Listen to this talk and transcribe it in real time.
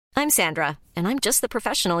I'm Sandra, and I'm just the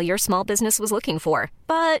professional your small business was looking for.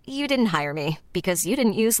 But you didn't hire me because you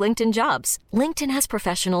didn't use LinkedIn Jobs. LinkedIn has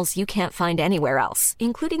professionals you can't find anywhere else,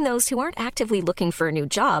 including those who aren't actively looking for a new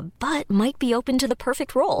job, but might be open to the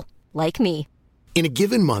perfect role, like me. In a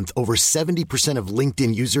given month, over 70% of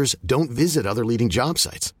LinkedIn users don't visit other leading job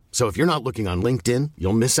sites. So if you're not looking on LinkedIn,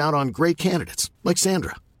 you'll miss out on great candidates like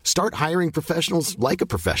Sandra. Start hiring professionals like a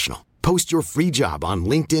professional. Post your free job on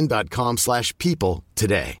linkedin.com/people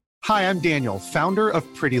today. Hi, I'm Daniel, founder of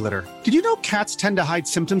Pretty Litter. Did you know cats tend to hide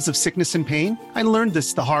symptoms of sickness and pain? I learned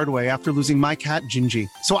this the hard way after losing my cat, Gingy.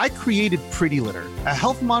 So I created Pretty Litter, a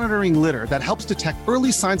health monitoring litter that helps detect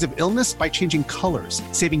early signs of illness by changing colors,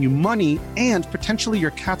 saving you money and potentially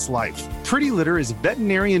your cat's life. Pretty Litter is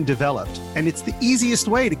veterinarian developed, and it's the easiest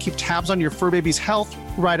way to keep tabs on your fur baby's health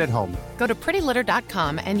right at home. Go to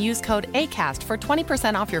prettylitter.com and use code ACAST for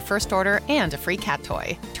 20% off your first order and a free cat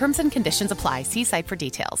toy. Terms and conditions apply. See site for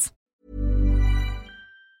details.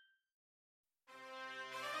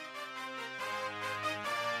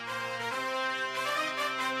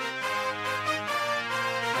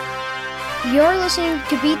 You're listening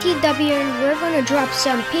to BTW, and we're going to drop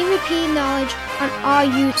some PvP knowledge on all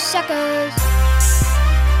you suckers.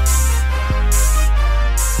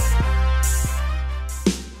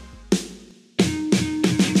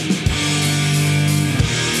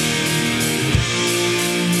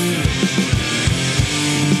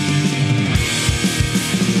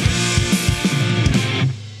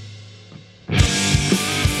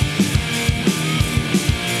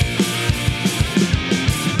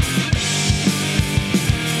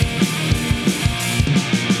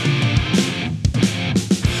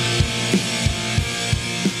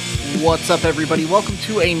 What's up, everybody? Welcome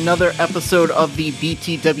to another episode of the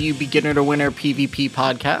BTW Beginner to Winner PvP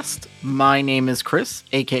podcast. My name is Chris,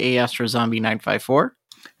 aka AstroZombie954.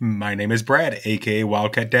 My name is Brad, aka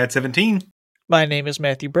Wildcat Dad 17. My name is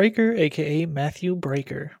Matthew Breaker, aka Matthew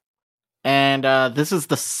Breaker. And this is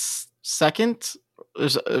the second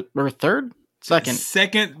or third? Second.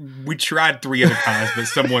 Second, we tried 3 other times, but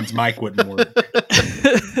someone's mic wouldn't work.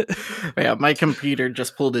 Yeah, my computer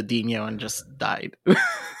just pulled a Dino and just died.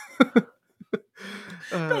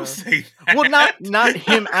 Don't say that. Well, not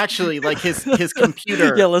him actually, like his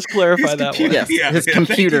computer. Yeah, let's clarify that one. Yes, his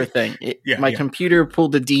computer thing. My computer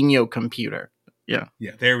pulled a Dino computer. Yeah.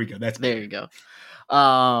 Yeah, there we go. There you go.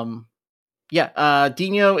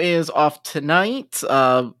 Dino is off tonight.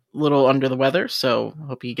 Little under the weather, so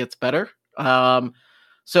hope he gets better.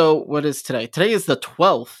 So what is today? Today is the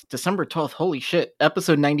 12th, December 12th. Holy shit.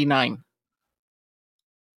 Episode 99.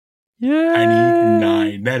 Yeah.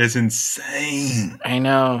 99. That is insane. I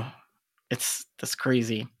know. That's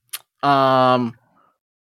crazy. Yeah.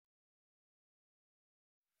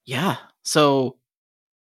 So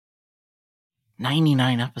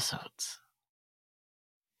 99 episodes.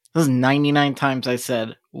 This is 99 times I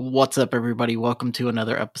said, "What's up, everybody? Welcome to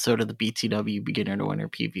another episode of the BTW Beginner to Winner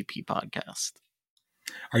PvP podcast."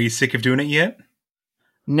 Are you sick of doing it yet?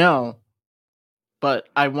 No. But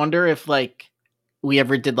I wonder if we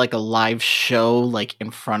ever did a live show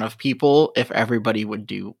in front of people, if everybody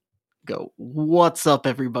would go, "What's up,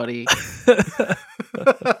 everybody?"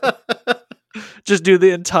 Just do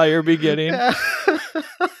the entire beginning.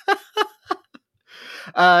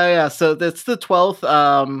 Yeah, so that's the 12th.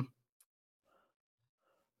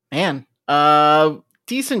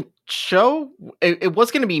 Decent show. It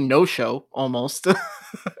was going to be no show almost.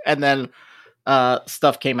 And then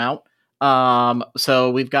stuff came out.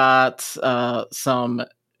 So we've got some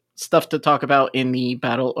stuff to talk about in the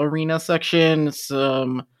battle arena section,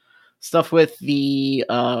 some stuff with the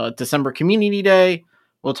December Community Day.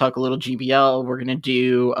 We'll talk a little GBL. We're going to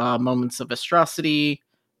do Moments of Astrocity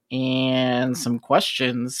and some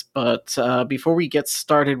questions. But before we get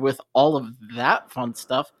started with all of that fun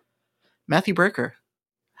stuff, Matthew Breaker,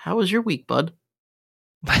 how was your week, bud?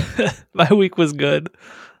 My week was good.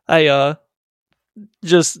 I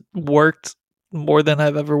just worked more than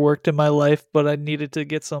I've ever worked in my life, but I needed to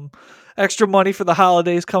get some extra money for the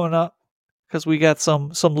holidays coming up because we got some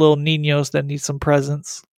little niños that need some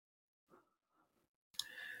presents.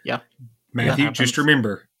 Yeah. Matthew, just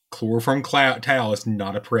remember, chloroform towel is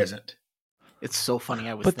not a present. It's so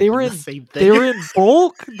funny. But they were in same thing. They were in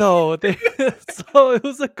bulk though. So it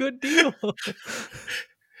was a good deal.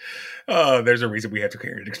 Oh, there's a reason we have to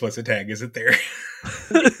carry an explicit tag, isn't there?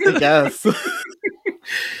 I guess.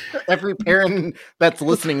 Every parent that's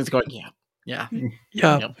listening is going, yeah.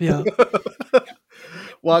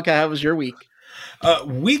 Wildcat, how was your week?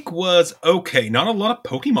 Week was okay. Not a lot of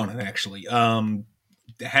Pokemon, actually.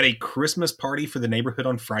 Had a Christmas party for the neighborhood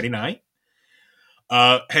on Friday night.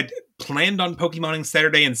 Had planned on Pokemoning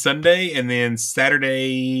Saturday and Sunday, and then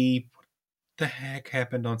Saturday... the heck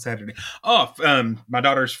happened on Saturday? Oh, my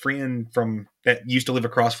daughter's friend from that used to live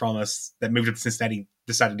across from us that moved up to Cincinnati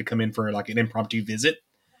decided to come in for like an impromptu visit.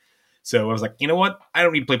 So I was like, you know what? I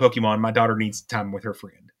don't need to play Pokemon. My daughter needs time with her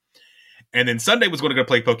friend. And then Sunday was going to go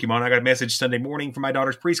play Pokemon. I got a message Sunday morning from my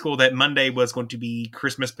daughter's preschool that Monday was going to be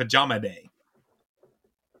Christmas Pajama Day.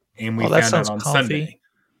 And we found out on Sunday.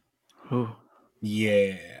 Ooh.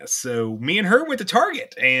 Yeah, so me and her went to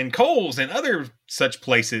Target and Kohl's and other such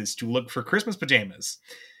places to look for Christmas pajamas.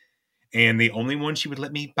 And the only one she would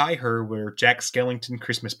let me buy her were Jack Skellington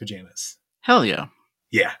Christmas pajamas. Hell yeah.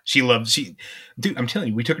 Yeah, dude, I'm telling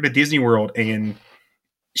you, we took her to Disney World and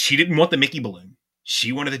she didn't want the Mickey balloon.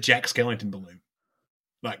 She wanted the Jack Skellington balloon.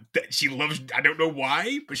 Like, she loves, I don't know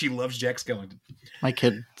why, but she loves Jack Skellington. My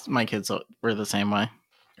kids were the same way.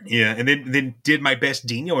 Yeah, and then did my best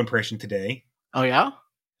Dino impression today. Oh, yeah?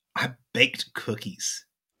 I baked cookies.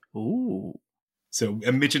 Ooh. So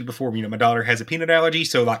I mentioned before, my daughter has a peanut allergy,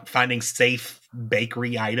 so like finding safe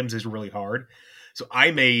bakery items is really hard. So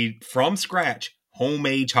I made from scratch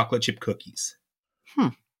homemade chocolate chip cookies.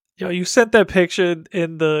 Yo, you sent that picture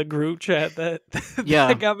in the group chat that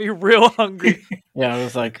got me real hungry. Yeah, I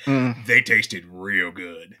was like, They tasted real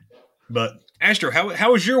good. But Astro,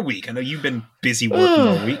 how was your week? I know you've been busy working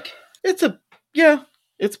all week.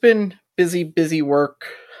 It's been busy work,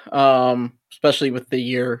 especially with the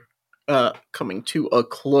year coming to a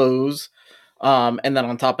close. And then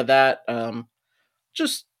on top of that,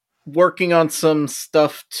 just working on some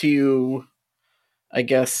stuff to, I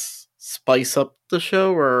guess, spice up the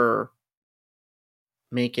show or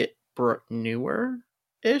make it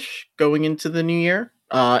newer-ish going into the new year.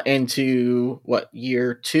 Into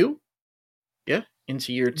year 2? Yeah,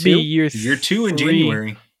 into year 2. Year 2 in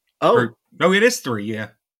January. No, it is 3, yeah.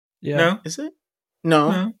 Yeah. No? Is it?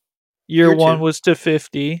 No. Year 1 2 was to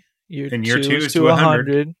 50. Year 2 is to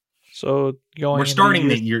 100. So we're starting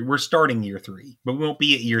we're starting year 3, but we won't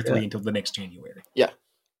be at year 3 until the next January. Yeah.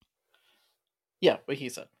 Yeah, what he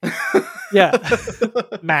said. Yeah.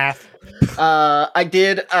 Math. I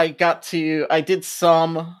did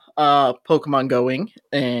some Pokemon going,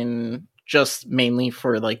 and just mainly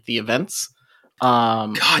for like the events.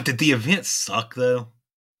 God, did the events suck though?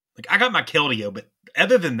 Like, I got my Keldeo, but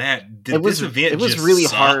other than that, it was really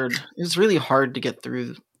hard. It was really hard to get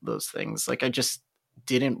through those things. Like, I just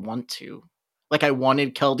didn't want to. Like, I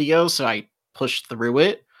wanted Keldeo, so I pushed through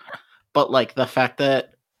it. But like the fact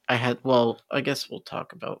that I had, I guess we'll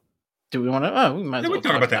talk about. Do we want to? Oh, we might as well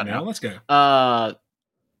talk about that now. Let's go.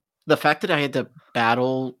 The fact that I had to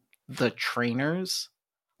battle the trainers.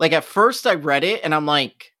 Like, at first I read it and I'm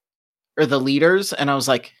like, or the leaders, and I was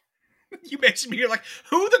like, you mentioned me, you're like,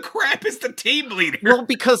 who the crap is the team leader? Well,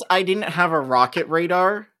 because I didn't have a rocket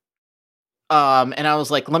radar. And I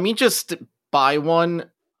was like, let me just buy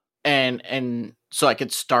one and so I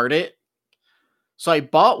could start it. So I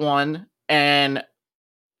bought one, and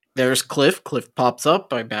there's Cliff. Cliff pops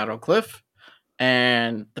up. I battle Cliff,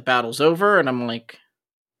 and the battle's over, and I'm like,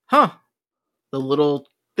 the little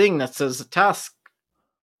thing that says the task,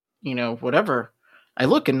 whatever. I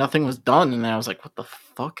look and nothing was done, and then I was like, what the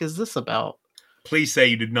fuck is this about? Please say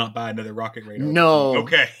you did not buy another rocket radar. No.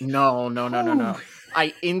 Okay. No.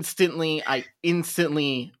 I instantly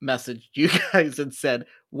messaged you guys and said,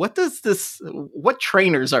 what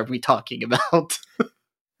trainers are we talking about?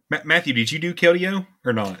 Matthew, did you do Keldeo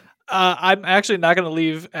or not? I'm actually not going to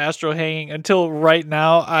leave Astro hanging until right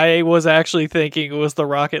now. I was actually thinking it was the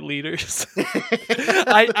rocket leaders.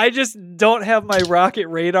 I just don't have my rocket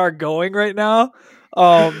radar going right now.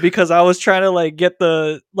 Because I was trying to like get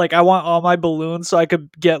I want all my balloons so I could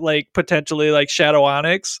get like potentially like Shadow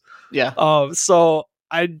Onyx. Yeah. So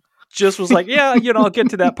I just was like, I'll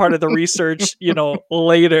get to that part of the research,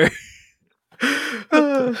 later.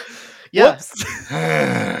 Yes.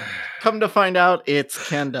 Come to find out, it's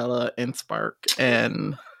Candela and Spark,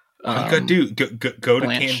 and all you gotta do go to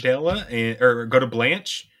Blanche. Candela or go to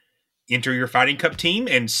Blanche, enter your fighting cup team,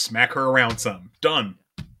 and smack her around some. Done.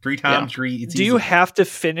 3 times 3. It's do easy. you have to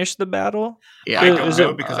finish the battle? Yeah, I don't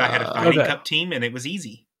know because I had a fighting cup team and it was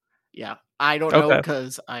easy. Yeah, I don't know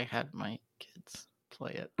because I had my kids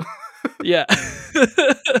play it. Yeah.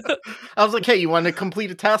 I was like, hey, you want to complete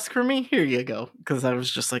a task for me? Here you go. Because I was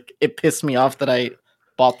just like, it pissed me off that I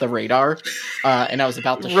bought the radar and I was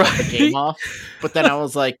about to shut the game off. But then I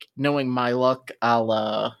was like, knowing my luck,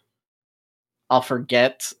 I'll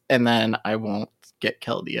forget, and then I won't get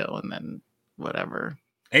Keldeo, and then whatever.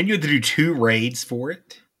 And you had to do 2 raids for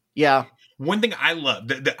it. Yeah. One thing I love,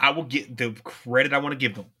 that I will get the credit I want to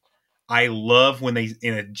give them. I love when they,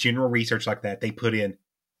 in a general research like that, they put in,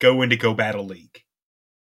 go Battle League.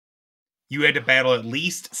 You had to battle at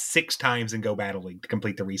least 6 times in Go Battle League to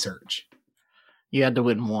complete the research. You had to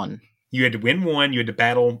win one. You had to win one, you had to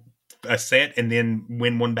battle a set, and then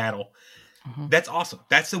win one battle. Mm-hmm. That's awesome.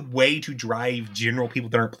 That's a way to drive general people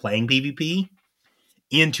that aren't playing PvP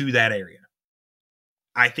into that area.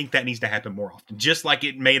 I think that needs to happen more often. Just like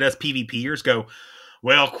it made us PvPers go,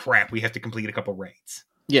 well, crap, we have to complete a couple raids.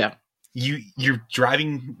 Yeah. You're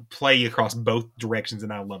driving play across both directions,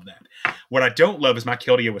 and I love that. What I don't love is my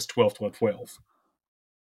Keldeo was 12-12-12.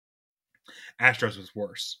 Astros was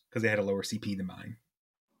worse because they had a lower CP than mine.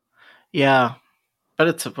 Yeah, but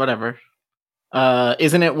it's whatever.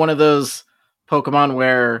 Isn't it one of those Pokemon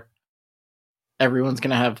where everyone's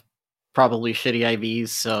gonna have probably shitty IVs?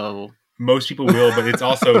 So most people will, but it's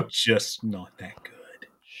also just not that good.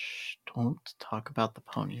 Shh, don't talk about the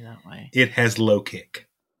pony that way. It has low kick.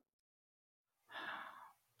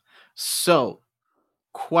 So,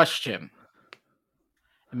 question.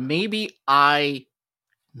 Maybe I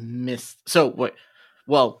missed. So, what?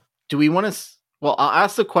 Well, do we want to? Well, I'll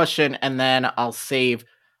ask the question and then I'll save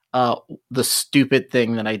the stupid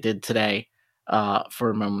thing that I did today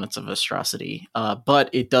for Moments of Atrocity. But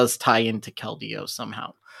it does tie into Keldeo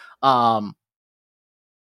somehow.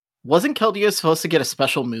 Wasn't Keldeo supposed to get a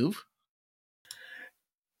special move?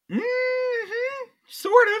 Mm-hmm.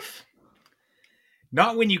 Sort of.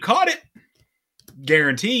 Not when you caught it.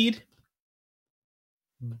 Guaranteed.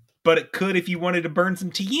 But it could if you wanted to burn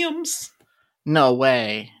some TMs. No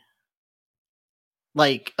way.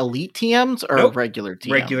 Like elite TMs or Nope. regular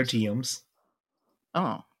TMs? Regular TMs.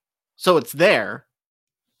 Oh. So it's there.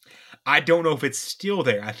 I don't know if it's still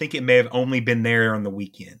there. I think it may have only been there on the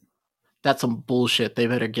weekend. That's some bullshit. They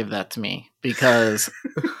better give that to me because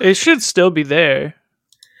It should still be there.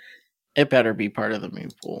 it better be part of the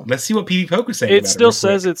move pool. Let's see what PvPoke is saying It about still real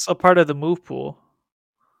says quick. it's a part of the move pool.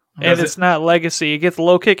 Does And it? it's not legacy. You get the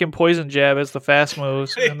low kick and poison jab as the fast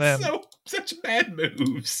moves. It's And then such bad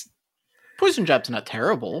moves. Poison Jab's not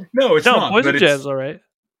terrible. No, it's no, not. poison but jab's alright.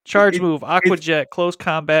 Charge it- move, Aqua Jet, Close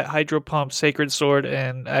Combat, Hydro Pump, Sacred Sword,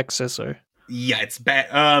 and X Scissor. Yeah, it's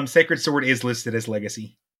bad. Sacred Sword is listed as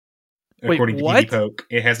legacy. Wait, According to what? PvPoke.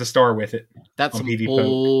 It has a star with it. That's On some PvPoke.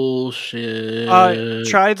 bullshit.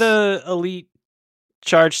 Try the Elite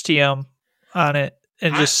Charge TM on it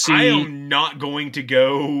and just see. I am not going to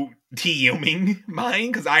go TMing mine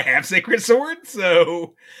because I have Sacred Sword.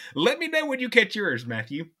 So let me know when you catch yours,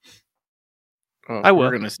 Matthew. Oh, I will.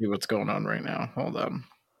 We're gonna see what's going on right now. Hold on.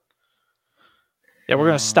 Yeah, we're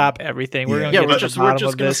gonna stop everything. We're gonna Yeah, get we're to just the bottom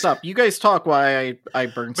just of gonna this. stop. You guys talk while I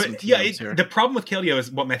burn some But yeah, TMs here. the problem with Keldeo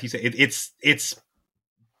is what Matthew said. It's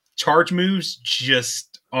charge moves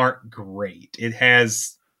just aren't great. It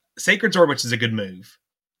has Sacred Sword, which is a good move,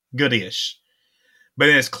 goodish, but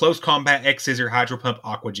it has Close Combat, X Scissor, Hydro Pump,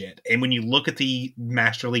 Aqua Jet. And when you look at the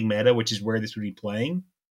Master League meta, which is where this would be playing,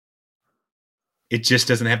 it just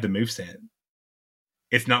doesn't have the moveset.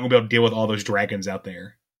 It's not going to be able to deal with all those dragons out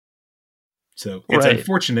there. So it's Right.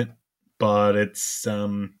 unfortunate, but it's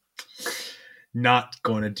not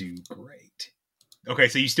going to do great. Okay,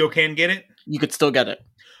 so you still can get it? You could still get it.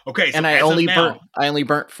 Okay, so And I as of only now,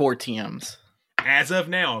 burnt 4 TMs. as of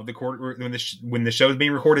now, when the show is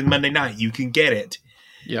being recorded Monday night, you can get it.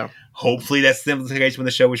 Yeah. Hopefully, that's the case when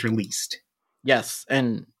the show is released. Yes,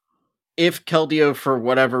 and if Keldeo for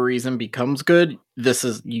whatever reason becomes good, this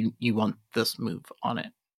is you want this move on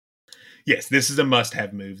it. Yes, this is a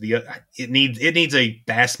must-have move. It needs a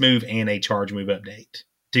fast move and a charge move update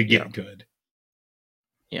to get good.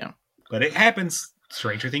 Yeah, but it happens.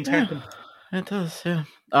 Stranger things happen. It does. Yeah.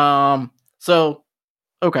 So,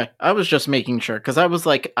 okay, I was just making sure because I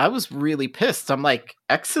was really pissed. I'm like,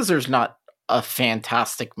 X Scissor's not a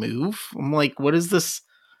fantastic move. I'm like, what is this?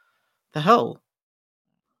 The hell?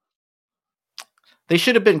 They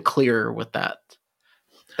should have been clearer with that.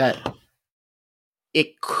 That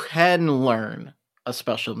it can learn a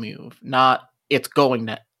special move, not it's going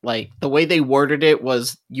to, like, the way they worded it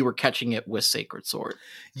was you were catching it with Sacred Sword.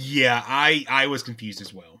 Yeah, I was confused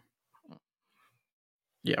as well.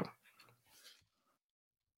 Yeah.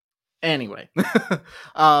 Anyway.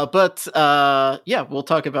 Yeah, we'll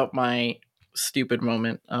talk about my stupid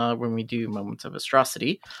moment when we do Moments of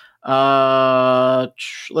Atrocity.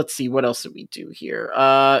 Let's see, what else did we do here?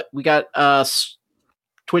 We got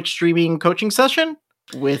Twitch streaming coaching session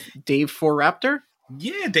with Dave 4 Raptor.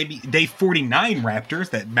 Yeah, Dave 49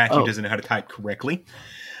 Raptors that Matthew doesn't know how to type correctly.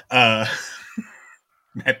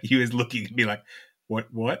 Matthew is looking at me like,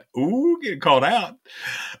 what? Ooh, getting called out.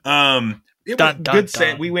 It was good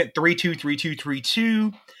set. We went 3-2, 3-2,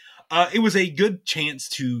 3-2. It was a good chance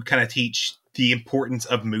to kind of teach the importance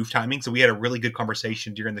of move timing. So we had a really good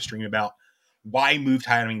conversation during the stream about why move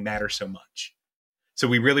timing matters so much. So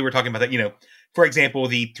we really were talking about that, for example,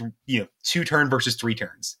 the 2 turn versus 3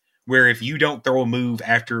 turns, where if you don't throw a move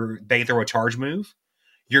after they throw a charge move,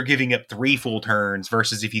 you're giving up 3 full turns,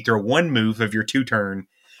 versus if you throw 1 move of your 2 turn,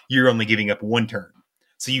 you're only giving up 1 turn.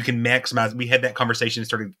 So you can maximize. We had that conversation and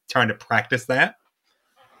started trying to practice that.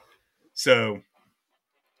 So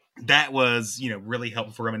that was, really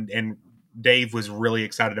helpful for him. And Dave was really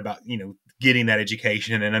excited about, getting that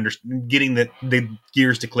education and getting the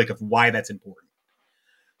gears to click of why that's important.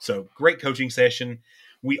 So great coaching session.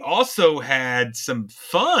 We also had some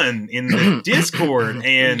fun in the Discord,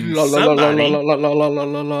 and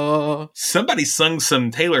somebody sung some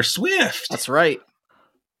Taylor Swift. That's right.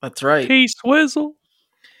 T-Swizzle.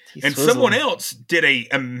 And someone else did a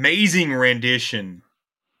amazing rendition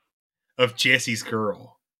of Jesse's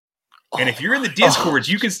Girl. And if you're in the Discord,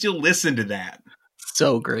 you can still listen to that.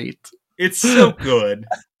 So great. It's so good.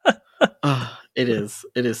 It is.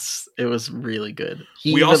 It was really good.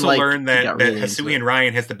 We also learned that Hisui and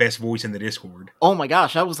Ryan has the best voice in the Discord. Oh my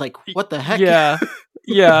gosh, I was like, what the heck? Yeah.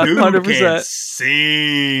 Yeah, Dude 100%. can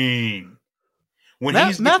sing. When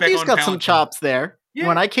Matthew's got some chops there. Yeah.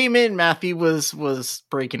 When I came in, Matthew was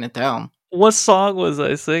breaking it down. What song was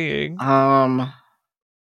I singing?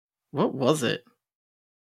 What was it?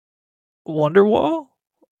 Wonderwall?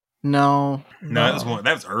 No, that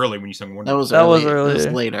was early when you sung Wonderwall. That was early. It was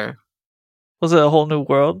later. Was it A Whole New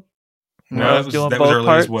World? No, that was early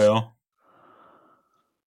parts? as well.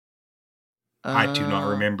 I do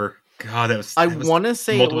not remember. God, that was. I want to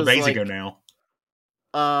say multiple it was days like, ago now.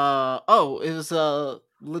 it was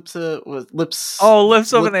lips. Oh,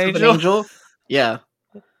 Lips of an Angel. Yeah.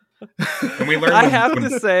 And we learned. I have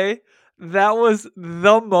to say that was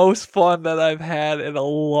the most fun that I've had in a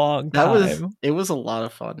long time. It was a lot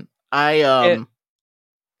of fun. I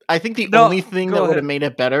think the only thing that would have made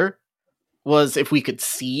it better was if we could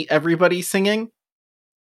see everybody singing.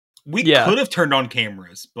 We could have turned on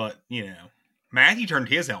cameras, but Matthew turned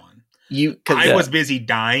his on. I was busy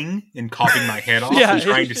dying and coughing my head off and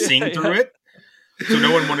trying to sing through it, so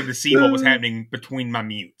no one wanted to see what was happening between my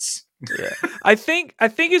mutes. Yeah. I think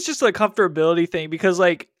it's just a comfortability thing, because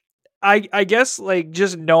I guess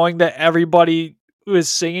just knowing that everybody was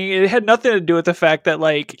singing, it had nothing to do with the fact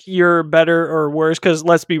that you're better or worse, because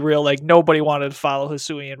let's be real, nobody wanted to follow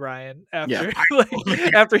Hisui and Ryan after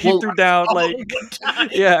after he threw down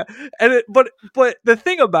yeah. And but the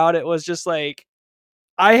thing about it was just I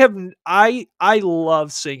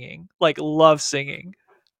love singing,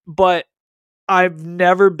 but I've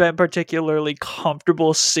never been particularly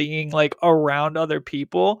comfortable singing around other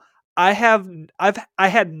people. I had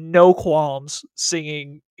no qualms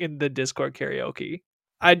singing in the Discord karaoke.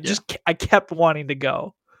 I kept wanting to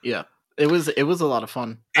go. Yeah, it was a lot of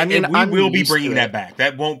fun. I mean, we will be bringing that back.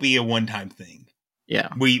 That won't be a one-time thing. Yeah,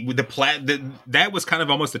 that was kind of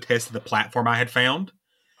almost a test of the platform I had found,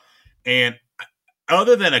 and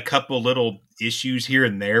other than a couple little issues here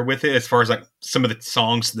and there with it, as far as some of the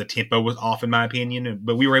songs, the tempo was off in my opinion,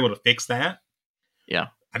 but we were able to fix that. Yeah.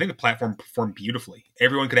 I think the platform performed beautifully.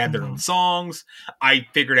 Everyone could add their own songs. I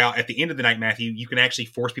figured out at the end of the night, Matthew, you can actually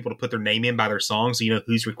force people to put their name in by their song, so you know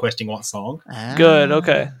who's requesting what song. Good.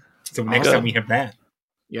 Okay. So next time we have that.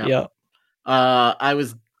 Yeah. I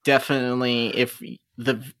was definitely, if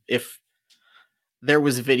there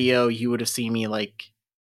was video, you would have seen me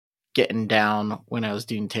getting down when I was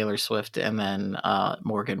doing Taylor Swift and then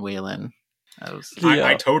Morgan Wallen.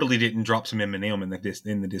 I totally didn't drop some Eminem in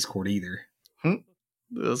the Discord either.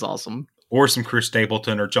 It was awesome. Or some Chris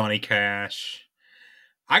Stapleton or Johnny Cash.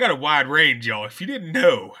 I got a wide range, y'all. If you didn't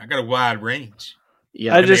know, I got a wide range.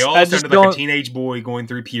 Yeah, they all sounded like a teenage boy going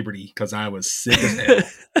through puberty because I was sick as hell.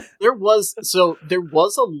 There was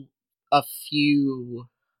a few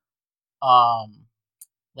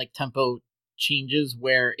tempo changes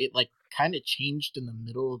where it kind of changed in the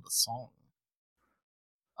middle of the song.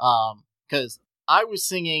 Because I was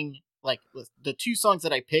singing the 2 songs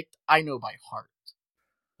that I picked, I know by heart.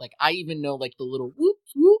 I even know the little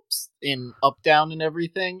whoops whoops in up down and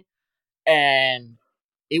everything, and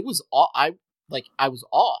it was I was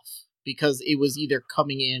off because it was either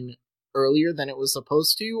coming in earlier than it was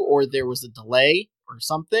supposed to, or there was a delay or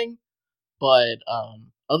something. But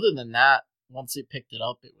other than that, once it picked it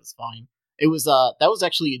up, it was fine. It was that was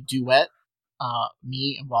actually a duet,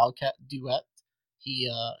 me and Wildcat duet. He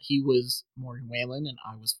was Morgan Wallen and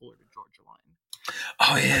I was Florida Georgia Line.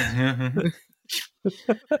 Oh yeah.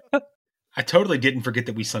 I totally didn't forget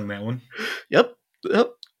that we sung that one. Yep.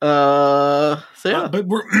 So yeah. But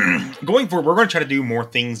we're going forward. We're going to try to do more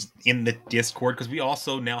things in the Discord because we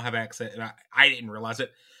also now have access. And I didn't realize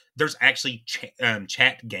it. There's actually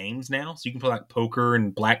chat games now, so you can play like poker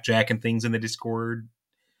and blackjack and things in the Discord.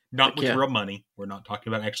 Not with real money. We're not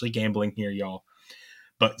talking about actually gambling here, y'all.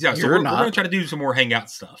 But yeah, so we're going to try to do some more hangout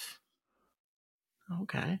stuff.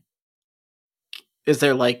 Okay. Is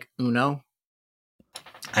there like Uno?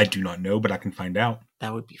 I do not know, but I can find out.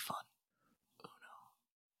 That would be fun.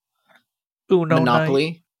 Uno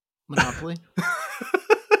Monopoly. Monopoly.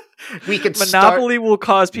 We could Monopoly will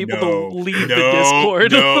cause people to leave the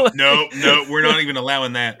Discord. No, we're not even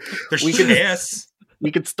allowing that. There's chess.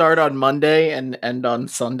 We could start on Monday and end on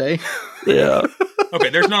Sunday. Yeah. Okay,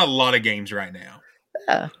 there's not a lot of games right now.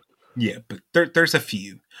 Yeah, but there's a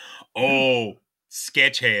few. Oh,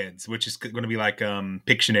 Sketchheads, which is going to be like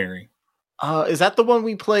Pictionary. Is that the one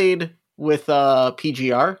we played with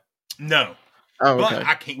PGR? No. Oh, okay.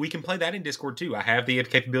 But we can play that in Discord too. I have the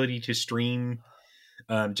capability to stream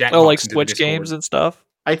Jackbox like Switch games and stuff.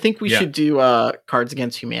 I think we should do Cards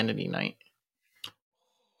Against Humanity night.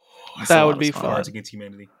 That would be fun. Cards Against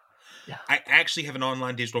Humanity. Yeah. I actually have an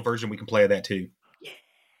online digital version. We can play that too. Yeah.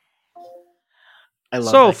 I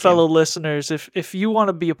love fellow listeners, if you want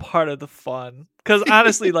to be a part of the fun, because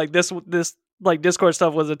honestly, like this like Discord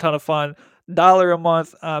stuff was a ton of fun. $1 a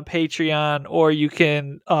month on Patreon, or you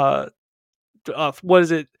can what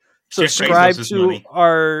is it? Subscribe to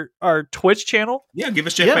our Twitch channel. Yeah, give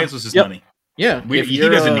us Jeff Bezos' money. Yeah, if he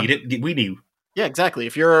doesn't need it, we do. Yeah, exactly.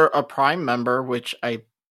 If you're a Prime member, which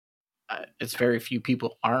it's very few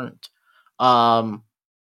people aren't.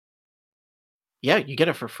 Yeah, you get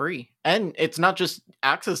it for free, and it's not just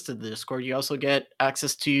access to the Discord. You also get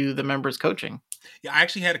access to the members' coaching. Yeah, I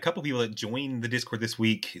actually had a couple people that joined the Discord this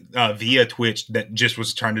week via Twitch that just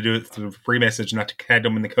was trying to do it through free message, not to tag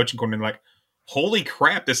them in the coaching corner. And like, holy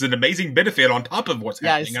crap, this is an amazing benefit on top of what's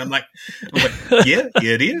happening. And I'm like, yeah,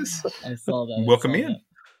 it is. I saw that. Welcome in.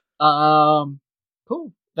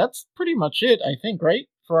 Cool. That's pretty much it, I think, right?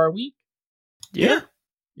 For our week? Yeah.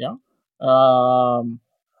 Yeah.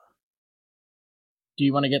 Do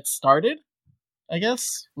you want to get started? I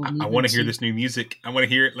guess. I want to hear this new music. I want to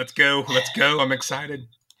hear it. Let's go. I'm excited.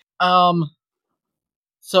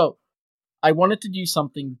 So I wanted to do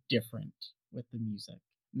something different with the music.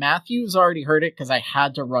 Matthew's already heard it because I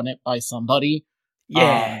had to run it by somebody.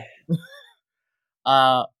 Yeah.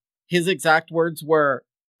 His exact words were,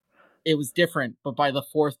 "It was different, but by the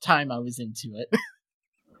fourth time I was into it."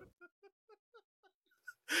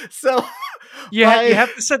 So you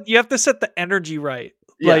have to set the energy right.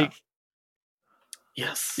 Yeah. Like,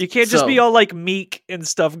 yes, you can't just be all like meek and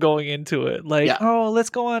stuff going into it. Like, oh, let's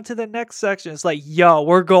go on to the next section. It's like, yo,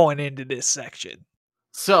 we're going into this section.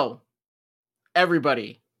 So,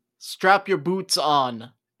 everybody, strap your boots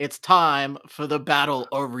on. It's time for the battle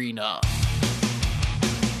arena.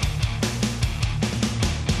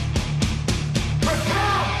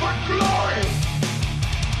 Prepare for glory!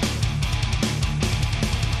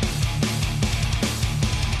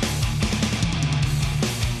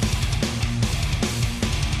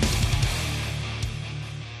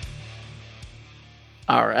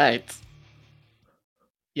 All right.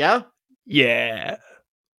 Yeah? Yeah.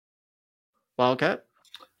 Wildcat?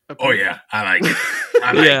 Okay. Oh, yeah. I like it.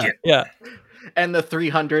 I like it. Yeah. And the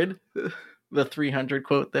 300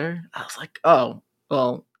 quote there. I was like, oh,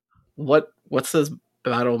 well, what says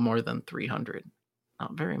battle more than 300?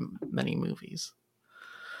 Not very many movies.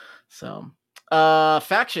 So,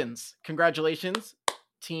 factions. Congratulations.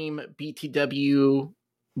 Team BTW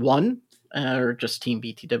won. Or just Team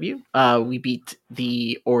BTW. We beat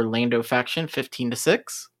the Orlando faction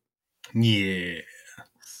 15-6. Yeah.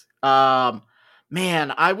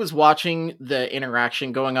 Man, I was watching the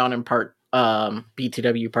interaction going on in part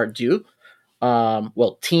BTW part 2.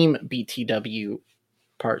 Well, Team BTW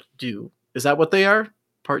part 2. Is that what they are?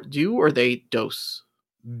 Part 2 or they DOS?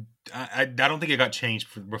 I don't think it got changed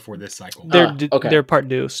before this cycle. They're part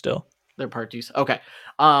 2 still. They're part 2. Okay.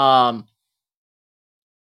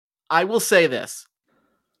 I will say this.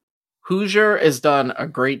 Hoosier has done a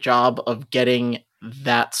great job of getting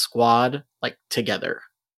that squad like together.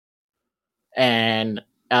 And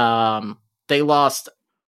they lost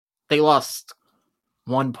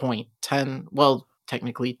 1 point. 10, well,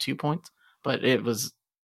 technically 2 points, but it was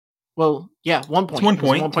 1 point. It's 1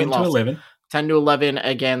 point. 1 point 10 to loss. 11. 10-11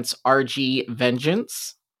 against RG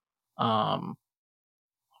Vengeance. It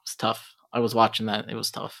was tough. I was watching that. It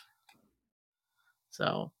was tough.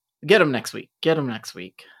 So get them next week.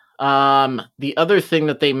 The other thing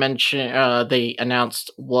that they mentioned, they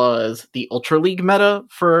announced was the Ultra League meta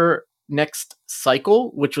for next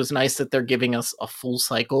cycle, which was nice that they're giving us a full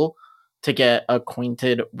cycle to get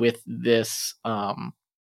acquainted with this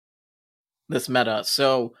this meta.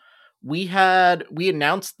 So we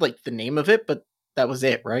announced like the name of it, but that was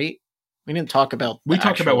it, right? We didn't talk about we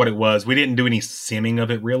talked about what it was. We didn't do any simming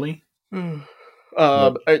of it, really.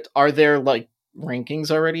 Are there like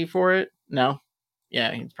rankings already for it? No.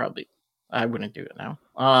 Yeah, he's probably. I wouldn't do it now.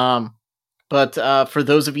 But for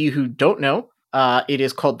those of you who don't know, it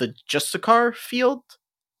is called the Justicar field.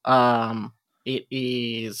 It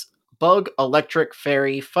is bug, electric,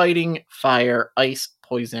 fairy, fighting, fire, ice,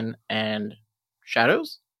 poison, and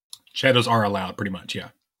shadows. Shadows are allowed, pretty much, yeah.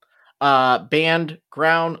 Band,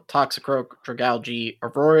 ground, Toxicroak, Dragalge,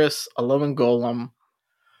 Aurorus, Alolan Golem,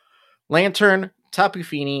 Lantern, Tapu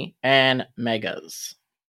Fini, and Megas.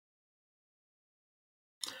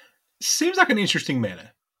 Seems like an interesting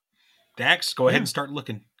meta. Dax, go ahead and start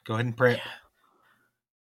looking. Go ahead and prep.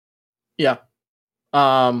 Yeah.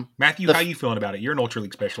 Matthew, how you feeling about it? You're an Ultra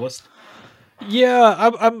League specialist.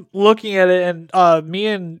 Yeah, I'm looking at it, and me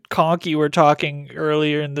and Conky were talking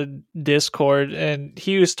earlier in the Discord, and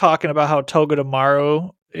he was talking about how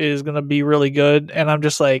Togedemaru is gonna be really good, and I'm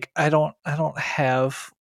just like, I don't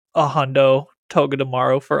have a hundo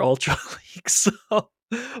Togedemaru for Ultra League, so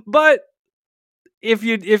but if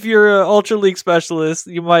you're an Ultra League specialist,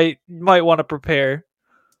 you might want to prepare.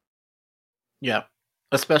 Yeah,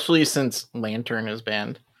 especially since Lantern is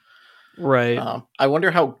banned. Right. I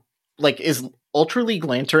wonder how. Like, is Ultra League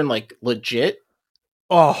Lantern like legit?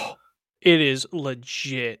 Oh, it is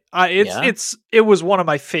legit. It was one of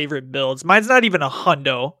my favorite builds. Mine's not even a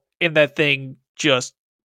hundo, and that thing just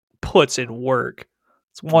puts in work.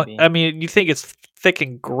 It's one. I mean, you think it's thick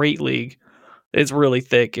in Great League? It's really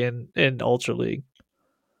thick in Ultra League.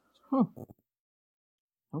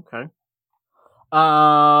 Okay.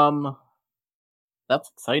 That's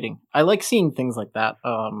exciting. I like seeing things like that.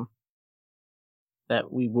 That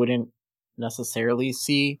we wouldn't necessarily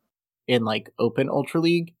see in like open Ultra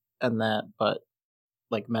League, and that, but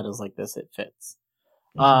like metas like this, it fits.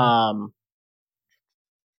 Mm-hmm.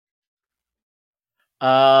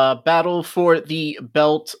 Battle for the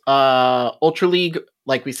belt, Ultra League,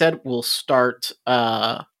 like we said, will start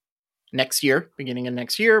next year, beginning of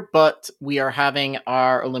next year, but we are having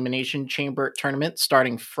our Elimination Chamber tournament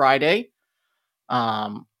starting Friday.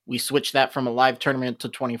 We switched that from a live tournament to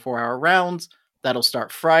 24-hour rounds. That'll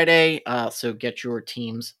start Friday, so get your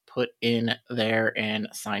teams put in there and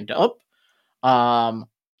signed up.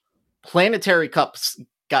 Planetary Cups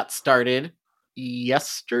got started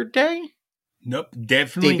yesterday? Nope,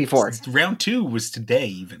 definitely. Day before. Round 2 was today,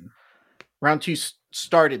 even. Round 2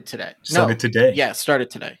 started today. Today. Yeah, started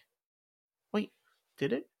today. Wait,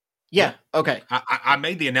 did it? Yeah, okay. I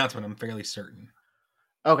made the announcement, I'm fairly certain.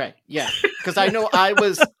 Okay, yeah, because I know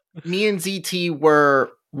me and ZT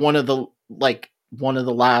were one of the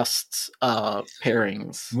last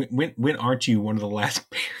pairings. When aren't you one of the last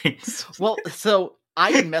pairings? Well, so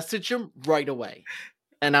I messaged him right away,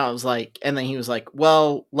 and I was like, and then he was like,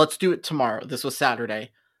 well, let's do it tomorrow. This was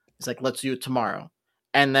Saturday. He's like, let's do it tomorrow.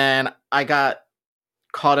 And then I got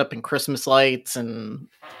caught up in Christmas lights and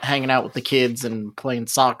hanging out with the kids and playing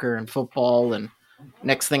soccer and football. And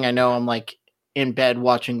next thing I know, I'm like in bed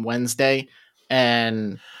watching Wednesday.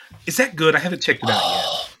 And is that good? I haven't checked it out yet.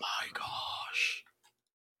 Oh my gosh.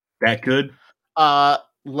 That good?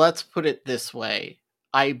 Let's put it this way.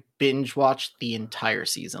 I binge watched the entire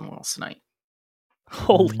season last night.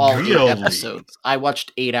 Holy all 8 episodes. I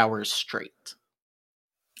watched 8 hours straight.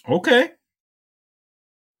 Okay.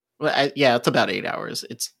 Well, yeah, it's about 8 hours.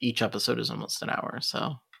 Each episode is almost an hour,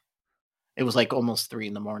 so it was like almost 3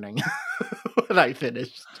 a.m. when I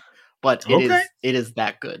finished. But it is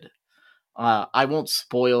that good. I won't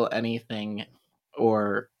spoil anything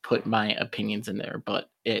or put my opinions in there, but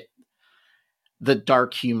the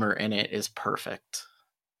dark humor in it is perfect.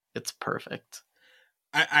 It's perfect.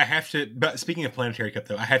 I have to, but speaking of Planetary Cup,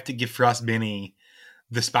 though, I have to give Frost Benny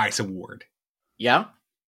the Spice Award. Yeah?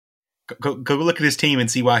 Go look at his team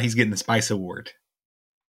and see why he's getting the Spice Award.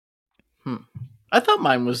 I thought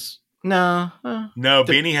mine was... No. No,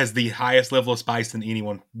 Benny has the highest level of Spice than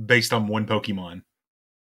anyone based on one Pokemon.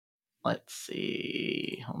 Let's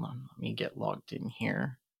see. Hold on. Let me get logged in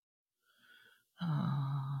here.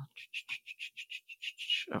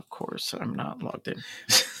 Of course, I'm not logged in.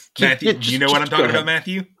 Matthew, do you know what I'm talking about,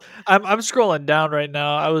 Matthew? I'm scrolling down right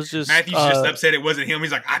now. I was just... Matthew's just upset it wasn't him.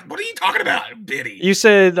 He's like, what are you talking about, Benny? You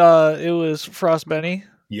said it was Frost Benny?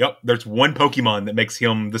 Yep, there's one Pokemon that makes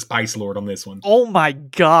him the Spice Lord on this one. Oh my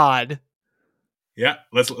god. Yeah,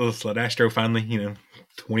 let's let Astro finally,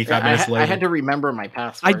 25 minutes later. I had to remember my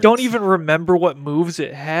password. I don't even remember what moves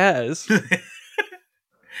it has.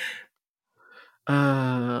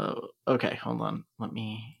 Okay, hold on. Let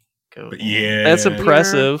me go. But yeah. That's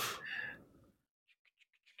impressive.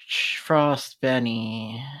 Frost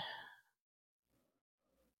Benny.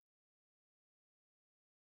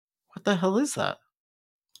 What the hell is that?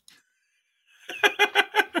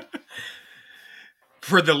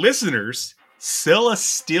 For the listeners,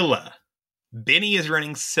 Celesteela. Benny is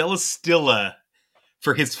running Celesteela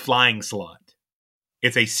for his flying slot.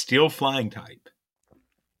 It's a still flying type.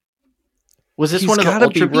 Was this He's one of the gotta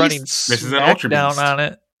Ultra be running Beasts? This is an Ultra Smackdown Beast. on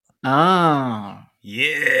it. Oh.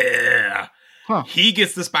 Yeah. Huh. He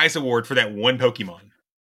gets the Spice Award for that one Pokemon.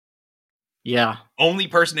 Yeah. Only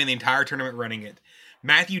person in the entire tournament running it.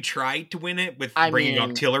 Matthew tried to win it with bringing mean,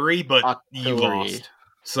 Octillery, but you Octillery. lost.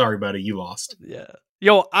 Sorry, buddy, you lost. Yeah.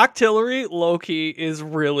 Yo, Octillery, Loki is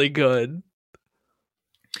really good.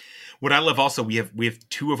 What I love also, we have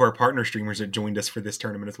two of our partner streamers that joined us for this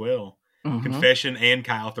tournament as well. Mhm. Confession and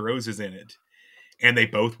Kyle Thoreaus is in it. And they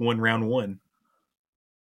both won round one.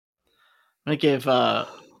 I'm going to give a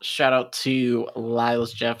shout out to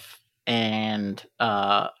Lyles Jeff and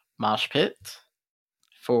Mosh Pit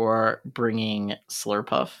for bringing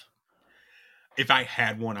Slurpuff. If I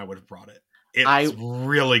had one, I would have brought it. It's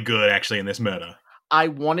really good, actually, in this meta. I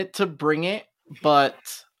wanted to bring it, but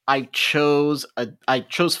I chose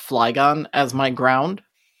Flygon as my ground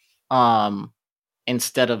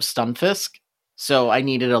instead of Stunfisk. So I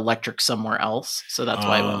needed electric somewhere else. So that's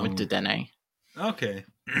why I went with Dedenne. Okay.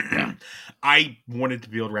 I wanted to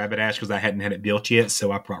build Rapidash because I hadn't had it built yet,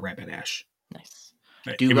 so I brought Rapidash. Nice.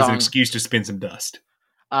 It was an excuse to spin some dust.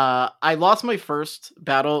 I lost my first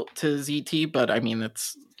battle to ZT, but I mean,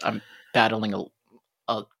 I'm battling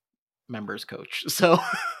a members coach. So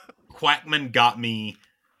Quackman got me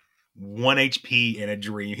 1 HP in a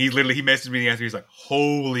dream. He messaged me after. He's like,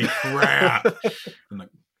 "Holy crap!" I'm like,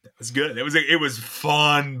 "That was good. It was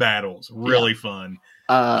fun battles, really fun."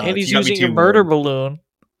 And he's using a murder balloon.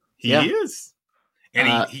 He is,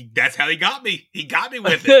 and he that's how he got me. He got me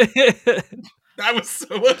with it. I was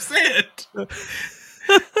so upset.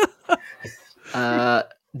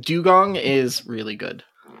 Dugong is really good.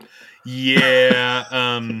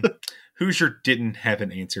 Yeah. Hoosier didn't have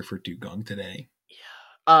an answer for Dugong today.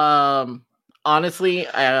 Honestly,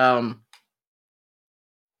 yeah,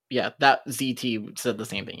 that ZT said the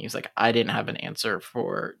same thing. He was like, I didn't have an answer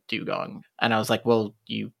for Dugong. And I was like, well,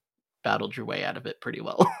 you battled your way out of it pretty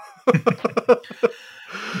well.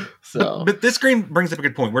 So, but this screen brings up a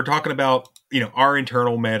good point. We're talking about, our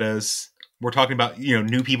internal metas. We're talking about,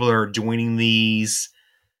 new people that are joining these.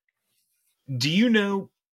 Do you know,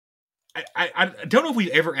 I don't know if we've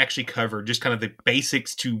ever actually covered just kind of the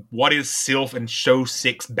basics to what is Sylph and Show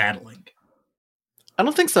 6 battling. I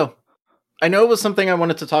don't think so. I know it was something I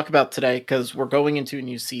wanted to talk about today because we're going into a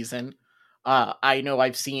new season. I know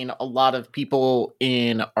I've seen a lot of people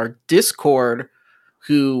in our Discord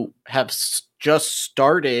who have just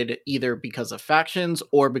started either because of factions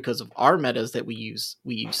or because of our metas that we use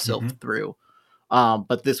Sylph through.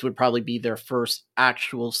 But this would probably be their first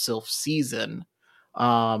actual Sylph season.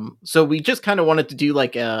 So we just kind of wanted to do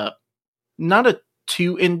like not a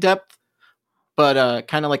too in-depth, but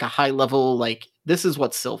kind of like a high level, like this is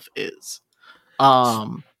what Sylph is.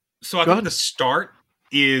 So I think the start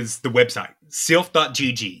is the website,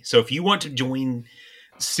 sylph.gg. So if you want to join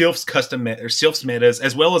Sylph's custom or Sylph's metas,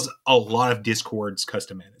 as well as a lot of Discord's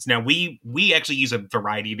custom metas. Now we actually use a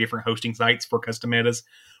variety of different hosting sites for custom metas.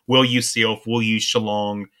 We'll use Sylph, we'll use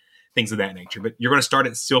Shalong, things of that nature. But you're going to start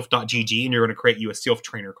at sylph.gg and you're going to create you a Sylph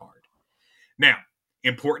trainer card. Now,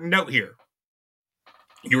 important note here.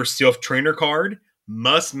 Your Sylph trainer card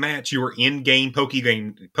must match your in-game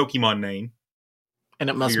Pokemon name. And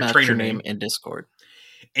it must match your name in Discord.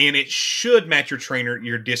 And it should match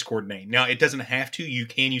your Discord name. Now, it doesn't have to. You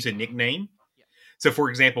can use a nickname. So, for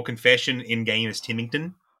example, Confession in-game is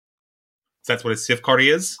Timington. So that's what his Sylph card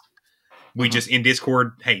is. We just, in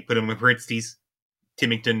Discord, hey, put them in parentheses,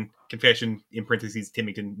 Timington, Confession, in parentheses,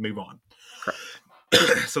 Timington, move on.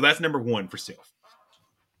 So that's number one for Sylph.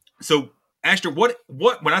 So, Astor, what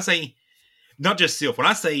when I say, not just Sylph, when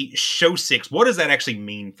I say Show 6, what does that actually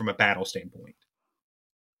mean from a battle standpoint?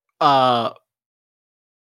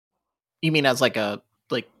 You mean as like a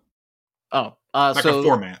a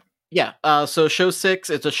format? Yeah. So Show 6,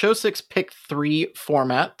 it's a Show 6 pick 3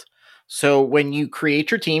 format. So when you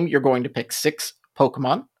create your team, you're going to pick 6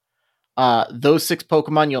 Pokemon. Those 6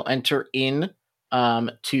 Pokemon you'll enter in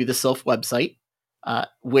to the Sylph website,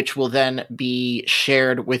 which will then be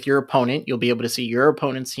shared with your opponent. You'll be able to see your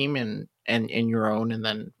opponent's team and your own, and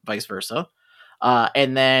then vice versa.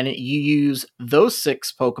 And then you use those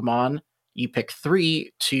 6 Pokemon. You pick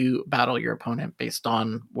 3 to battle your opponent based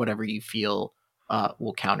on whatever you feel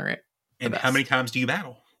will counter it. And how many times do you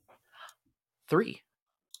battle? 3.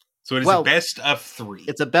 So it is a best of 3.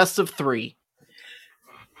 It's a best of 3.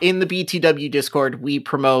 In the BTW Discord, we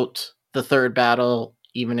promote the 3rd battle,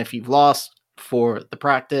 even if you've lost, for the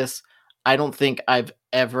practice. I don't think I've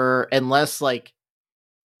ever, unless like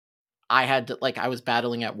I had to, like I was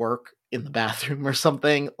battling at work in the bathroom or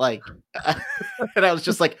something, like, and I was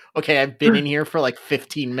just like, okay, I've been in here for like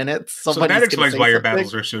 15 minutes. So that explains why your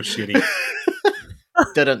battles are so shitty.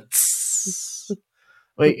 Didn't.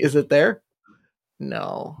 Wait, is it there?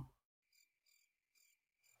 No.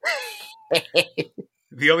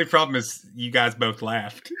 The only problem is you guys both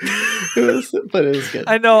laughed. But it was good.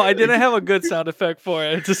 I know, I didn't have a good sound effect for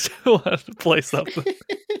it. I just wanted to play something.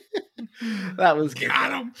 That was good.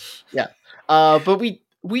 Got him. Yeah. But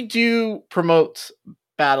we do promote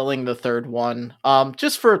battling the 3rd one,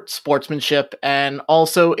 just for sportsmanship, and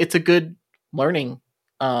also it's a good learning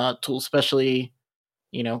tool, especially,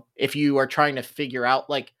 you know, if you are trying to figure out,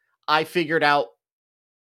 like, I figured out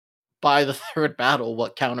by the 3rd battle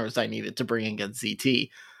what counters I needed to bring against ZT,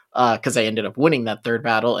 because I ended up winning that 3rd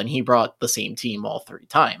battle, and he brought the same team all 3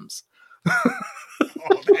 times.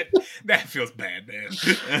 That feels bad, man.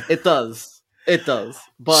 It does.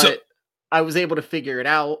 But I was able to figure it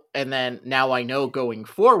out, and then now I know going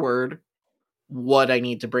forward what I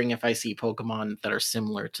need to bring if I see Pokemon that are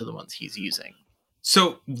similar to the ones he's using.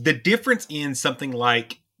 So the difference in something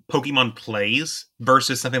like Pokemon Plays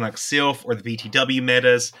versus something like Sylph or the BTW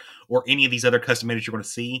metas or any of these other custom metas you're going to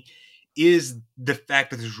see is the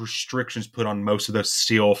fact that there's restrictions put on most of those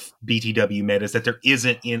Sylph BTW metas that there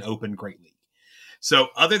isn't in Open Great League. So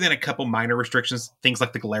other than a couple minor restrictions, things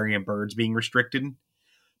like the Galarian birds being restricted,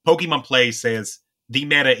 Pokemon Play says the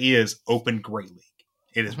meta is Open Great League.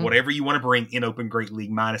 It is whatever you want to bring in Open Great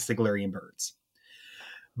League minus the Galarian birds.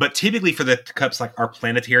 But typically for the cups like our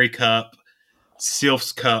Planetary Cup,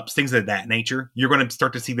 Sylph's Cups, things of that nature, you're going to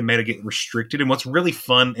start to see the meta get restricted. And what's really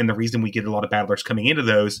fun, and the reason we get a lot of battlers coming into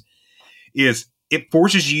those, is it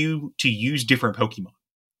forces you to use different Pokemon.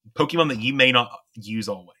 Pokemon that you may not use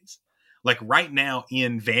always. Like right now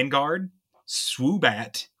in Vanguard,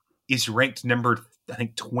 Swoobat is ranked number, I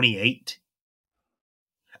think, 28.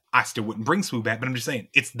 I still wouldn't bring Swoobat, but I'm just saying,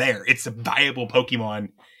 it's there. It's a viable Pokemon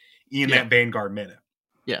in that Vanguard meta.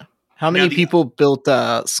 Yeah. How many people built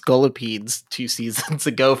Scolipeds 2 seasons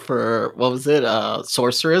ago for, what was it?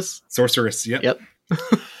 Sorceress? Sorceress, yep.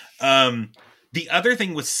 The other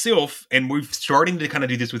thing with Sylph, and we're starting to kind of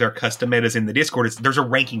do this with our custom metas in the Discord, is there's a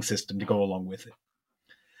ranking system to go along with it.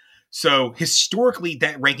 So historically,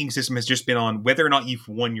 that ranking system has just been on whether or not you've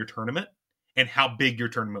won your tournament and how big your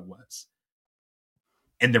tournament was.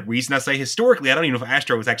 And the reason I say historically, I don't even know if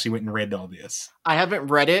Astro has actually went and read all this. I haven't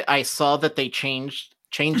read it. I saw that they changed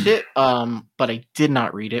it, but I did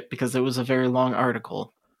not read it because it was a very long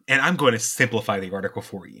article. And I'm going to simplify the article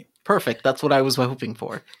for you. Perfect. That's what I was hoping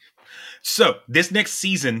for. So this next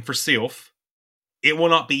season for Sylph, it will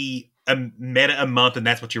not be a meta a month, and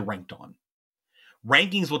that's what you're ranked on.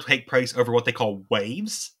 Rankings will take place over what they call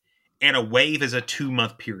waves, and a wave is a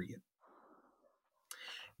 2-month period.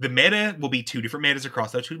 The meta will be 2 different metas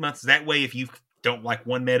across those 2 months. That way, if you don't like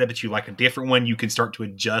one meta, but you like a different one, you can start to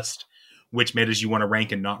adjust which metas you want to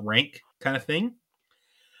rank and not rank, kind of thing.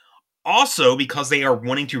 Also, because they are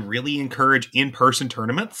wanting to really encourage in-person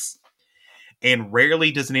tournaments, and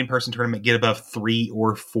rarely does an in-person tournament get above 3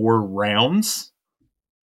 or 4 rounds,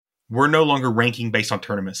 we're no longer ranking based on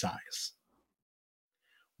tournament size.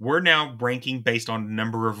 We're now ranking based on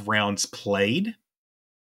number of rounds played.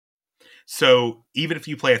 So even if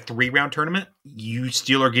you play a 3-round tournament, you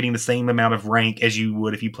still are getting the same amount of rank as you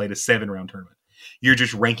would if you played a 7-round tournament. You're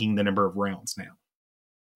just ranking the number of rounds now.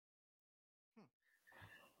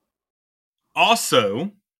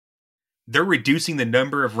 Also, they're reducing the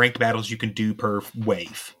number of ranked battles you can do per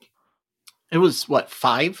wave. It was, what,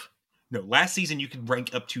 5? No, last season you could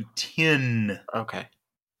rank up to 10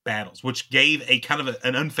 battles, which gave a kind of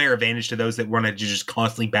an unfair advantage to those that wanted to just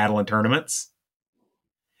constantly battle in tournaments.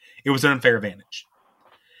 It was an unfair advantage.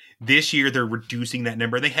 This year, they're reducing that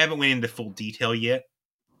number. They haven't went into full detail yet,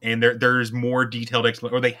 and there's more detailed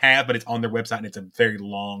explanation, or they have, but it's on their website, and it's a very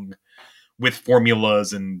long, with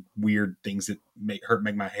formulas and weird things that make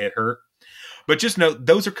my head hurt. But just note,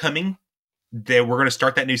 those are coming. We're going to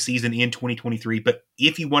start that new season in 2023. But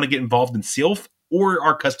if you want to get involved in Sylph or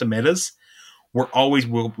our custom metas, we're always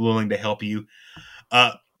willing to help you.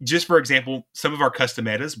 Just for example, some of our custom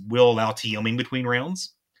metas will allow TMing between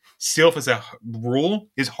rounds. Sylph as a rule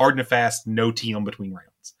is hard and fast, no TM between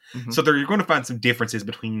rounds. Mhm. So you're going to find some differences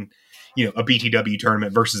between, a BTW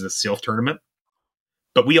tournament versus a Sylph tournament.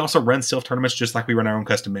 But we also run Sylph tournaments just like we run our own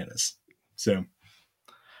custom metas. So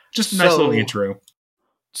just a nice little intro.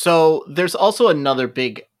 So there's also another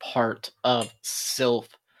big part of Sylph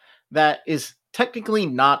that is technically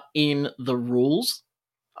not in the rules.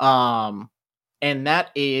 And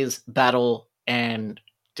that is battle and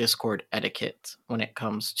Discord etiquette when it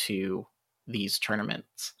comes to these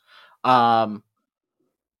tournaments. I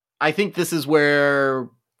think this is where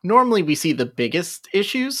normally we see the biggest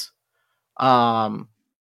issues. I'm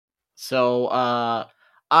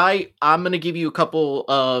gonna give you a couple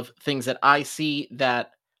of things that I see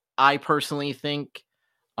that I personally think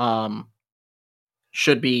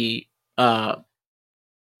should be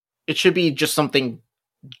it should be just something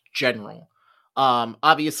general.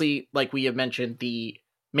 Obviously, like we have mentioned, the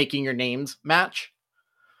making your names match.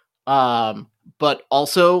 But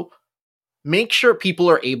also make sure people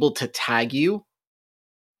are able to tag you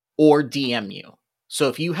or DM you. So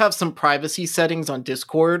if you have some privacy settings on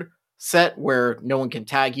Discord set where no one can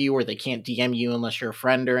tag you or they can't DM you unless you're a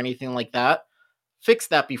friend or anything like that, fix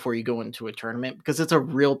that before you go into a tournament, because it's a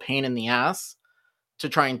real pain in the ass to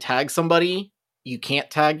try and tag somebody. You can't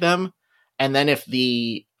tag them. And then if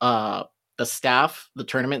the staff, the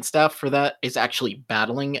tournament staff for that is actually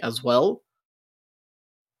battling as well,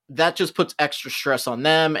 that just puts extra stress on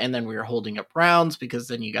them, and then we're holding up rounds because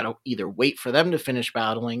then you got to either wait for them to finish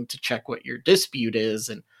battling to check what your dispute is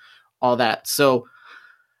and all that. So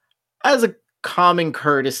as a common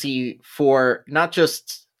courtesy for not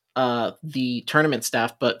just the tournament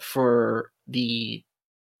staff, but for the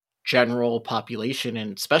general population,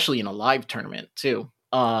 and especially in a live tournament too,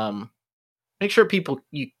 make sure people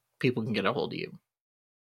can get a hold of you.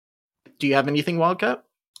 Do you have anything, Wildcat?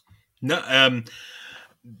 No,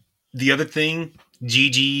 the other thing,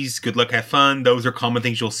 GG's, good luck, have fun. Those are common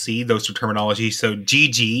things you'll see. Those are terminology. So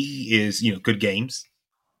GG is, good games.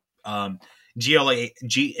 GLHF,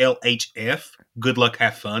 good luck,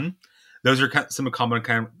 have fun. Those are some common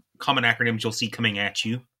acronyms you'll see coming at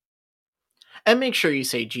you. And make sure you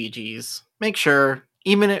say GG's. Make sure,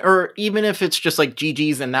 even if it's just like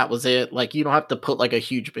GG's and that was it. Like, you don't have to put like a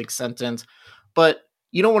huge big sentence, but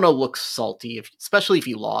you don't want to look salty, especially if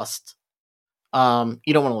you lost. You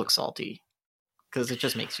don't want to look salty because it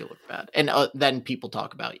just makes you look bad, and then people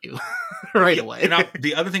talk about you right away. And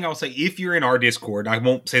the other thing I'll say, if you're in our Discord, I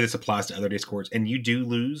won't say this applies to other Discords, and you do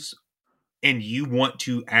lose, and you want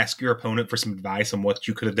to ask your opponent for some advice on what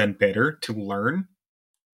you could have done better to learn,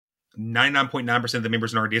 99.9% of the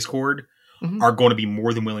members in our Discord are going to be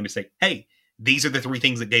more than willing to say, hey, these are the 3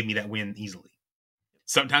 things that gave me that win easily.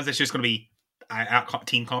 Sometimes it's just going to be, I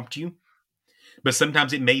out-team comped you. But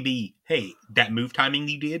sometimes it may be, hey, that move timing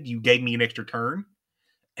you gave me an extra turn,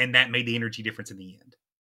 and that made the energy difference in the end.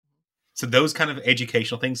 So those kind of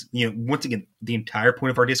educational things, once again, the entire point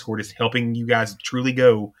of our Discord is helping you guys truly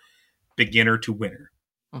go beginner to winner.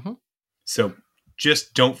 Mm-hmm. So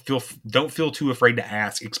just don't feel too afraid to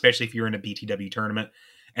ask, especially if you're in a BTW tournament.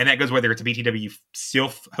 And that goes whether it's a BTW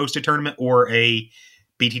self-hosted tournament or a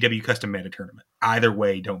BTW custom meta tournament. Either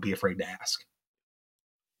way, don't be afraid to ask.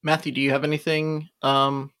 Matthew, do you have anything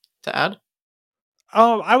to add?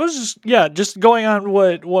 I was just going on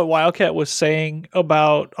what Wildcat was saying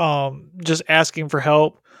about just asking for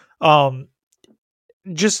help.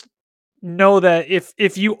 Just know that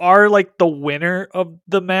if you are like the winner of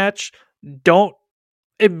the match, don't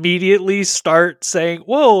immediately start saying,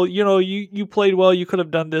 well, you played well, you could have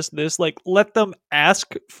done this. Like, let them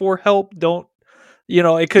ask for help. Don't,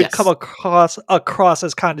 it could come across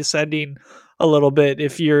as condescending a little bit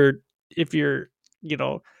if you're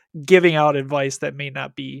giving out advice that may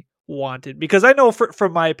not be wanted. Because I know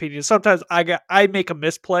from my opinion, sometimes I make a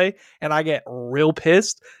misplay and I get real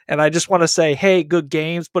pissed and I just want to say, hey, good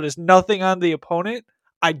games, but it's nothing on the opponent.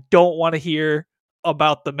 I don't want to hear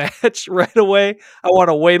about the match right away. I want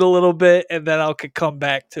to wait a little bit and then I could come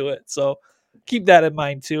back to it. So keep that in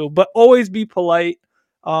mind too. But always be polite.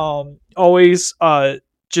 Always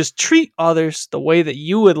just treat others the way that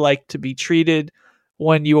you would like to be treated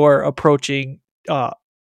when you are approaching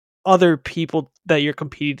other people that you're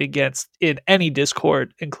competing against in any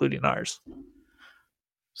Discord, including ours.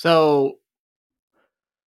 So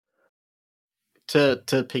to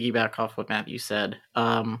piggyback off what Matt you said,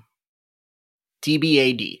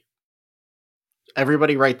 DBAD.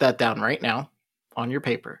 Everybody write that down right now on your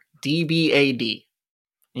paper. DBAD. And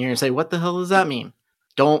you're going to say, what the hell does that mean?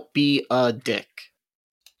 Don't be a dick.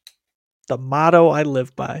 The motto I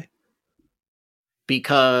live by.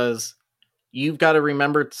 Because you've got to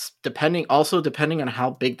remember, depending on how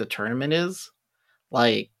big the tournament is,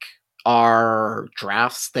 like, our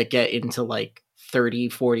drafts that get into like 30,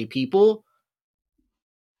 40 people,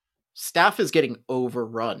 staff is getting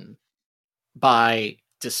overrun by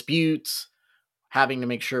disputes, having to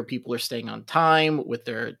make sure people are staying on time with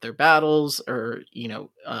their battles, or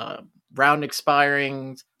round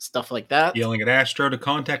expiring, stuff like that. Yelling at Astro to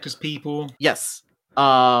contact his people. Yes.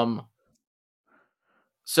 So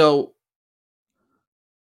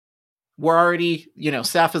we're already,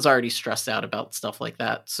 staff is already stressed out about stuff like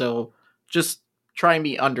that. So just try and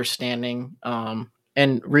be understanding,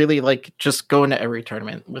 and really like just go into every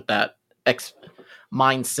tournament with that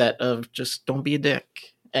mindset of just don't be a dick.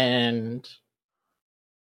 And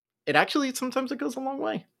it actually, sometimes it goes a long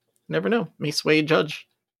way. Never know. May sway a judge.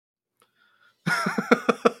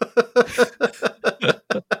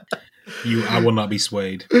 I will not be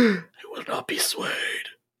swayed. I will not be swayed.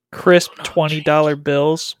 Crisp $20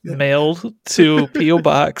 bills mailed to P.O.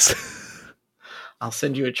 Box. I'll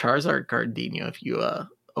send you a Charizard card, Dino, if you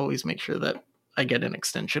always make sure that I get an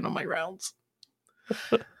extension on my rounds.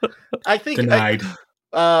 I think denied.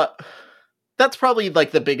 That's probably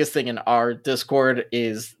like the biggest thing in our Discord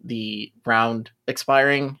is the round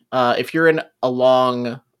expiring. If you're in a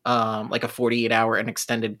long, like a 48-hour and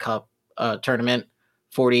extended cup tournament,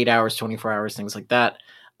 48 hours, 24 hours, things like that,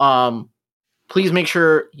 please make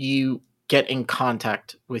sure you get in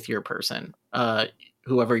contact with your person,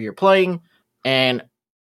 whoever you're playing, and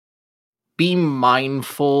be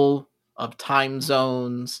mindful of time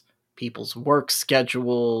zones, people's work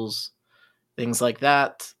schedules, things like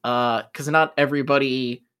that, because not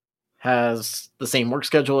everybody has the same work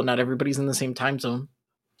schedule and not everybody's in the same time zone.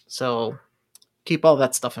 So keep all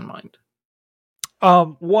that stuff in mind.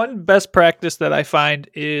 One best practice that I find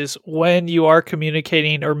is when you are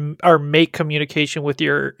communicating or make communication with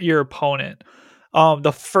your opponent,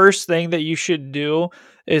 the first thing that you should do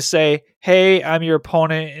is say, hey, I'm your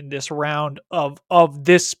opponent in this round of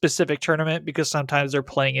this specific tournament, because sometimes they're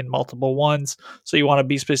playing in multiple ones. So you want to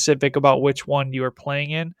be specific about which one you are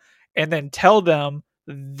playing in, and then tell them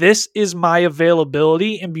this is my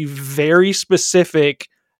availability, and be very specific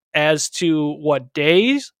as to what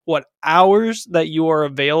days, what hours that you are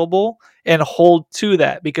available, and hold to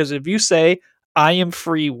that. Because if you say, I am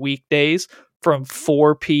free weekdays from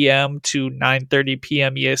 4 p.m. to 9:30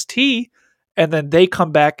 p.m. EST, and then they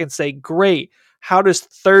come back and say, great, how does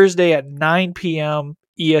Thursday at 9 p.m.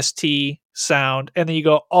 EST sound? And then you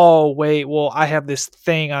go, oh, wait, well, I have this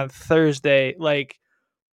thing on Thursday. Like,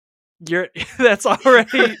 that's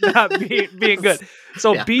already not being good.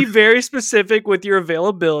 So be very specific with your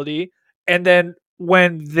availability. And then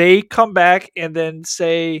when they come back and then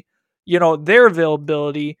say, their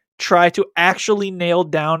availability, try to actually nail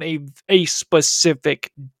down a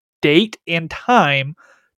specific date and time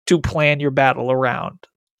to plan your battle around.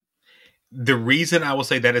 The reason I will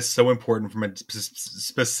say that is so important from a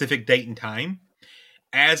specific date and time,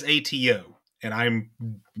 as a TO, and I'm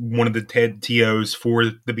one of the TOs for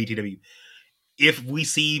the BTW, if we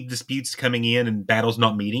see disputes coming in and battles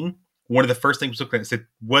not meeting, one of the first things we look at is,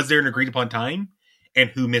 was there an agreed upon time, and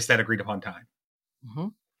who missed that agreed upon time? Mm-hmm.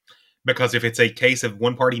 Because if it's a case of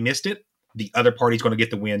one party missed it, the other party's going to get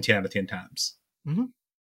the win 10 out of 10 times. Mm-hmm.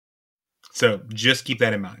 So just keep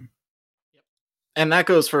that in mind. And that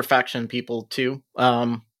goes for faction people too.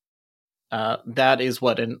 That is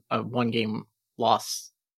what a one game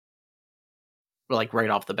loss, like right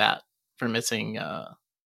off the bat, for missing a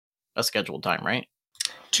scheduled time, right?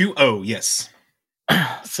 2-0, yes.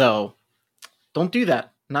 So don't do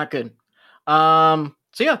that. Not good. So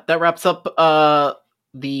yeah, that wraps up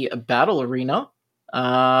the battle arena.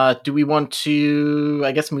 Do we want to,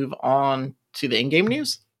 I guess, move on to the in-game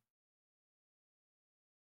news?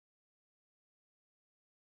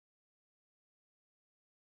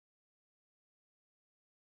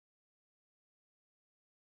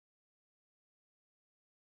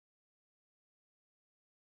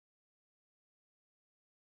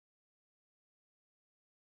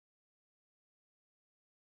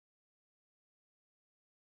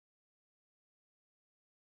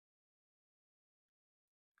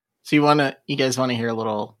 So you guys want to hear a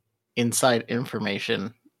little inside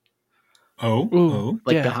information?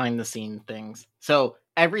 Like behind the scene things. So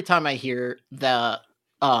every time I hear the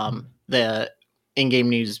in-game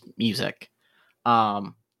news music,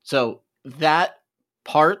 so that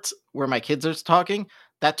part where my kids are talking,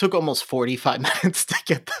 that took almost 45 minutes to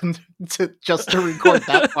get them to record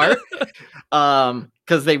that part.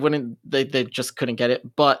 Because they just couldn't get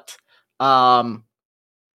it. But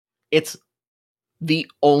it's the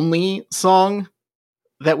only song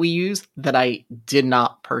that we use that I did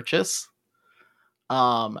not purchase.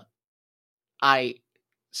 I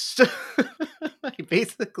So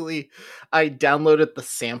I downloaded the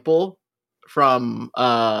sample from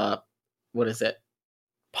what is it?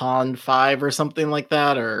 Pond 5 or something like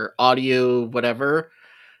that, or audio whatever.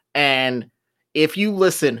 And if you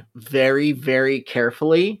listen very, very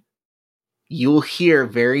carefully, you'll hear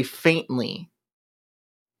very faintly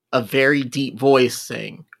a very deep voice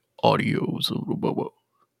saying audio,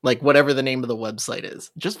 like whatever the name of the website is.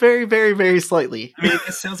 Just very, very, very slightly. I mean,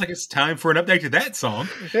 it sounds like it's time for an update to that song.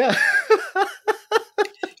 Yeah.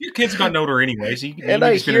 Your kids have gotten older anyway, so you And can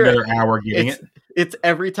I spend hear another hour getting it. It's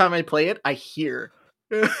every time I play it, I hear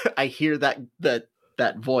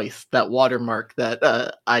that voice, that watermark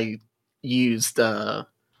that I used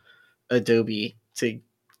Adobe to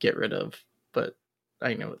get rid of, but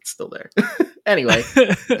I know it's still there. Anyway.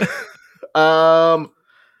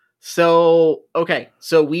 So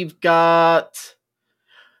we've got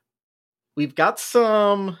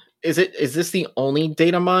some. Is this the only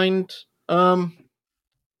data mined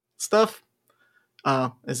stuff?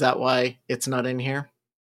 Is that why it's not in here?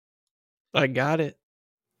 I got it.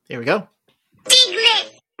 There we go.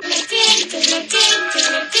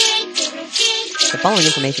 The following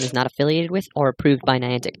information is not affiliated with or approved by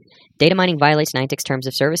Niantic. Data mining violates Niantic's terms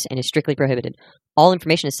of service and is strictly prohibited. All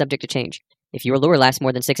information is subject to change. If your lure lasts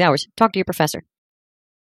more than 6 hours, talk to your professor.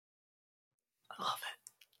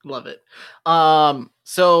 Love it.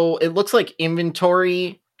 So it looks like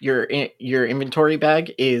inventory, your inventory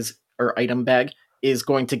bag or item bag is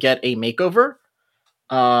going to get a makeover.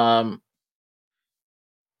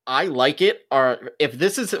 I like it. Or if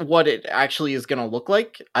this is what it actually is going to look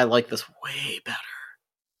like, I like this way better.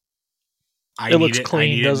 It looks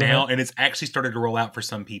clean, I need doesn't it now, and it's actually started to roll out for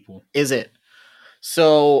some people. Is it?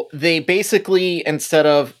 So they basically, instead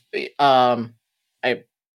of the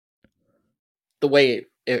way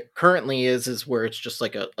it currently is where it's just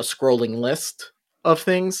like a scrolling list of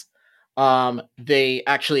things. They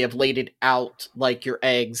actually have laid it out like your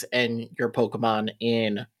eggs and your Pokemon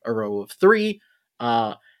in a row of 3.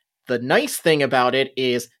 The nice thing about it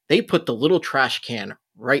is they put the little trash can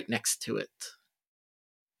right next to it.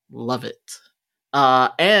 Love it.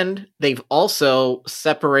 And they've also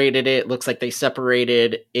separated it. Looks like they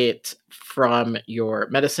separated it from your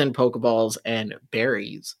medicine, Pokeballs, and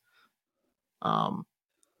berries.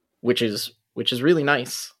 Which is really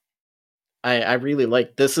nice. I really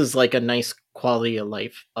like this. Is like a nice quality of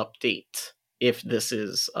life update if this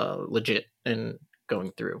is legit and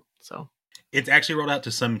going through. So it's actually rolled out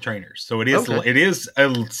to some trainers, so it is It is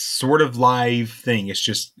a sort of live thing. It's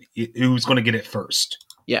just who's going to get it first.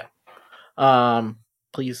 Yeah.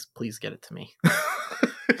 Please get it to me.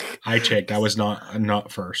 I checked. I was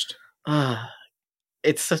not first.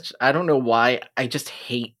 It's such. I don't know why. I just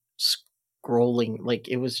hate scrolling. Like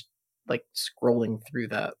it was like scrolling through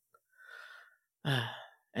that.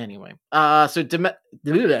 Anyway, so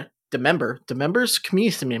December's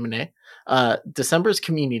community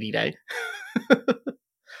day.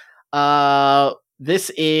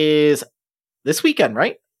 This is this weekend,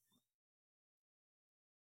 right?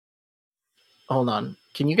 Hold on.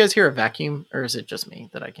 Can you guys hear a vacuum, or is it just me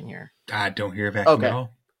that I can hear? I don't hear a vacuum at all.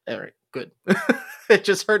 All right, good. I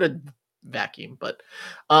just heard a vacuum, but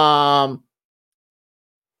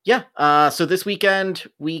yeah. So this weekend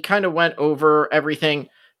we kind of went over everything.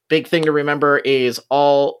 Big thing to remember is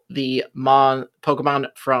all the Pokemon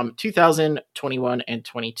from 2021 and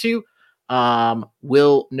 22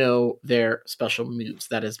 will know their special moves.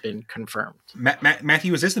 That has been confirmed.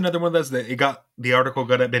 Matthew, is this another one of those that the article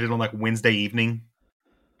got updated on like Wednesday evening?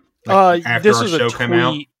 After this our show came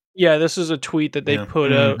out? Yeah, this is a tweet that they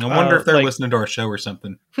put out. I wonder if they're listening to our show or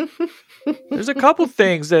something. There's a couple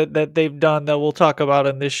things that they've done that we'll talk about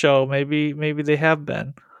in this show. Maybe they have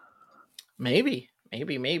been. Maybe. Do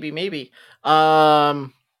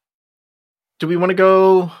we want to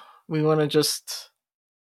go? We want to just.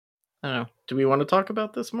 I don't know. Do we want to talk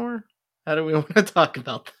about this more? How do we want to talk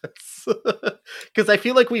about this? Because I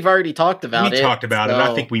feel like we've already talked about it. We talked about it.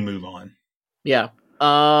 I think we move on. Yeah.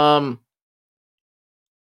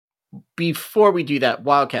 Before we do that,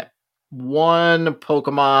 Wildcat, one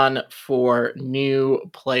Pokemon for new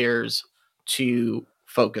players to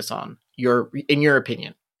focus on. In your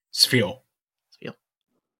opinion, Spheal.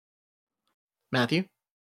 Matthew?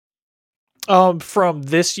 From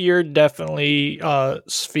this year, definitely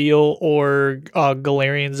Spheal or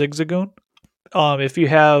Galarian Zigzagoon. If you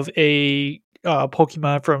have a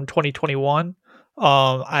Pokemon from 2021,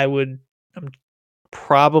 I would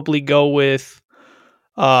probably go with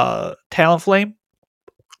Talonflame.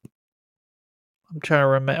 I'm trying to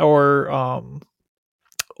remember,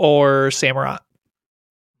 or Samurott.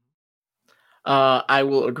 I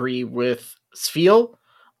will agree with Spheal.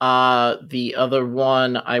 The other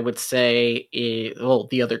one I would say is, well,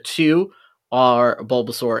 the other two are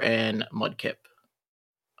Bulbasaur and Mudkip.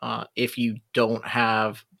 If you don't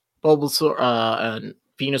have Bulbasaur and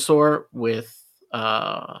Venusaur with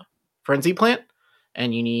Frenzy Plant,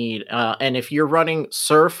 and you need, and if you're running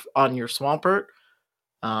Surf on your Swampert,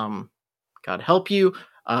 God help you,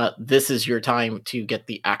 this is your time to get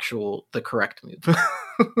the correct move.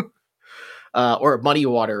 Or Muddy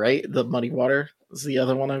Water, right? The Muddy Water is the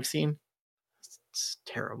other one I've seen. It's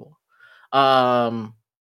terrible. So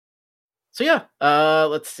yeah,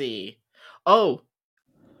 let's see. Oh,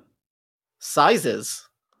 sizes.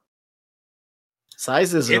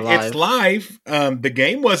 Sizes are live. It's live. The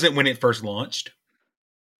game wasn't when it first launched.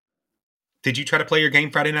 Did you try to play your game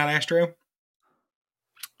Friday Night Astro?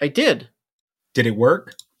 I did. Did it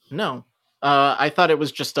work? No. I thought it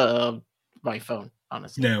was just my phone,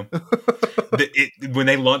 honestly. No. When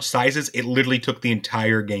they launched sizes, it literally took the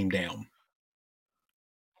entire game down.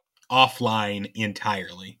 Offline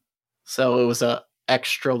entirely. So it was a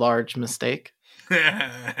extra large mistake.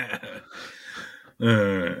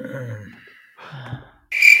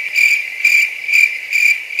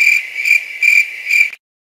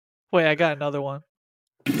 Wait, I got another one.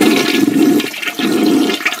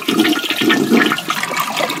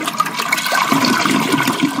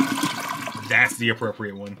 That's the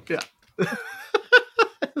appropriate one. Yeah.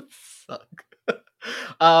 Suck.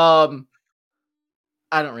 I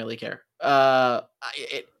don't really care. To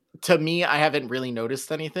me, I haven't really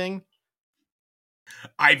noticed anything.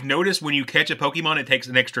 I've noticed when you catch a Pokemon, it takes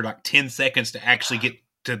an extra 10 seconds to actually get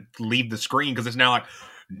to leave the screen, because it's now like,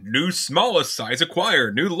 new smallest size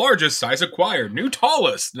acquired, new largest size acquired, new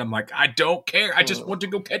tallest. And I'm like, I don't care. I just want to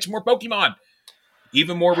go catch more Pokemon.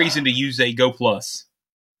 Even more reason to use a Go Plus.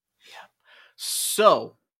 Yeah.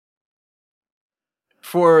 So,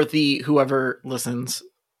 for whoever listens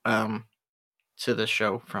to the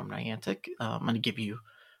show from Niantic, I'm going to give you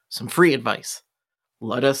some free advice.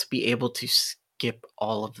 Let us be able to skip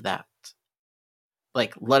all of that.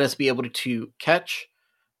 Like, let us be able to catch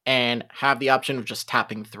and have the option of just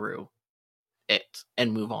tapping through it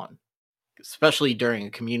and move on. Especially during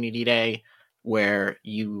a community day where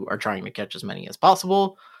you are trying to catch as many as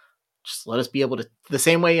possible. Just let us be able to, the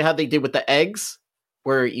same way how they did with the eggs,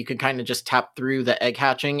 where you can kind of just tap through the egg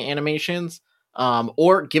hatching animations,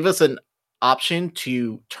 or give us an option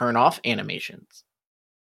to turn off animations.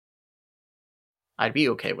 I'd be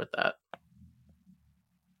okay with that.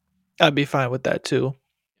 I'd be fine with that too.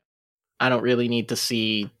 I don't really need to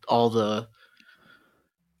see all the...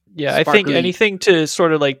 Yeah, I think anything to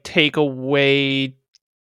sort of like take away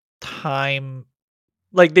time,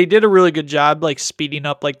 like they did a really good job like speeding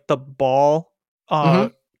up like the ball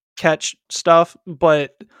catch stuff,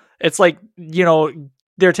 but it's like, you know,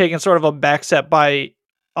 they're taking sort of a back step by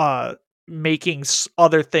making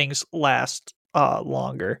other things last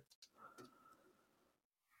longer.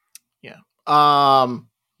 Yeah.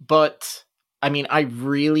 But I mean, I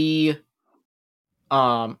really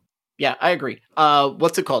yeah, I agree.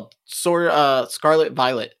 What's it called? Scarlet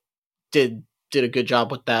Violet did a good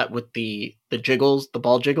job with that, with the jiggles, the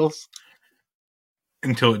ball jiggles.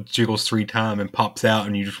 Until it jiggles 3 times and pops out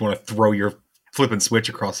and you just want to throw your flip and switch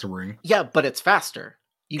across the ring. Yeah, but it's faster.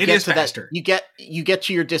 It is faster. You get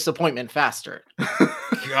to your disappointment faster.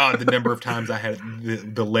 God, the number of times I had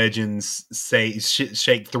the legends say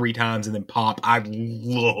shake 3 times and then pop.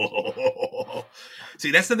 See,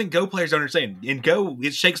 that's something Go players don't understand. In Go,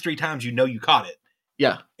 it shakes 3 times, you know you caught it.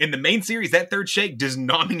 Yeah. In the main series, that third shake does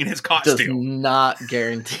not mean it's caught still. Does not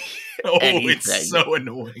guarantee anything. It's so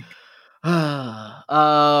annoying.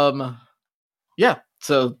 Yeah,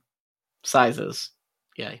 so sizes.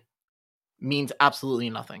 Yeah. Means absolutely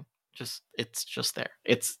nothing. It's just there.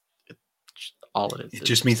 It's all it is. It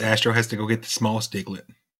just means Astro has to go get the smallest Diglett.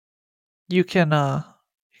 You can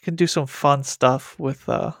do some fun stuff with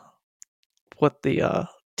what the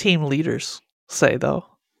team leaders say though.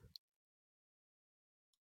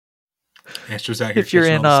 Astro's out here. If you're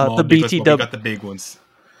in the BTW, we got the big ones.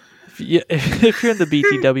 If you're in the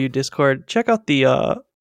BTW Discord, check out the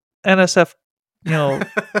NSF,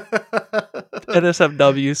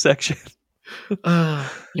 NSFW section.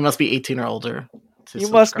 You must be 18 or older. You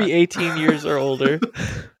must be 18 years or older.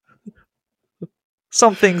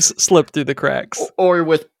 Some things slip through the cracks. Or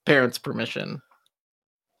with parents' permission.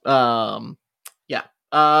 Yeah.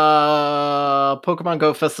 Pokemon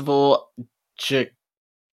Go Festival, Jakarta?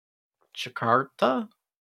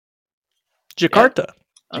 Jakarta.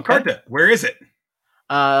 Yeah. Okay. Jakarta. Where is it?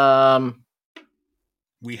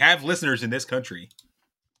 We have listeners in this country.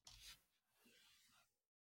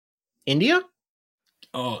 India?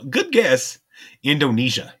 Good guess.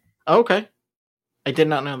 Indonesia. Okay. I did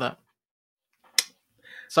not know that.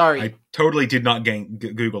 Sorry. I totally did not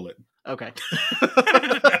Google it. Okay.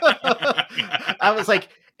 I was like,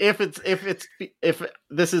 if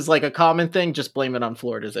this is like a common thing, just blame it on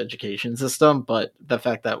Florida's education system. But the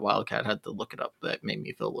fact that Wildcat had to look it up, that made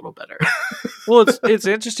me feel a little better. Well, it's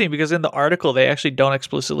interesting because in the article they actually don't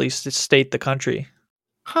explicitly state the country.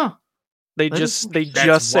 Huh. They That just is- they That's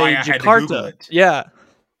just why say I had to Google Jakarta. it. Yeah.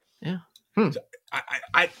 Yeah.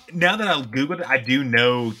 I now that I've Googled it, I do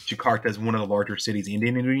know Jakarta is one of the larger cities in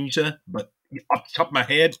Indonesia, but off the top of my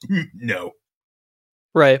head, no.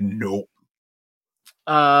 Right. No.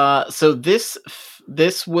 So this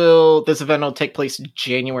event will take place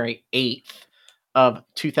January 8th of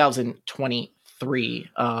 2023.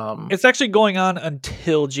 It's actually going on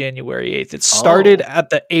until January 8th. It started at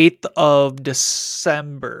the 8th of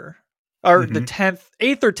December. Or the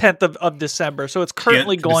 8th or 10th of December. So it's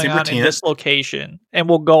currently going December on 10th. in this location and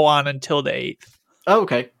will go on until the 8th. Oh,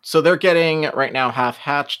 okay. So they're getting right now half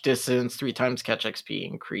hatch distance, 3 times catch XP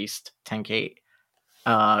increased, 10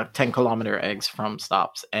 kilometer eggs from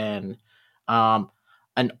stops, and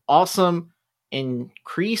an awesome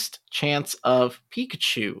increased chance of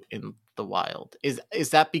Pikachu in the wild. Is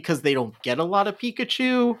that because they don't get a lot of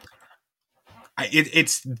Pikachu?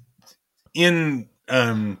 It's in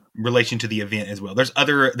relation to the event as well. There's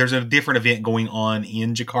a different event going on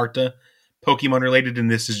in Jakarta, Pokemon related, and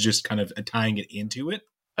this is just kind of tying it into it.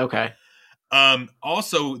 Okay.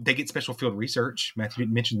 Also, they get special field research. Matthew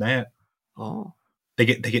didn't mention that. Oh. They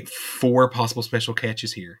get 4 possible special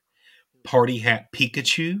catches here: Party Hat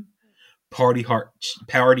Pikachu, Party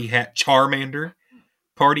Hat Charmander,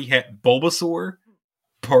 Party Hat Bulbasaur,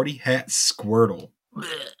 Party Hat Squirtle.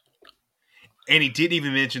 And he didn't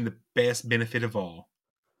even mention the best benefit of all.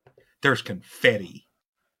 There's confetti.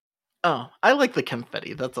 Oh, I like the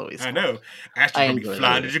confetti. That's always I fun. know. Astrid's going to be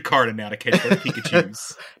flying to Jakarta now to catch those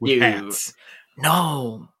Pikachus with hats.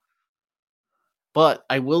 No. But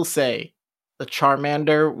I will say, the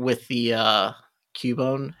Charmander with the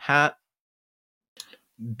Cubone hat,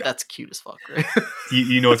 that's cute as fuck, right?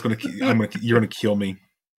 You know it's going to... You're going to kill me.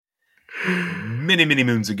 Many, many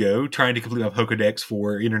moons ago, trying to complete my Pokedex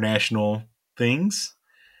for international things,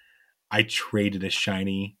 I traded a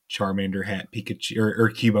shiny Charmander hat Pikachu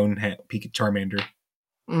or Cubone hat Charmander.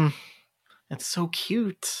 It's so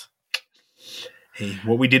cute. Hey,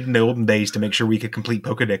 what we did in the olden days to make sure we could complete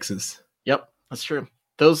Pokedexes. Yep, that's true.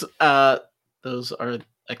 Those are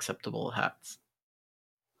acceptable hats.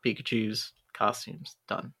 Pikachu's costumes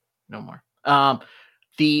done. No more.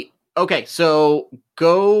 Okay, so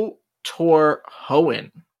go tour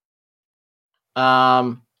Hoenn.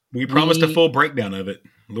 We promised a full breakdown of it.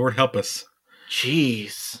 Lord help us.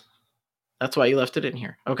 Jeez. That's why you left it in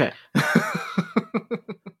here. Okay.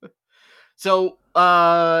 So,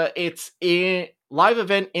 it's a live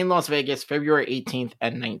event in Las Vegas, February 18th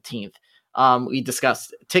and 19th. We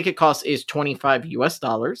discussed ticket cost is $25 US.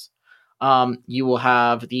 You will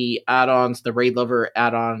have the add-ons, the Raid Lover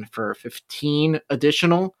add-on for 15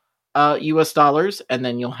 additional US dollars, and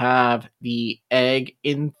then you'll have the Egg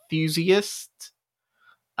Enthusiast.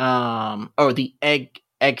 The Egg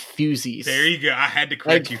Enthusiast. There you go. I had to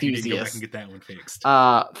correct you if you didn't go back and get that one fixed.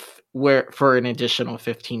 Where for an additional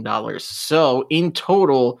 $15. So in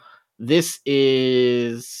total, this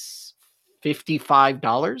is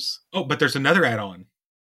 $55. Oh, but there's another add-on.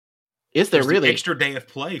 Is there There's really? an extra day of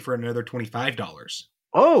play for another $25.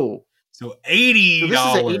 Oh, so $80. So this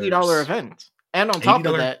is an $80 event, and on top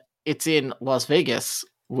of $80. that, it's in Las Vegas,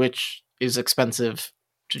 which is expensive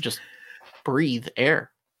to just breathe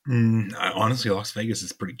air. Honestly, Las Vegas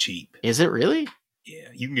is pretty cheap. Is it really? Yeah,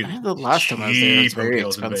 you can get the last time I was there, it was very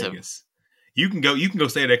hotels in expensive. Vegas. You can go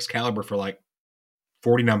stay at Excalibur for like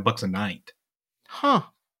 $49 a night. Huh.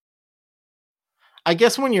 I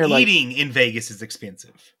guess when you're eating in Vegas is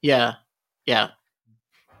expensive. Yeah.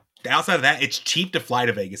 Outside of that, it's cheap to fly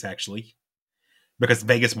to Vegas actually, because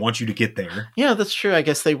Vegas wants you to get there. Yeah, that's true. I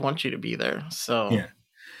guess they want you to be there. So yeah.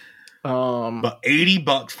 But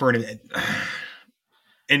 $80 for an event,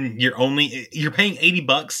 and you're paying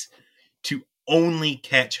 $80 to only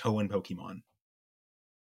catch Hoenn Pokemon.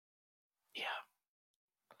 Yeah.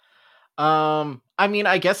 I mean,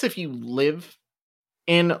 I guess if you live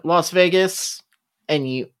in Las Vegas and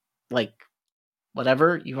you like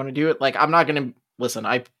whatever you want to do it, like I'm not gonna listen.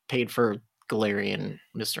 I paid for Galarian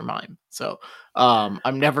Mr. Mime, so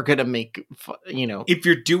I'm never gonna make If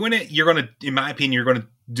you're doing it, you're gonna, in my opinion, you're gonna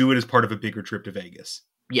do it as part of a bigger trip to Vegas.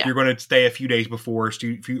 Yeah, you're gonna stay a few days before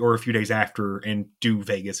or a few days after and do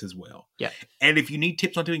Vegas as well. Yeah, and if you need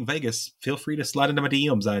tips on doing Vegas, feel free to slide into my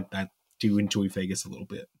DMs. I do enjoy Vegas a little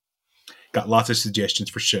bit. Got lots of suggestions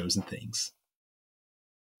for shows and things.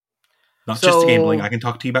 Not just gambling. I can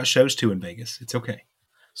talk to you about shows too in Vegas. It's okay.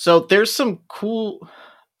 So there's some cool...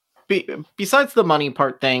 Besides the money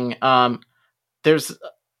part thing, there's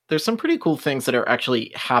some pretty cool things that are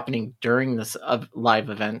actually happening during this live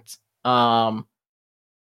event. The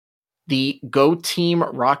Go Team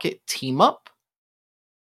Rocket Team Up.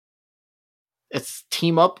 It's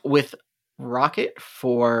team up with Rocket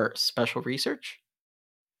for special research.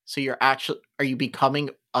 So are you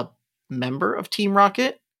becoming a member of Team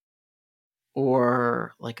Rocket?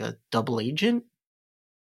 Or like a double agent?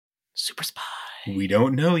 Super spy? We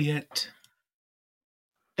don't know yet.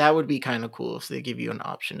 That would be kind of cool if they give you an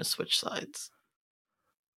option to switch sides.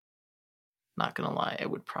 Not gonna lie, I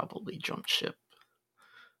would probably jump ship.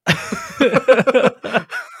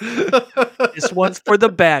 This one's for the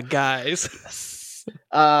bad guys.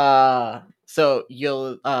 So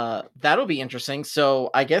you'll that'll be interesting. So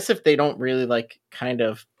I guess if they don't really like kind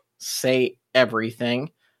of say everything,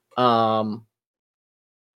 let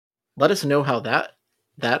us know how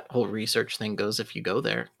that whole research thing goes if you go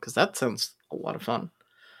there, because that sounds a lot of fun.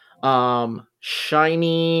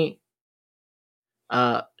 Shiny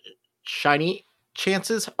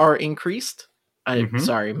chances are increased. I'm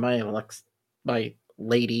sorry, my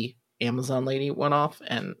lady Amazon lady went off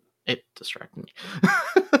and it distracted me.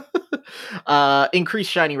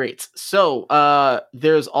 Increased shiny rates. So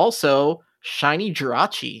there's also shiny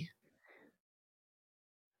Jirachi.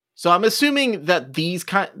 So I'm assuming that these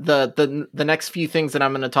the next few things that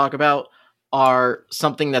I'm going to talk about are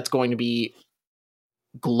something that's going to be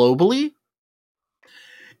globally.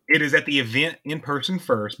 It is at the event in person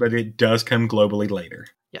first, but it does come globally later.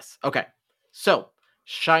 Yes. Okay. So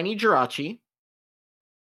shiny Jirachi,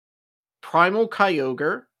 Primal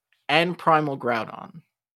Kyogre, and Primal Groudon.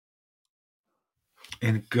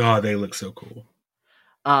 And God, they look so cool.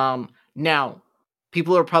 Now,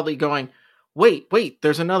 people are probably going, wait,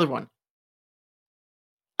 there's another one.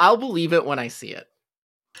 I'll believe it when I see it.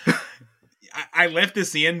 I left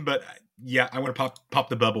this in, but yeah, I want to pop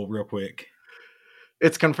the bubble real quick.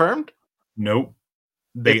 It's confirmed? Nope.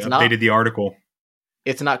 They updated the article.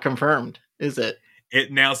 It's not confirmed, is it?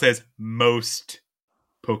 It now says most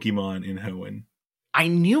Pokemon in Hoenn. I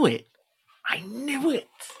knew it.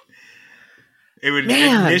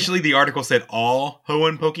 Initially, the article said all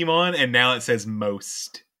Hoenn Pokemon, and now it says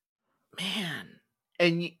most. Man.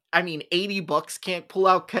 And I mean, $80 can't pull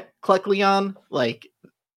out Kecleon? Like,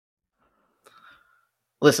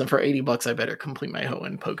 listen, for $80, I better complete my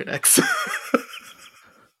Hoenn Pokedex.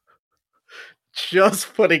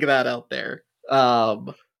 Just putting that out there. $80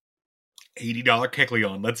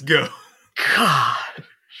 Kecleon, let's go. God.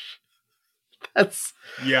 That's...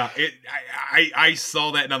 Yeah, I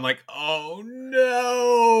saw that and I'm like, oh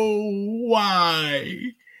no,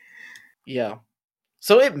 why? Yeah.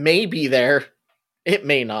 So it may be there. It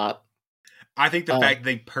may not. I think the fact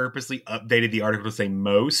they purposely updated the article to say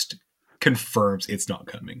most confirms it's not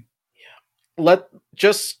coming. Yeah.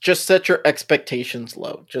 Just set your expectations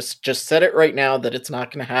low. Just set it right now that it's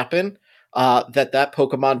not going to happen. That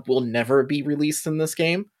Pokemon will never be released in this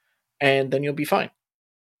game, and then you'll be fine.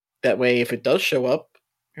 That way, if it does show up,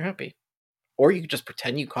 you're happy. Or you can just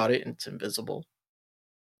pretend you caught it and it's invisible.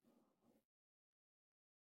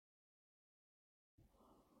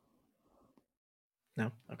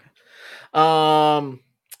 No? Okay.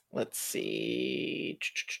 Let's see.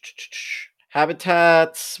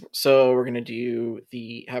 Habitats. So we're going to do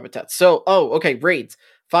the habitats. So, okay, raids.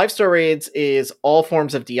 5-star raids is all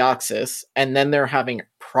forms of Deoxys, and then they're having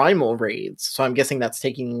primal raids. So I'm guessing that's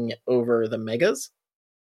taking over the megas.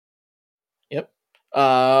 Yep.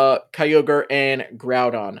 Kyogre and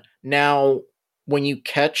Groudon. Now, when you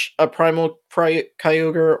catch a primal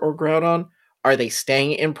Kyogre or Groudon, are they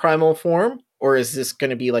staying in primal form? Or is this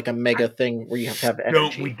going to be like a mega thing where you have to have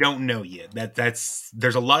energy? We don't know yet.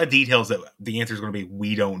 There's a lot of details that the answer is going to be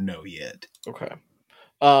we don't know yet. Okay.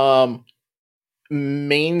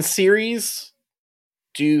 Main series,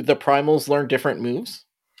 do the primals learn different moves?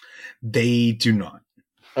 They do not.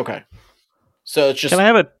 Okay. So it's just... Can I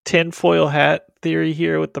have a tinfoil hat theory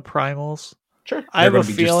here with the primals? Sure. I have a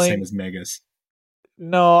feeling... just the same as megas.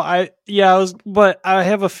 No, I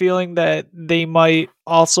have a feeling that they might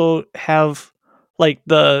also have like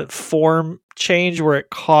the form change where it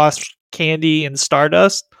costs candy and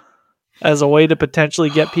Stardust as a way to potentially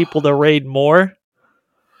get people to raid more.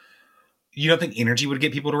 You don't think energy would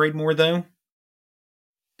get people to raid more though?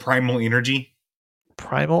 Primal energy?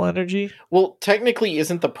 Primal energy? Well, technically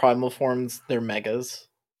isn't the primal forms their megas?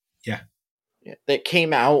 Yeah. That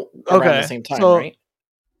came out around the same time, right?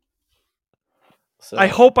 So. I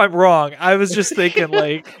hope I'm wrong. I was just thinking,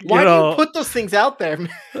 like, why do you put those things out there?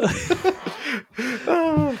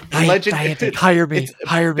 Niantic, hire me.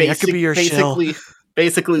 Hire me. I could be your shill.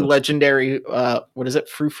 Basically legendary. What is it?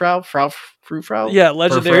 Frou-Frou? Frou-Frou? Yeah,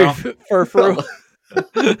 legendary Frou-Frou.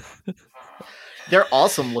 They're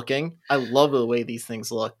awesome looking. I love the way these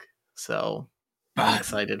things look. So I'm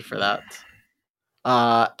excited for that.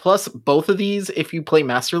 Plus, both of these, if you play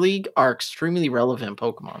Master League, are extremely relevant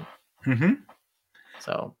Pokemon. Mm-hmm.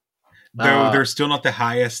 So, they're still not the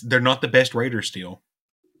highest. They're not the best raider still.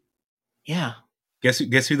 Yeah. Guess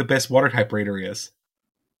who the best water type raider is?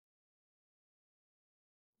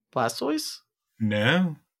 Blastoise?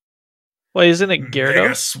 No. Wait, isn't it Gyarados? Mega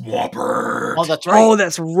Swampert. Oh, that's right. Oh,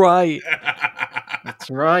 that's right. That's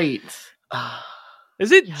right.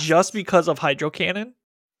 Is it just because of Hydro Cannon?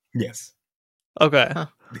 Yes. Okay. Huh.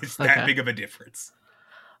 It's that big of a difference.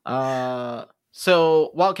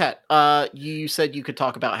 So, Wildcat, you said you could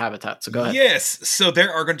talk about habitats, so go ahead. Yes, so there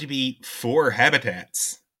are going to be 4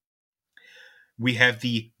 habitats. We have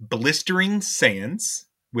the Blistering Sands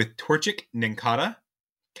with Torchic, Nincada,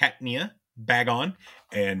 Cacnea, Bagon,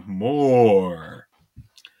 and more.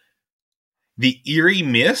 The Eerie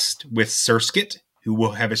Mist with Surskit, who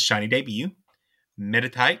will have his shiny debut.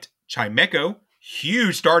 Meditite, Chimecho,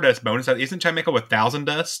 huge Stardust bonus. Isn't Chimecho 1,000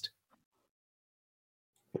 dust?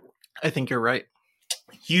 I think you're right.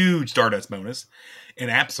 Huge Stardust bonus. And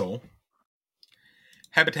Absol.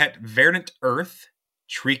 Habitat Verdant Earth,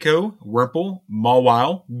 Trico, Wurmple,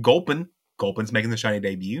 Mawile, Gulpin. Gulpin's making the shiny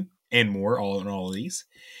debut. And more, all in all of these.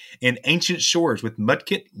 And Ancient Shores with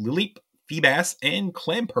Mudkip, Lileep, Feebas, and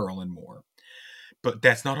Clamperl and more. But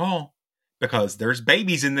that's not all. Because there's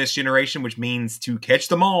babies in this generation, which means to catch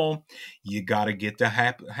them all, you gotta get the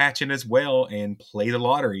hatching as well and play the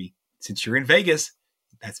lottery. Since you're in Vegas,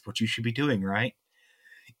 that's what you should be doing, right?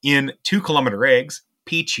 In 2-kilometer eggs,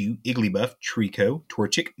 Pichu, Igglybuff, Trico,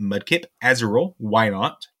 Torchic, Mudkip, Azurill,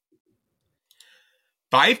 Wynaut.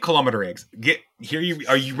 5-kilometer eggs.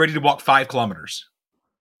 Are you ready to walk 5 kilometers?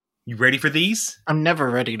 You ready for these? I'm never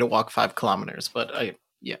ready to walk 5 kilometers, but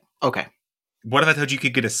yeah. Okay. What if I told you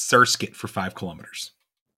could get a Surskit for 5 kilometers?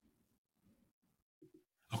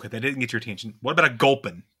 Okay, that didn't get your attention. What about a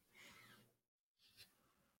Gulpin?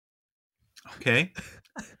 Okay.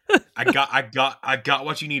 I got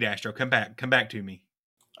what you need, Astro. Come back to me.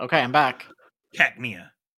 Okay, I'm back. Cacnea.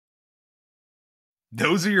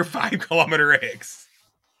 Those are your 5-kilometer eggs.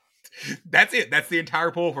 That's it. That's the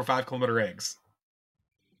entire pool for 5-kilometer eggs.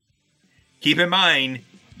 Keep in mind,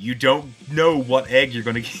 you don't know what egg you're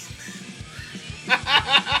going to get.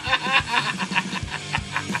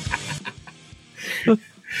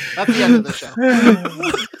 That's the end of the show.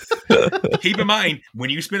 Keep in mind, when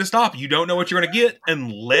you spin a stop, you don't know what you're going to get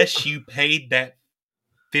unless you paid that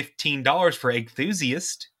 $15 for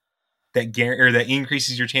Enthusiast that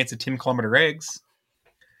increases your chance of 10-kilometer eggs.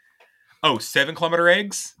 Oh, 7-kilometer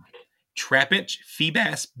eggs? Trapinch,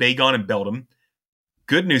 Feebas, Bagon, and Beldum.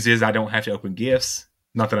 Good news is I don't have to open gifts.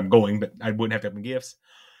 Not that I'm going, but I wouldn't have to open gifts.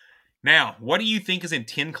 Now, what do you think is in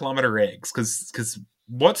 10-kilometer eggs? Because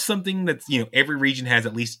what's something that's, every region has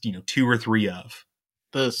at least, 2 or 3 of?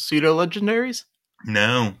 The pseudo-legendaries?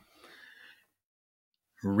 No.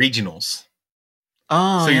 Regionals.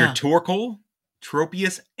 Oh, so yeah. your Torkoal,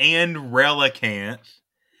 Tropius, and Relicanth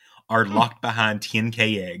are locked behind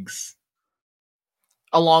 10k eggs.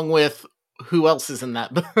 Along with who else is in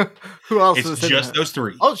that? Who else is in that? It's just those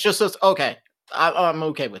 3. Oh, it's just those. Okay. I'm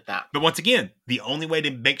okay with that. But once again, the only way to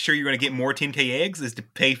make sure you're going to get more 10k eggs is to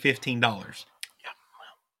pay $15. Yeah.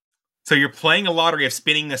 So you're playing a lottery of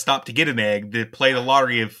spinning a stop to get an egg to play the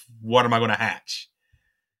lottery of what am I going to hatch.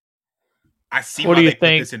 I see why they put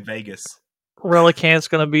this in Vegas. Relicanth's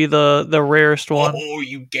going to be the rarest one. Oh,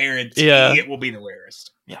 you guarantee it will be the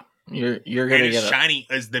rarest. Yeah. You're going to get shiny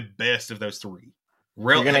is the best of those 3.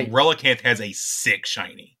 Relicanth has a sick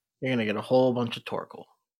shiny. You're going to get a whole bunch of Torkoal.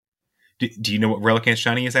 Do you know what Relicanth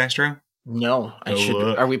shiny is, Astro? No, I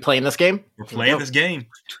should. Are we playing this game? We're playing this game.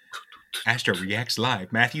 Astro reacts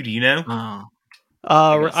live. Matthew, do you know?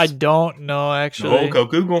 I don't know actually. Go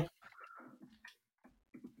Google.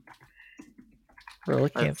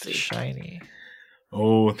 Relicanth shiny.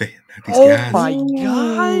 Oh, these guys. Oh my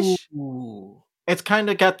gosh! Ooh. It's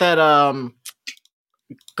kind of got that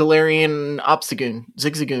Galarian Obstagoon,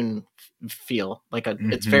 Zigzagoon feel. Like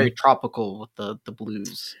it's very tropical with the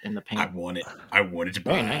blues and the pink. I want it to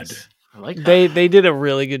bad. Nice. I like that. They did a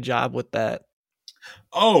really good job with that.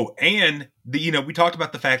 Oh, and we talked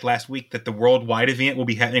about the fact last week that the worldwide event will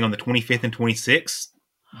be happening on the 25th and 26th,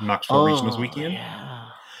 Knoxville Regionals weekend. Yeah.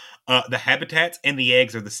 The habitats and the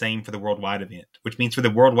eggs are the same for the worldwide event, which means for the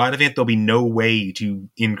worldwide event, there'll be no way to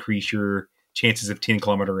increase your chances of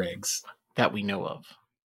 10-kilometer eggs. That we know of.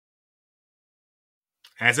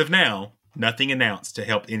 As of now, nothing announced to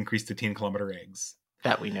help increase the 10-kilometer eggs.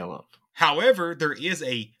 That we know of. However, there is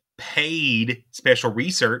a paid special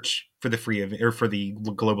research for the free event or for the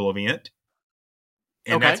global event.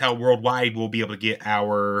 And that's how worldwide we'll be able to get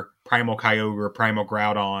our Primal Kyogre, Primal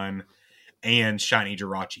Groudon, and Shiny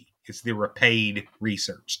Jirachi. It's the paid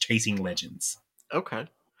research, Chasing Legends. Okay.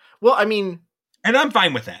 Well, I mean... And I'm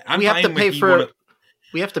fine with that. We have to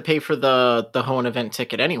pay for the Hoenn event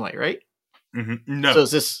ticket anyway, right? Mm-hmm. No. So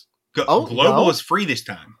is this... Global is free this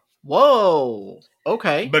time. Whoa.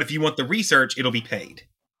 Okay. But if you want the research, it'll be paid.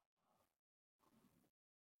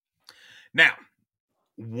 Now,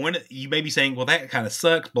 you may be saying, well, that kind of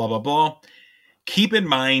sucks, blah, blah, blah. Keep in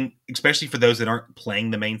mind, especially for those that aren't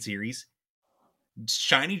playing the main series,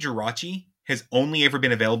 Shiny Jirachi has only ever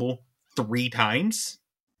been available 3 times.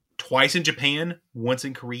 Twice in Japan, once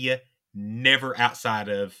in Korea, never outside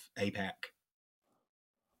of APAC.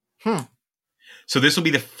 So this will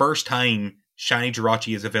be the first time Shiny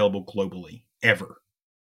Jirachi is available globally, ever.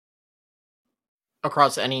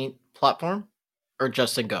 Across any platform? Or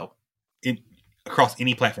just in Go? Across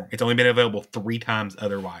any platform. It's only been available 3 times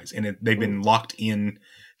otherwise. And they've been locked in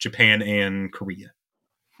Japan and Korea.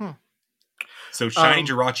 So Shiny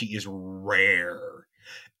Jirachi is rare.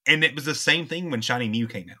 And it was the same thing when Shiny Mew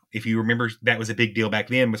came out. If you remember, that was a big deal back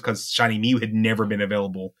then, was because Shiny Mew had never been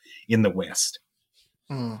available in the West.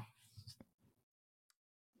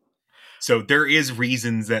 So there is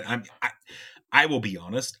reasons that I will be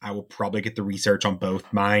honest. I will probably get the research on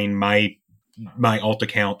both mine, my alt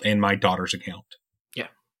account, and my daughter's account. Yeah.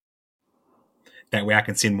 That way I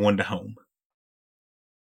can send one to home.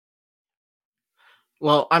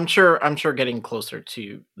 Well, I'm sure getting closer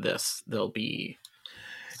to this, there'll be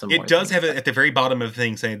some more. It does have it at the very bottom of the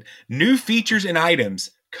thing saying new features and items.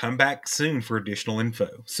 Come back soon for additional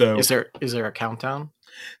info. So is there a countdown?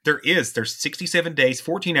 There's 67 days,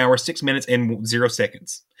 14 hours, 6 minutes, and 0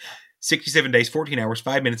 seconds. 67 days, 14 hours,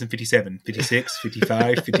 5 minutes, and 57. 56,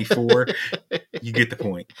 55, 54. You get the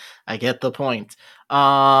point. I get the point.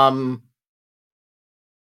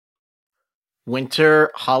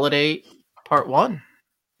 Winter Holiday Part 1.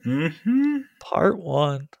 Part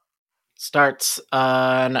 1. Starts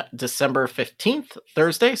on December 15th,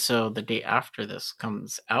 Thursday, so the day after this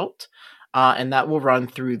comes out. And that will run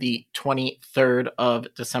through the 23rd of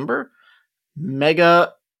December.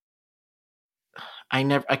 Mega... I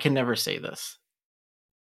can never say this.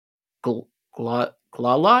 Glalai?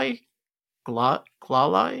 Glalai? Oh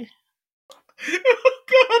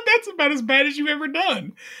god, that's about as bad as you've ever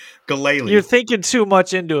done. Glalie. You're thinking too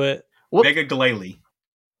much into it. Mega Glalie.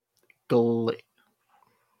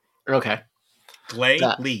 Okay.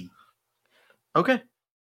 Glalie. Okay.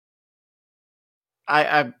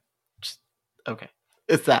 I okay.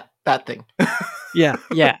 It's that thing. Yeah.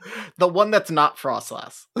 The one that's not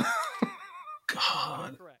Frostlass.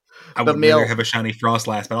 God. I would rather have a shiny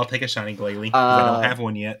Frostlass, but I'll take a shiny Glalie. I don't have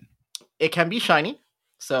one yet. It can be shiny.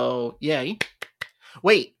 So, yay.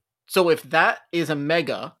 Wait. So if that is a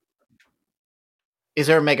Mega, is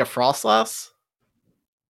there a Mega Frostlass?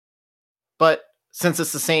 But since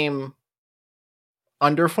it's the same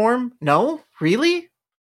underform? No? Really?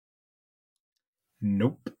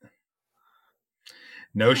 Nope.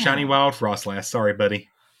 No shiny wild Frostlass. Sorry, buddy.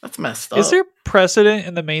 That's messed up. Is there precedent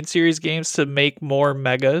in the main series games to make more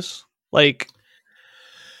megas? Like,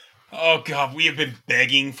 oh god, we have been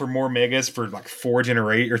begging for more megas for like 3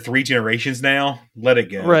 generations now. Let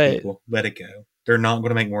it go, right? People. Let it go. They're not going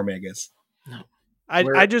to make more megas. No. I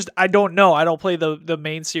don't know. I don't play the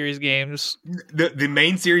main series games. The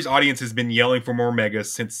main series audience has been yelling for more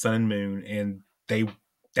megas since Sun and Moon, and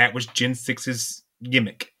that was Gen 6's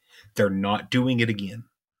gimmick. They're not doing it again.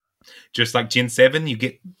 Just like Gen 7, you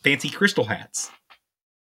get fancy crystal hats.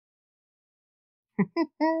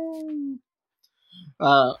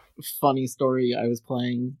 Funny story. I was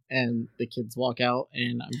playing, and the kids walk out,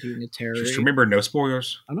 and I'm doing a terror raid. Just remember, no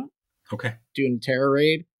spoilers. I'm not. Okay. Doing a terror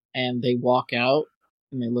raid, and they walk out,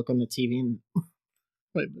 and they look on the TV, and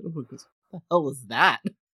my middle one goes, "What the hell is that?"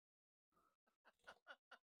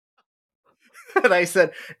 And I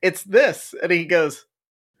said, "It's this," and he goes,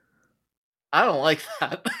 "I don't like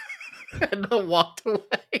that," and I walked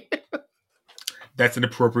away. That's an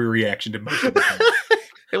appropriate reaction to most of them.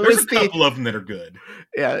 There's a couple of them that are good.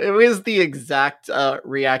 Yeah, it was the exact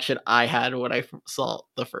reaction I had when I saw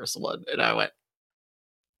the first one, and I went,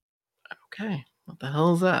 "Okay, what the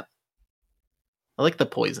hell is that?" I like the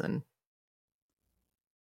poison.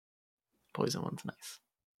 Poison one's nice.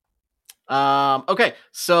 Okay,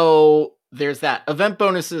 so there's that. Event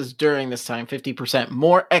bonuses during this time, 50%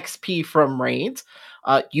 more XP from raids.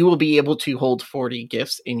 You will be able to hold 40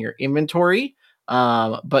 gifts in your inventory,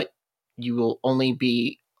 but you will only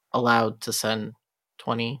be allowed to send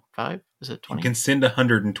 25. Is it 20? You can send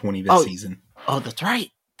 120 this season. Oh, that's right.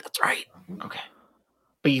 That's right. Okay.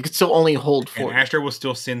 But you could still only hold 40. And Astro will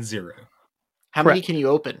still send 0. How many can you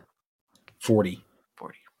open? 40.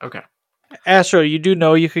 40. Okay. Astro, you do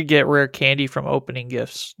know you could get rare candy from opening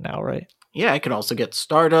gifts now, right? Yeah, I can also get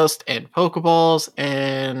Stardust and Pokeballs,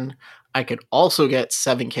 and I could also get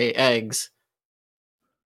 7K eggs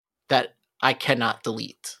that I cannot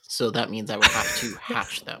delete. So that means I would have to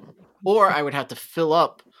hatch them. Or I would have to fill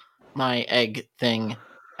up my egg thing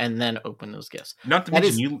and then open those gifts. Not to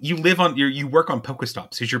mention, you live on you work on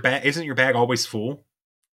Pokestops. Isn't your bag always full?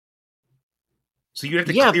 So you have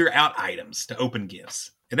to clear out items to open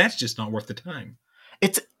gifts. And that's just not worth the time.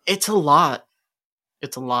 It's a lot.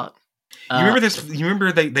 It's a lot. You remember this? You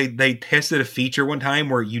remember they tested a feature one time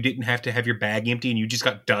where you didn't have to have your bag empty and you just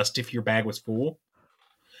got dust if your bag was full?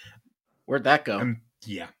 Where'd that go?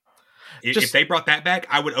 Yeah. If they brought that back,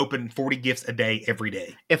 I would open 40 gifts a day every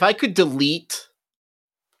day. If I could delete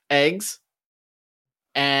eggs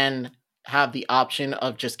and have the option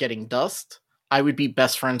of just getting dust, I would be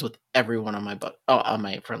best friends with everyone on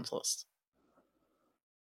my friends list.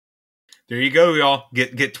 There you go, y'all.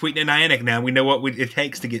 Get tweeting at Niantic now. We know what it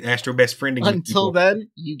takes to get Astro best friending. Until then,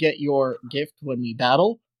 you get your gift when we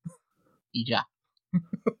battle. Ija.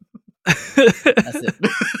 That's it.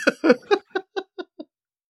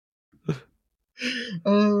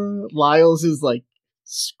 Lyles is like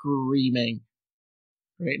screaming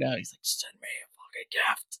right now. He's like, "Send me a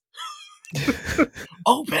fucking gift.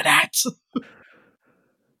 Open it."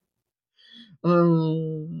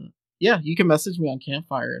 Yeah, you can message me on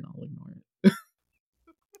Campfire and I'll ignore it.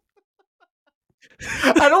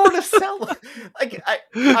 I don't want to sound like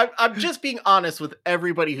I'm just being honest with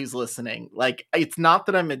everybody who's listening. Like, it's not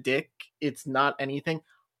that I'm a dick. It's not anything.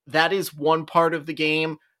 That is one part of the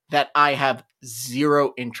game that I have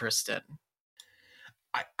zero interest in.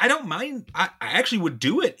 I don't mind. I actually would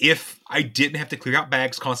do it if I didn't have to clear out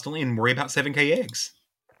bags constantly and worry about 7K eggs.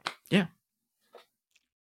 Yeah.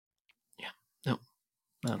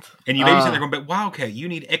 And you may be sitting there going, but wow, okay, you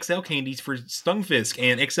need XL candies for Stunfisk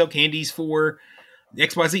and XL candies for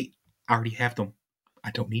XYZ. I already have them.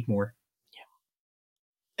 I don't need more. Yeah.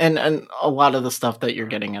 And a lot of the stuff that you're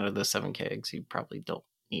getting out of the 7K eggs, you probably don't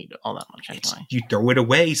need all that much anyway. You throw it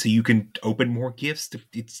away so you can open more gifts.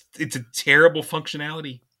 It's a terrible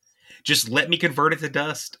functionality. Just let me convert it to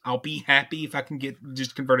dust. I'll be happy if I can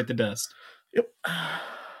just convert it to dust. Yep.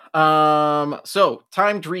 So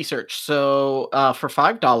timed research. So for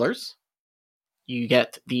 $5, you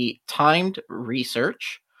get the timed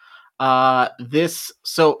research.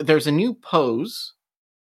 So there's a new pose.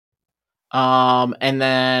 And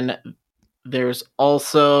then there's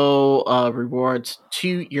also rewards.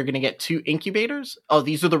 You're gonna get 2 incubators. Oh,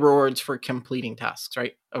 these are the rewards for completing tasks,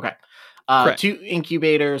 right? Okay. 2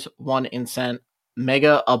 incubators, 1 incent,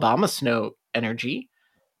 Mega Abomasnow energy,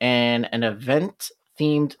 and an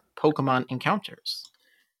event-themed Pokemon encounters.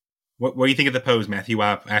 What do you think of the pose, Matthew?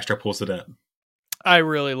 While Astro pulls it up, I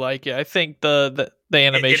really like it. I think the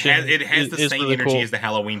animation it has the same really energy cool. as the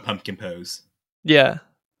Halloween pumpkin pose. Yeah,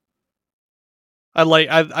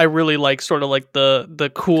 I really like sort of like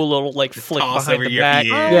the cool little like flick behind the back.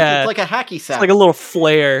 Yeah, it's like a hacky sack. It's like a little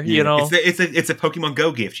flare, you know. It's a Pokemon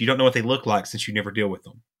Go gift. You don't know what they look like since you never deal with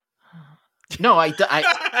them. No, no,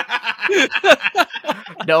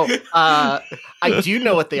 I do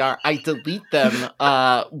know what they are. I delete them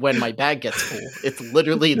when my bag gets full. It's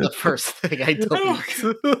literally the first thing I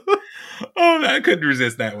delete. I couldn't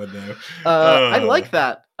resist that one though. I like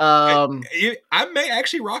that. I may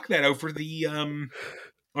actually rock that over the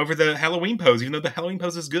Halloween pose, even though the Halloween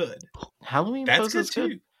pose is good. Pose is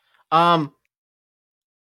good too.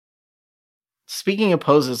 Speaking of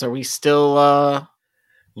poses, are we still?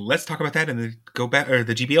 Let's talk about that in the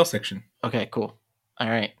the GBL section. Okay, cool. All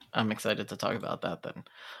right, I'm excited to talk about that then.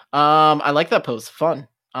 I like that pose. Fun.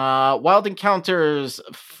 Wild encounters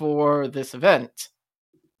for this event.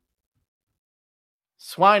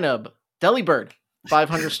 Swinub, Delibird,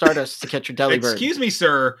 500 Stardust to catch your Delibird. Excuse me,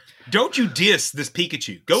 sir. Don't you diss this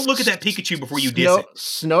Pikachu. Go look at that Pikachu before you diss it.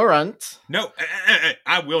 Snorunt. No,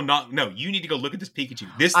 I will not. No, you need to go look at this Pikachu.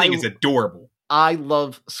 This thing is adorable. I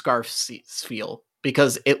love Scarfsfeel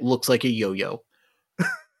because it looks like a yo-yo.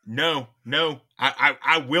 No.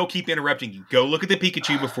 I will keep interrupting you. Go look at the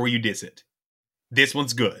Pikachu before you diss it. This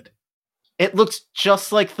one's good. It looks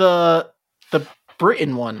just like the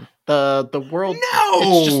Britain one. The world.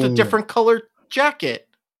 No! It's just a different color jacket.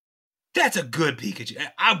 That's a good Pikachu.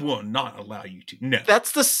 I will not allow you to. No.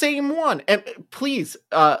 That's the same one. And please,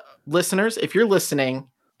 listeners, if you're listening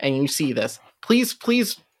and you see this, please,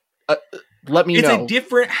 let me know. It's a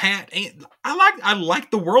different hat. And I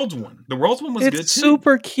like the Worlds one. The Worlds one was good too. It's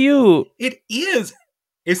super cute. It is.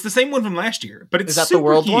 It's the same one from last year, but it's Is that super the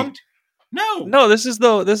World cute. one? No, this is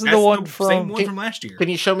the That's one the from. same one from last year. Can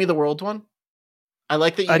you show me the world one? I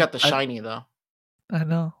like that you got the I- shiny though. I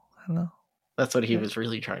know. That's what he was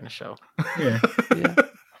really trying to show. Yeah, Yeah.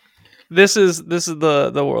 This is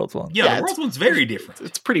the world's one. yeah. Yeah, The Worlds one's very different.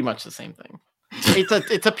 It's pretty much the same thing. It's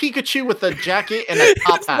a Pikachu with a jacket and a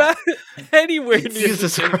top It's hat. not anywhere near Jesus the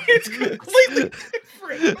same. Christ. It's completely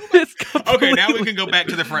different. It's Okay, now we completely- can go back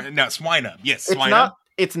to the front. No, Swine Up. Yes, It's Swine Up.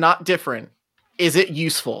 it's not different. Is it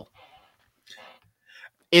useful?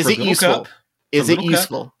 Is For it Little useful? Cup. Is For it Little Cup.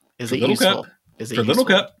 useful? Is For it Little useful? Cup. Is it For Little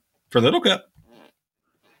useful? Cup. For Little Cup.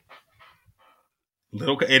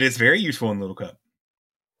 It is very useful in Little Cup.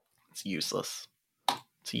 It's useless.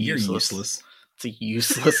 It's You're useless. useless. It's a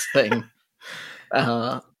useless thing.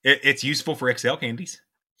 It's useful for XL candies.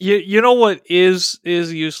 You know what is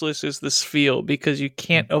useless is the Spheal because you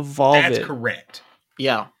can't evolve That's it. correct.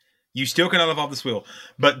 Yeah, You still cannot evolve the Swill,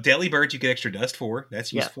 but Delibirds you get extra dust for.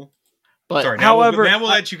 That's Yeah. useful. but Sorry. However, Now we'll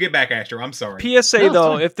let you get back, Asher. I'm sorry. PSA No, it's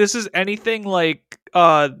though, fine. if this is anything like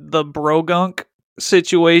the Brogunk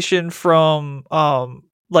situation from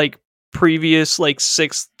like previous like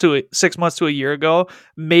 6 months to a year ago,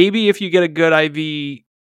 maybe if you get a good IV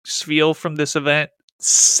Spheal from this event,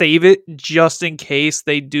 save it just in case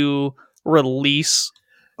they do release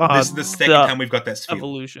This is the second time we've got that Spheal.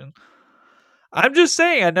 evolution. I'm just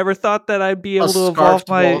saying, I never thought that I'd be able to evolve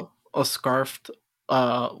my. a scarfed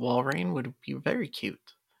Walrein would be very cute.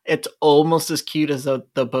 It's almost as cute as the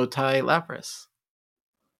Bowtie Lapras.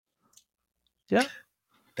 Yeah,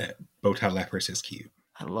 That Bowtie Lapras is cute.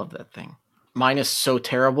 I love that thing. Mine is so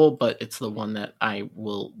terrible, but it's the one that I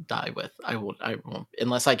will die with. I won't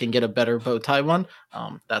unless I can get a better Bowtie one.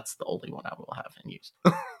 That's the only one I will have and use.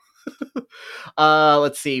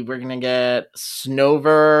 Let's see. We're gonna get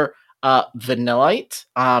Snover Vanillite.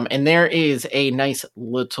 And there is a nice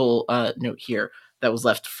little note here that was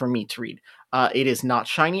left for me to read. It is not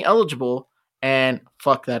shiny eligible, and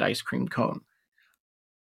fuck that ice cream cone.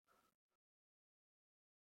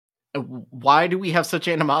 Why do we have such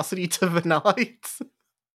animosity to Vanillite?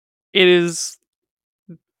 it is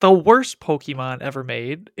the worst Pokemon ever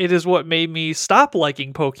made. It is what made me stop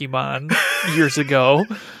liking Pokemon years ago.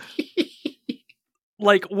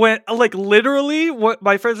 Like literally what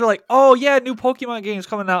my friends were like, "Oh yeah, new Pokemon game's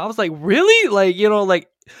coming out." I was like, "Really?" Like,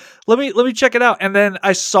 let me check it out. And then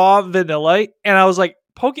I saw Vanillite and I was like,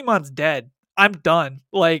 "Pokemon's dead. I'm done."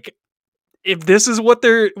 Like, if this is what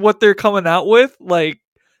they're coming out with, like,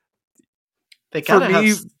 They gotta for me,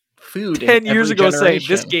 have food. 10 in years every ago saying this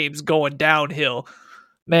generation. game's going downhill.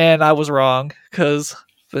 Man, I was wrong, because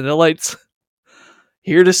Vanillite's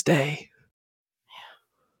here to stay.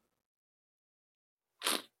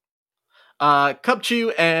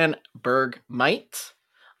 Cubchoo and Bergmite.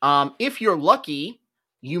 If you're lucky,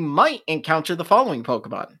 you might encounter the following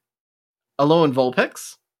Pokemon. Alolan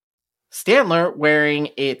Vulpix. Stantler wearing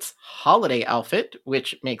its holiday outfit,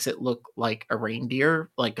 which makes it look like a reindeer,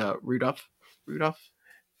 like a Rudolph.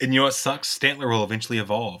 And you know what sucks? Stantler will eventually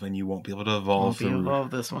evolve, and you won't be able to evolve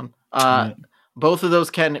This one. Both of those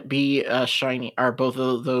can be shiny, or both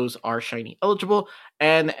of those are shiny eligible,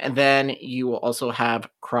 and then you will also have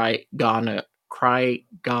Cryogonal.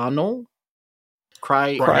 Cryogonal.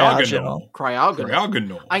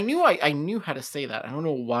 I knew how to say that. I don't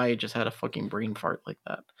know why I just had a fucking brain fart like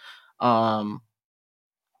that.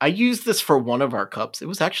 I used this for one of our cups. It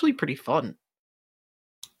was actually pretty fun.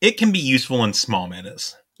 It can be useful in small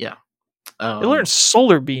metas. Yeah. You learned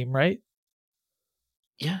Solar Beam, right?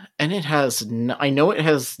 Yeah, and it has. I know it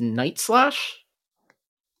has Night Slash.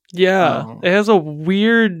 Yeah, it has a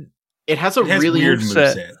weird. It has a It has really weird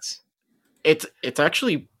moveset. movesets. It's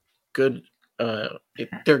actually good.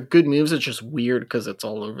 They're good moves. It's just weird because it's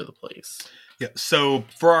all over the place. Yeah. So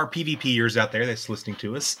for our PvPers out there that's listening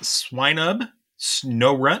to us, Swinub,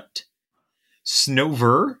 Snowrunt,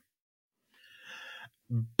 Snover,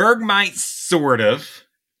 Bergmite, sort of,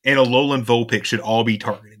 and Alolan Vulpix should all be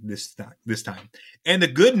targeted this time. And the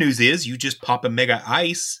good news is you just pop a Mega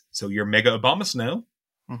Ice, so your Mega Abomasnow,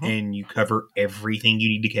 and you cover everything you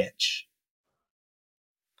need to catch.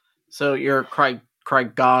 So your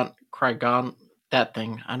Cryogon, that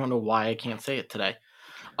thing. I don't know why I can't say it today.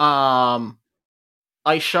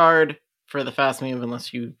 Ice Shard for the fast move,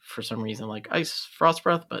 unless you, for some reason, like Ice Frost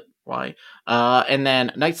Breath, but why. And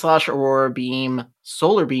then Night Slash, Aurora Beam,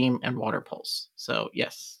 Solar Beam, and Water Pulse. So,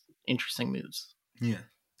 yes, interesting moves. Yeah.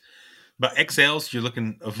 But XLs, you're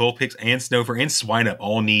looking at Vulpix and Snover and Swinub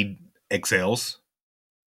all need XLs.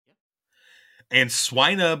 And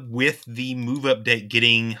Swinub, with the move update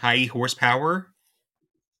getting high horsepower,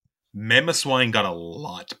 Mamoswine got a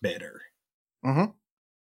lot better. Mm-hmm.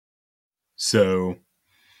 So,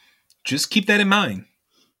 just keep that in mind.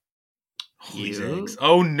 These eggs.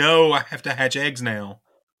 Oh no, I have to hatch eggs now.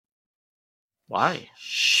 Why?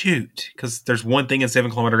 Shoot, because there's one thing in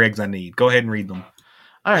 7-kilometer eggs I need. Go ahead and read them.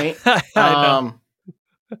 All right. I know.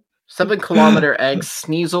 7-kilometer eggs,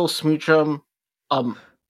 Sneasel, Smoochum,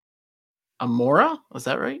 Amora? Was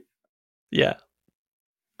that right? Yeah.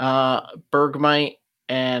 Bergmite,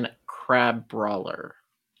 and Crab Brawler.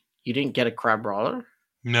 You didn't get a Crab Brawler?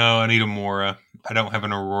 No, I need a Mora. I don't have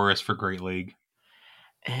an Aurorus for Great League.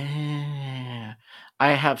 I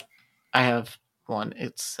have one.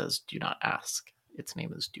 It says do not ask. Its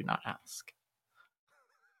name is Do Not Ask.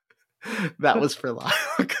 That was for live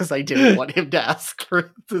because I didn't want him to ask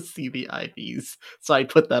to see the IVs. So I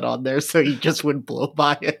put that on there so he just wouldn't blow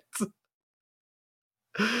by it.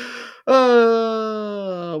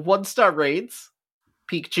 1-star raids.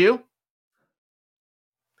 Pikachu.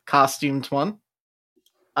 Costumed one.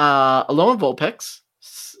 Alolan Vulpix.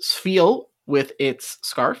 Spheal with its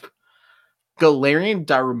scarf. Galarian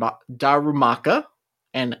Darumaka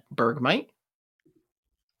and Bergmite.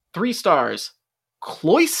 3 stars.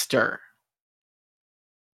 Cloyster.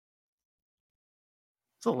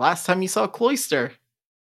 It's the last time you saw Cloyster.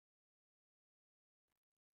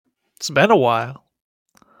 It's been a while.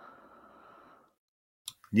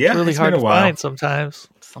 Yeah, It's really hard to find sometimes.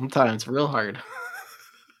 Sometimes real hard.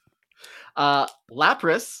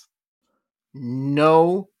 Lapras.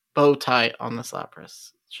 No bow tie on this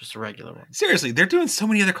Lapras. It's just a regular one. Seriously, they're doing so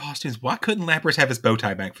many other costumes. Why couldn't Lapras have his bow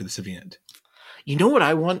tie back for this event? You know what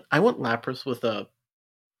I want? I want Lapras with a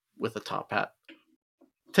top hat.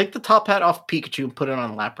 Take the top hat off Pikachu and put it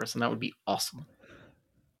on Lapras, and that would be awesome.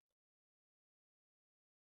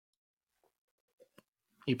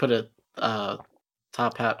 You put a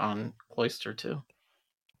top hat on Cloyster too.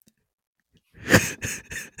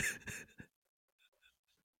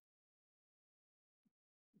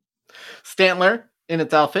 Stantler in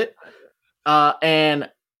its outfit, and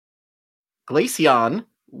Glaceon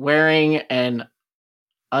wearing an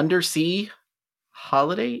undersea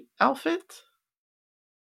holiday outfit.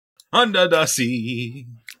 Under the sea,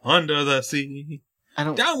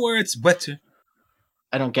 down where it's wetter.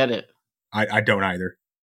 I don't get it. I don't either.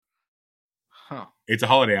 Huh. It's a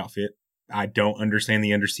holiday outfit. I don't understand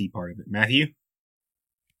the undersea part of it. Matthew?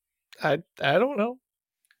 I don't know.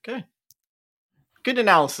 Okay. Good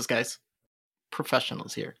analysis, guys.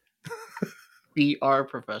 Professionals here. We are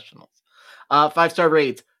professionals. 5-star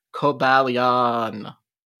raids. Cobalion.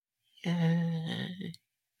 Yay.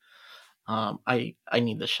 I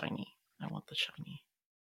need the shiny. I want the shiny.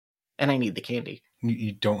 And I need the candy.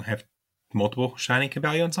 You don't have multiple shiny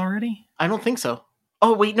Cobalions already? I don't think so.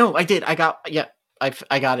 Oh, wait, no, I did. I got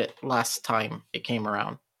it last time it came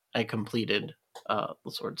around. I completed the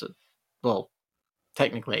Swords of... Well,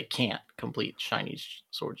 technically I can't complete Shiny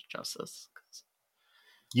Swords Justice.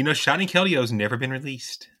 You know, Shiny Keldeo's never been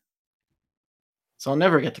released. So I'll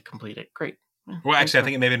never get to complete it. Great. Well, actually, I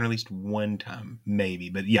think it may have been released one time, maybe.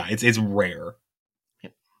 But yeah, it's rare.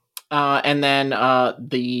 Yep. And then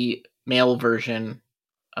the male version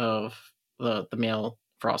of the male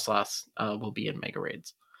Frostlass will be in Mega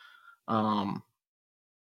Raids. Cobalion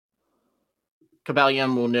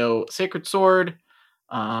will know Sacred Sword.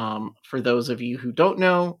 For those of you who don't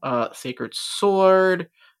know, Sacred Sword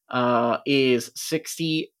is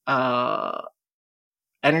 60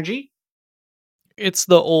 energy. It's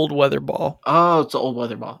the old weather ball. Oh, it's the old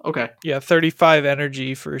weather ball. Okay. Yeah, 35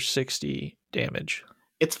 energy for 60 damage.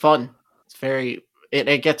 It's fun. It's very...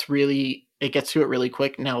 It gets to it really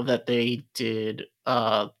quick now that they did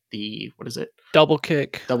what is it? Double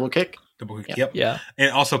kick. Yep. Yeah.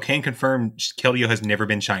 And also can confirm Keldeo has never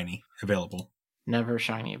been shiny available. Never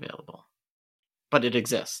shiny available. But it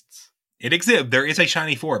exists. It exists. There is a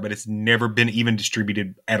shiny for it, but it's never been even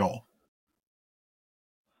distributed at all.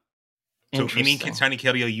 So any shiny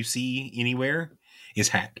Keldeo you see anywhere is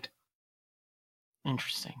hacked.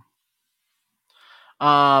 Interesting.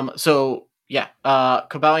 So yeah,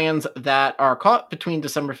 Cobalions that are caught between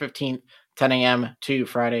December 15th, 10 a.m. to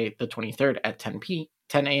Friday the 23rd at 10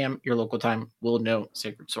 a.m. your local time will know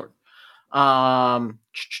Sacred Sword.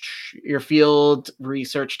 Your field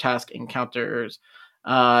research task encounters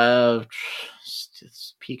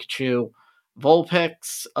Pikachu,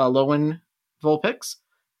 Vulpix, Alolan Vulpix,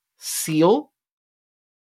 Seal.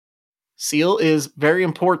 Seal is very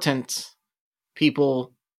important,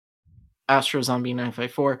 people, Astro Zombie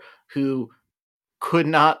 954, who could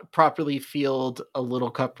not properly field a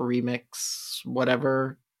Little Cup Remix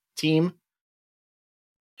whatever team.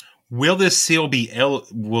 Will this Seal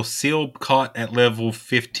will Seal caught at level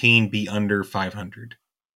 15 be under 500?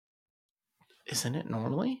 Isn't it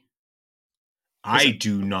normally? I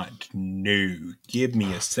do not know. Give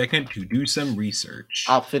me a second to do some research.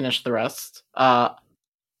 I'll finish the rest.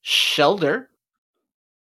 Shelder,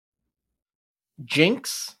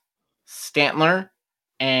 Jinx, Stantler,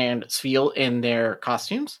 and Sveal in their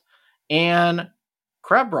costumes, and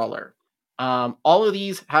Crabrawler. All of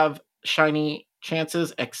these have shiny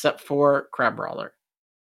chances except for Crabrawler.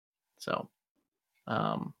 So,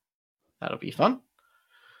 that'll be fun.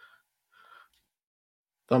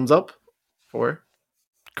 Thumbs up for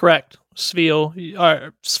Correct. Seal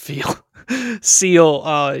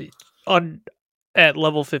on at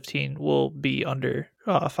level 15 will be under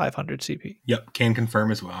 500 CP. Yep, can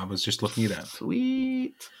confirm as well. I was just looking it up.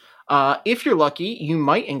 Sweet. If you're lucky, you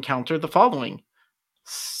might encounter the following: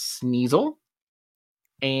 Sneasel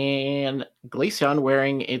and Glaceon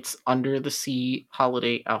wearing its Under the Sea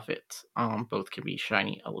holiday outfit. Both can be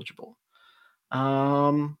shiny eligible.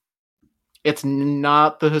 It's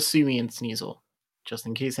not the Hisuian Sneasel, just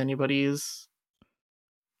in case anybody's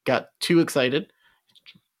got too excited.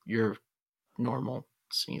 Your normal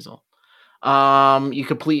Sneasel. You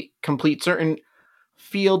complete certain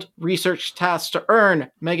field research tasks to earn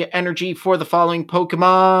Mega Energy for the following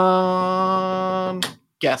Pokemon.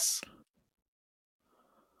 Guess.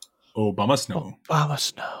 Abomasnow.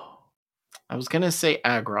 Abomasnow. I was going to say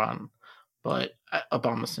Aggron, but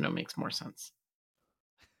Abomasnow makes more sense.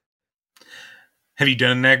 Have you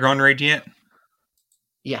done an Aggron raid yet?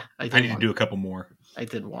 Yeah, I did. I need to do a couple more. I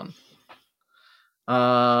did one.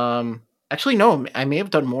 Actually, no, I may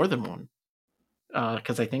have done more than one.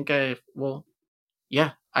 Because I think I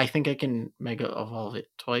think I can Mega Evolve it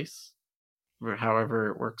twice. Or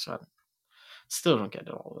however it works on it. Still don't get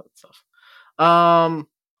all that stuff.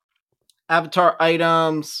 Avatar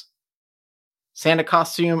items, Santa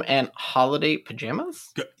costume, and holiday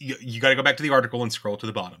pajamas? You got to go back to the article and scroll to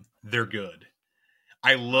the bottom. They're good.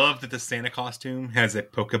 I love that the Santa costume has a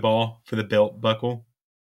Pokeball for the belt buckle.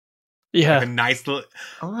 Yeah. Like a nice little...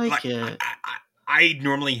 I like it. I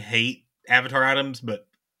normally hate Avatar items, but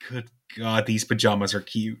good God, these pajamas are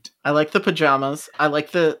cute. I like the pajamas. I like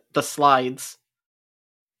the slides.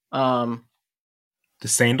 The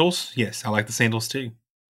sandals? Yes, I like the sandals too.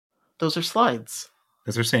 Those are slides.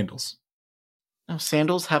 Those are sandals. No,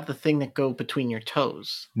 sandals have the thing that go between your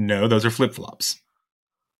toes. No, those are flip-flops.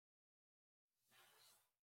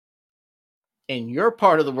 In your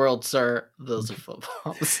part of the world, sir, those are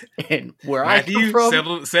flip-flops. And where Matthew, I come from,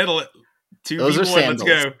 settle it. Those are sandals.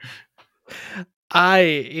 Let's go. I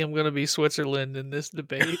am going to be Switzerland in this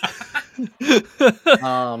debate.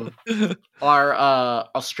 Our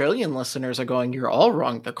Australian listeners are going, you're all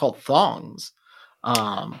wrong. They're called thongs.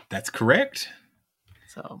 That's correct.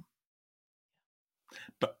 So,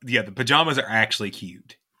 but yeah, the pajamas are actually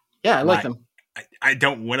cute. Yeah, I like them. I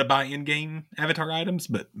don't want to buy in-game Avatar items,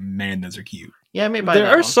 but man, those are cute. Yeah, I may buy there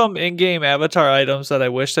that are one. some in-game Avatar items that I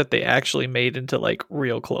wish that they actually made into like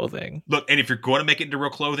real clothing. Look, and if you're going to make it into real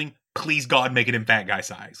clothing, please God, make it in fat guy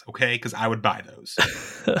size, okay? Because I would buy those.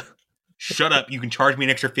 Shut up! You can charge me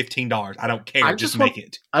an extra $15. I don't care. Just make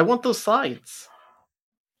it. I want those slides.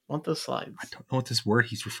 I don't know what this word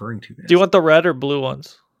he's referring to is. Do you want the red or blue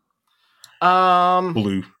ones?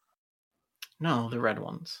 Blue. No, the red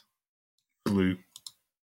ones. Blue.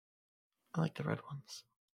 I like the red ones.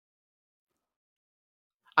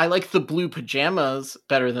 I like the blue pajamas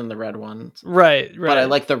better than the red ones. Right. But I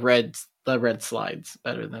like the red slides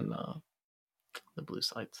better than the blue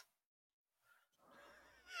slides.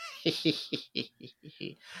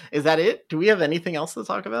 Is that it? Do we have anything else to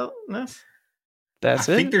talk about in this? That's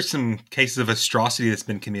it. I think there's some cases of atrocity that's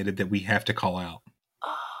been committed that we have to call out.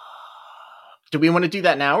 Do we want to do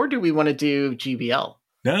that now, or do we want to do GBL?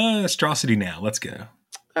 No, atrocity now. Let's go.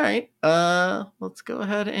 All right. Let's go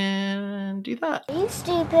ahead and do that. Are you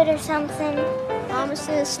stupid or something? I'm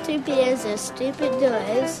as stupid as stupid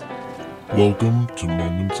does. Welcome to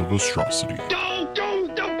Moments of Atrocity.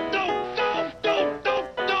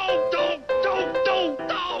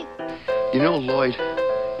 You know, Lloyd,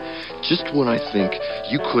 just when I think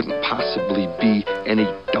you couldn't possibly be any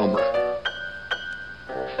dumber,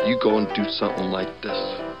 you go and do something like this.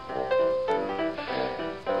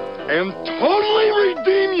 And totally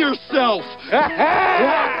redeem yourself!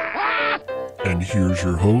 And here's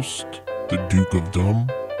your host, the Duke of Dumb,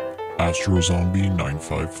 AstroZombie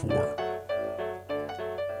 954.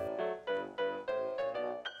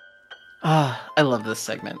 I love this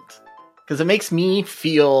segment because it makes me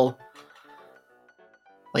feel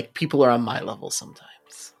like people are on my level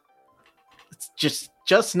sometimes. It's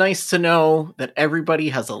just nice to know that everybody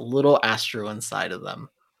has a little Astro inside of them.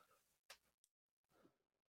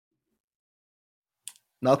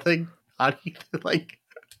 Nothing? How do you like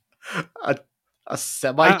a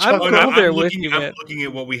semi? I'm looking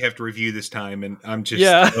at what we have to review this time, and I'm just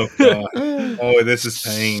oh god, oh this is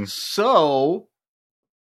pain. So,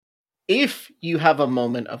 if you have a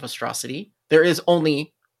moment of astrocity, there is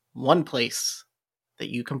only one place that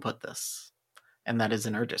you can put this, and that is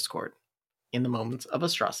in our Discord, in the Moments of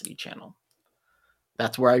Astrocity channel.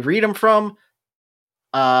 That's where I read them from,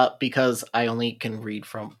 because I only can read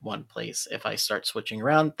from one place. If I start switching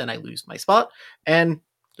around, then I lose my spot, and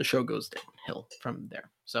the show goes downhill from there.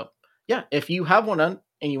 So, yeah, if you have one and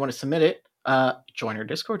you want to submit it, join our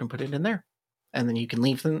Discord and put it in there. And then you can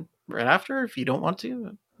leave them right after if you don't want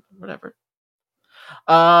to, whatever.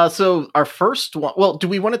 So our first one, well, do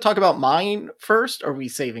we want to talk about mine first, or are we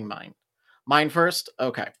saving mine? Mine first?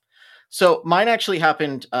 Okay. So mine actually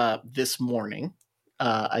happened this morning.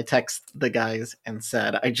 I text the guys and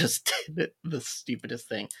said, I just did the stupidest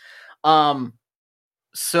thing.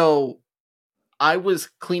 So I was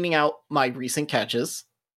cleaning out my recent catches.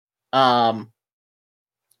 And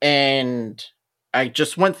I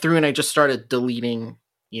just went through and I just started deleting,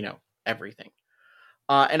 everything.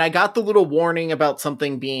 And I got the little warning about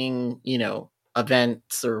something being,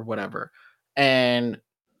 events or whatever. And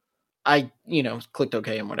I, clicked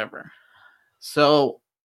OK and whatever. So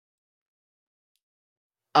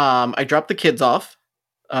I dropped the kids off.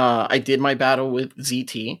 I did my battle with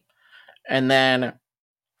ZT. And then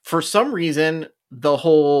for some reason, the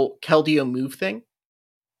whole Keldeo move thing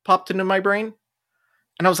popped into my brain.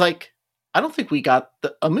 And I was like, I don't think we got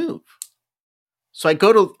a move. So I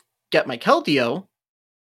go to get my Keldeo.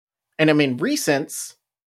 And I'm in recents.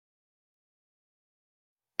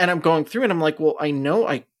 And I'm going through and I'm like, well, I know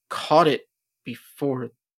I caught it before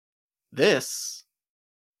this.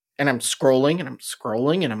 And I'm scrolling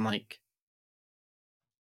and I'm like,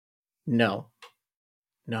 no,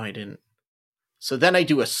 I didn't. So then I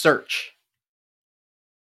do a search.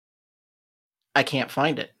 I can't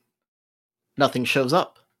find it. Nothing shows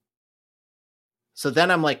up. So then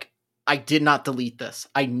I'm like, I did not delete this.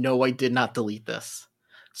 I know I did not delete this.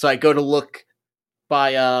 So I go to look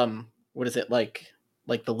by, what is it, like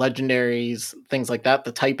the legendaries, things like that,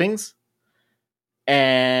 the typings.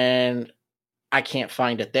 And I can't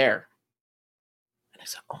find it there. And I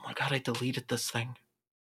said, oh my god, I deleted this thing.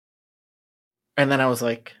 And then I was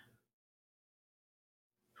like,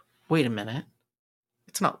 wait a minute.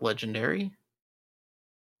 It's not legendary.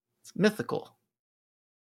 It's mythical.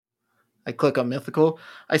 I click on mythical.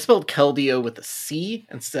 I spelled Keldeo with a C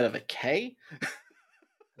instead of a K.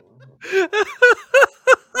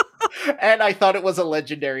 And I thought it was a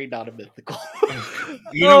legendary, not a mythical.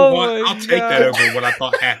 You know what? I'll take that over what I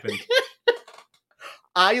thought happened.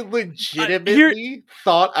 I legitimately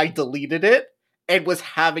thought I deleted it and was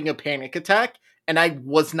having a panic attack, and I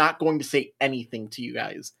was not going to say anything to you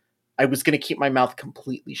guys. I was going to keep my mouth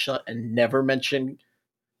completely shut and never mention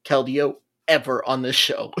Keldeo ever on this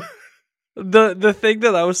show. The thing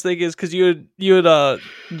that I was thinking is because you had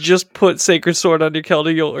just put Sacred Sword on your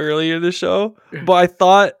Keldeo earlier in the show, but I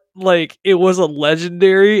thought like it was a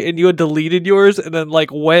legendary and you had deleted yours and then like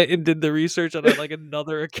went and did the research on like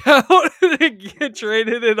another account and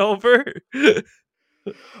traded it over.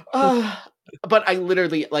 But I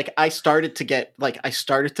literally I started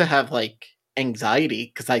to have like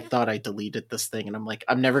anxiety because I thought I deleted this thing and I'm like,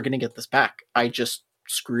 I'm never gonna get this back. I just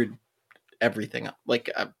screwed everything up. Like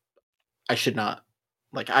I should not.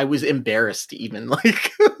 Like I was embarrassed even.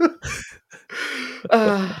 Like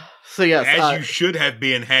so yes, as you should have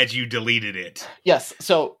been had you deleted it. Yes.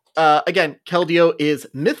 So again, Keldeo is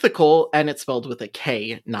mythical and it's spelled with a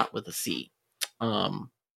K, not with a C.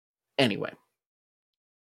 Anyway.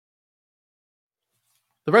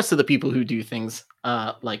 The rest of the people who do things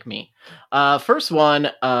like me. First one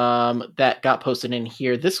that got posted in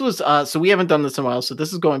here. This was so we haven't done this in a while. So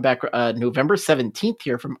this is going back November 17th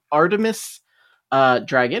here from Artemis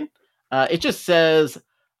Dragon. It just says,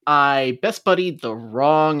 I best buddied the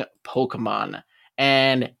wrong Pokemon.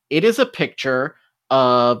 And it is a picture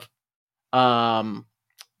of Dragalge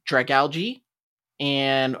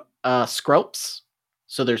and Skrelps.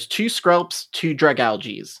 So there's 2 Skrelps, 2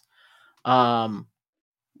 Dragalges.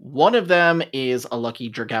 One of them is a lucky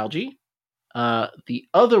Dragalge. The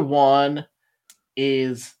other one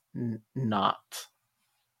is not.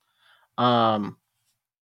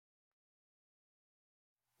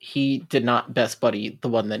 he did not best buddy the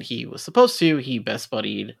one that he was supposed to. He best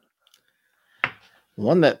buddied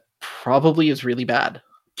one that probably is really bad.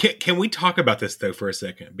 Can we talk about this though for a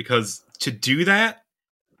second? Because to do that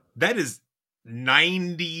is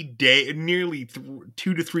 90 day, nearly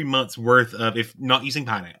 2 to 3 months worth of, if not using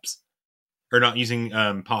Pineapps or not using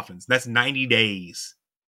Poffins. That's 90 days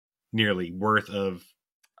nearly worth of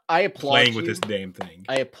playing with this damn thing.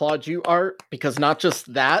 I applaud you, Art, because not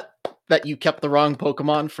just that you kept the wrong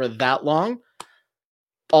Pokemon for that long.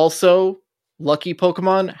 Also, lucky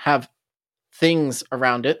Pokemon have things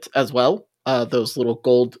around it as well. Those little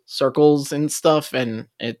gold circles and stuff, and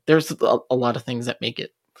there's a lot of things that make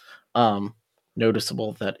it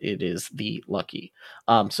noticeable that it is the lucky.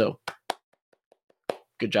 So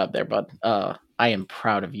good job there, bud. I am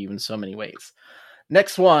proud of you in so many ways.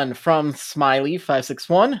 Next one from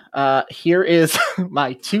Smiley561. Here is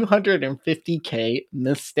my 250k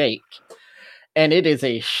mistake. And it is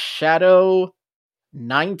a Shadow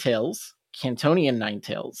Ninetales, Cantonian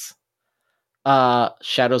Ninetales.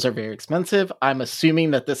 Shadows are very expensive. I'm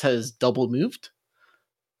assuming that this has double moved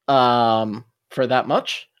for that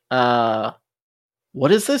much.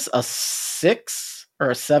 What is this? A 6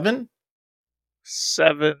 or a 7?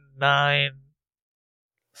 7-9.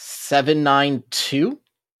 792?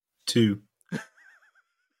 2.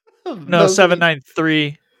 No,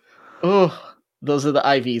 793. Oh, those are the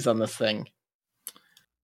IVs on this thing.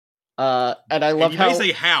 And I love how you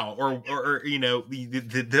say how, or you know,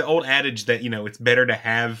 the old adage that, you know, it's better to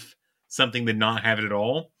have something than not have it at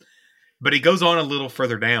all. But it goes on a little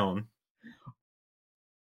further down.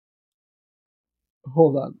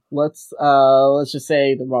 Hold on. Let's just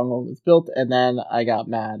say the wrong one was built, and then I got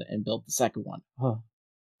mad and built the second one. Huh.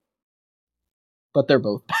 But they're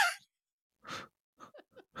both bad.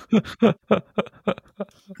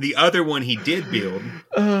 The other one he did build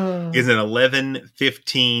is an 11,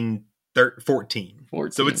 15, 14.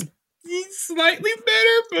 So it's slightly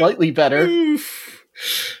better. But slightly better. Oof,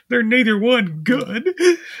 they're neither one good.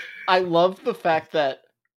 I love the fact that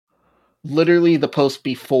literally the post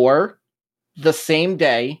before, the same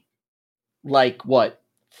day, like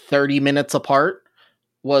 30 minutes apart,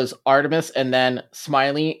 was Artemis and then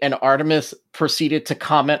Smiley, and Artemis proceeded to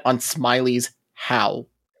comment on Smiley's how.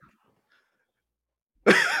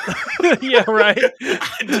 Yeah, right.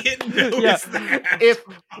 I didn't notice that. If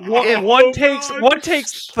one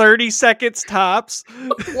takes 30 seconds tops,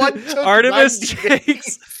 Artemis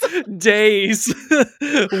takes days,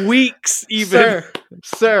 weeks even.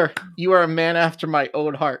 Sir, you are a man after my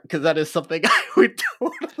own heart, because that is something I would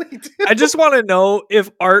totally do. I just want to know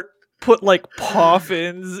if Art put like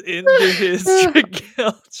Poffins into his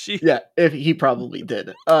Dragalge. Yeah, if he probably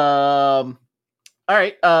did. All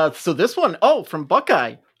right. So this one, from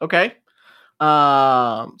Buckeye. Okay.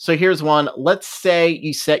 So here's one. Let's say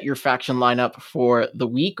you set your faction lineup for the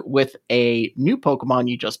week with a new Pokemon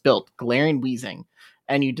you just built, Galarian Weezing,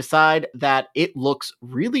 and you decide that it looks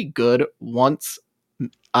really good once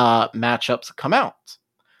matchups come out.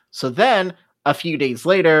 So then a few days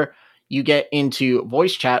later, you get into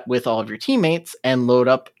voice chat with all of your teammates and load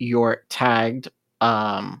up your tag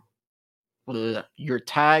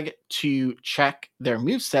to check their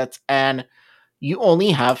movesets, and you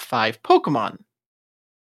only have 5 Pokemon.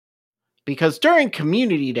 Because during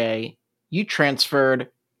Community Day, you transferred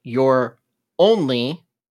your only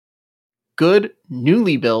good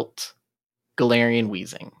newly built Galarian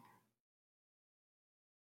Weezing.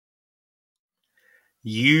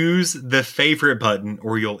 Use the favorite button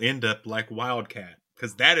or you'll end up like Wildcat.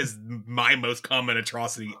 Because that is my most common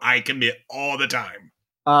atrocity I commit all the time.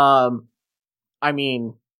 I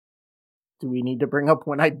mean, do we need to bring up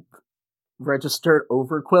when I registered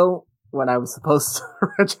Overquill when I was supposed to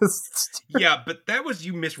register? Yeah, but that was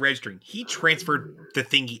you misregistering. He transferred the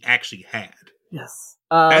thing he actually had. Yes.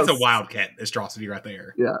 That's a Wildcat atrocity right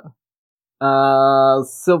there. Yeah.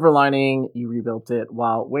 Silver Lining, you rebuilt it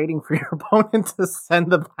while waiting for your opponent to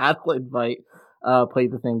send the battle invite. Play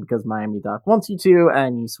the thing because Miami Doc wants you to,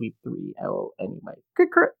 and you sweep 3 anyway. Good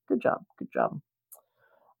job.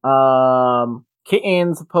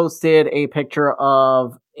 Kittens posted a picture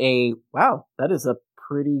of that is a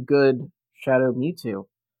pretty good Shadow Mewtwo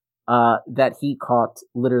that he caught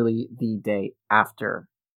literally the day after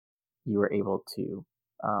you were able to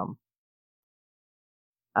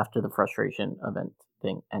after the frustration event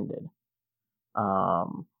thing ended.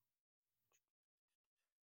 All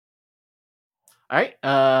right,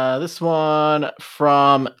 this one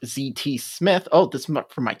from ZT Smith. Oh, this is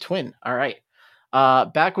from my twin. All right.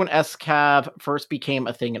 Back when SCAV first became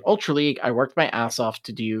a thing in Ultra League, I worked my ass off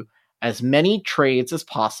to do as many trades as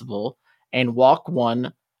possible and walk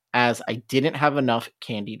one as I didn't have enough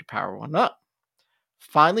candy to power one up.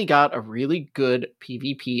 Finally got a really good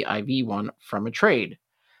PvP IV one from a trade.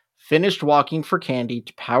 Finished walking for candy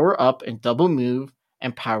to power up and double move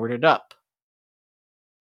and powered it up.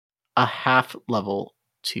 A half level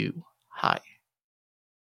too high.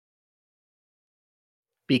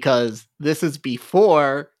 Because this is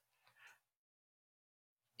before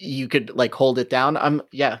you could like hold it down.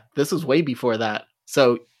 This is way before that.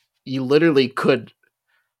 So you literally could.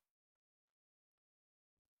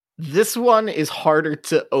 This one is harder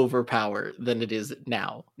to overpower than it is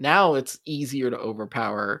now. Now it's easier to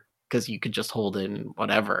overpower because you could just hold in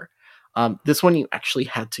whatever. This one you actually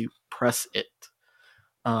had to press it.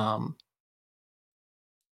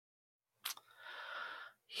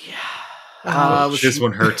 This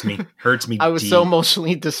one hurts me. I was so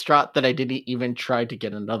emotionally distraught that I didn't even try to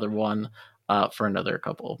get another one for another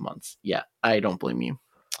couple of months. Yeah, I don't blame you.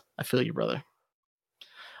 I feel you, brother.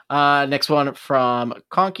 Next one from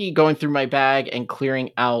Conky, going through my bag and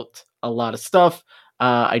clearing out a lot of stuff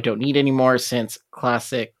I don't need anymore since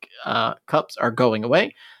classic cups are going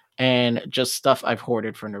away and just stuff I've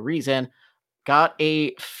hoarded for no reason. Got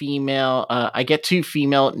a female, I get 2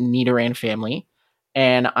 female Nidoran family,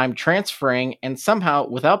 and I'm transferring, and somehow,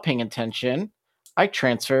 without paying attention, I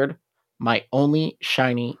transferred my only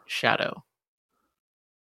shiny Shadow.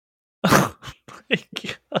 Oh my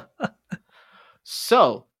God.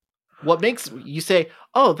 So, what makes you say,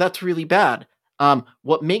 oh, that's really bad?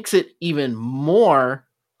 What makes it even more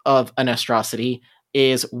of an atrocity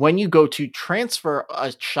is when you go to transfer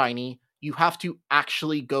a shiny, you have to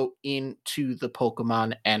actually go into the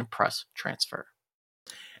Pokemon and press transfer.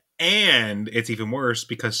 And it's even worse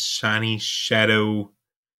because shiny Shadow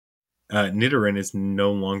Nidoran is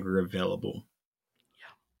no longer available.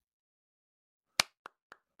 Yeah.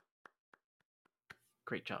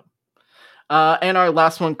 Great job. And our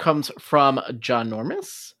last one comes from John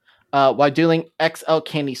Normus. While doing XL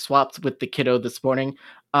candy swaps with the kiddo this morning,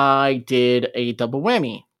 I did a double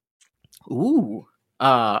whammy. Ooh.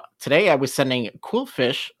 Today I was sending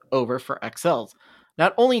Quillfish over for XLs.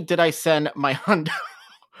 Not only did I send my hundo,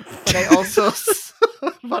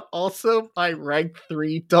 but also my rank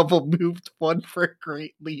 3 double moved one for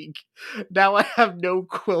Great League. Now I have no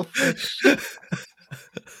Quillfish.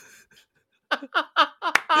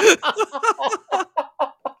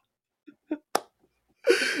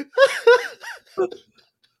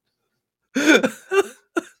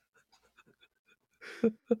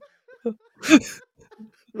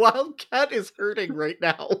 Wildcat is hurting right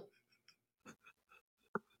now.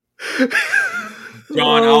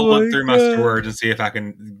 John, I'll look through my storage and see if I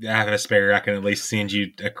can have a spare. I can at least send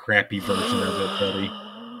you a crappy version of it, buddy.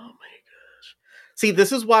 Oh my gosh! See,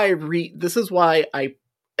 this is why I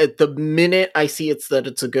at the minute I see it's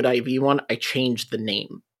a good IV one, I change the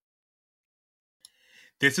name.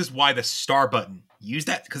 This is why the star button. Use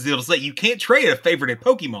that because it'll say you can't trade a favorite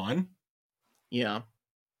Pokemon. Yeah.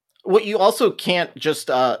 Well, you also can't just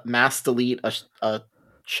mass delete a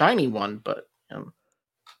shiny one, but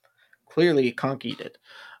clearly Conky did.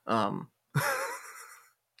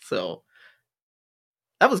 So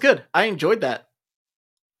that was good. I enjoyed that.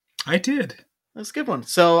 I did. That's a good one.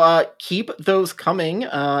 So keep those coming,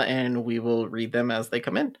 and we will read them as they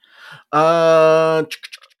come in.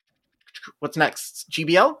 What's next?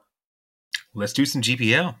 GBL? Let's do some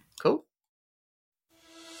GBL. Cool.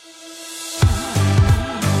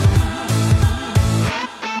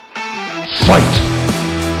 Fight!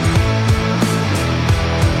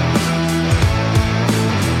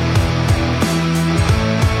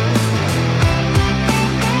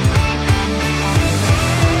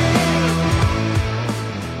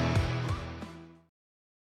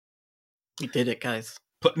 We did it, guys.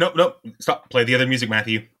 Nope. Stop. Play the other music,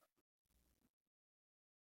 Matthew.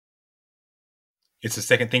 It's the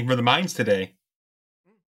second thing from the mines today.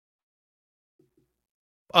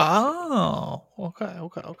 Oh, okay.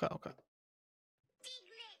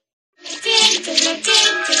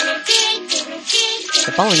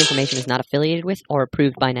 The following information is not affiliated with or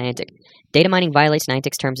approved by Niantic. Data mining violates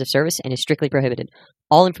Niantic's terms of service and is strictly prohibited.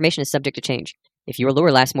 All information is subject to change. If your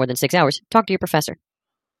lure lasts more than 6 hours, talk to your professor.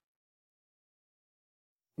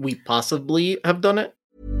 We possibly have done it.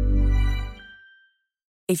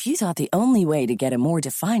 If you thought the only way to get a more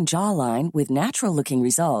defined jawline with natural-looking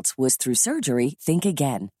results was through surgery, think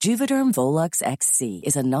again. Juvederm Volux XC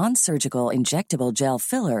is a non-surgical injectable gel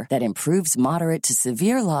filler that improves moderate to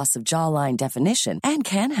severe loss of jawline definition and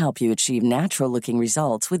can help you achieve natural-looking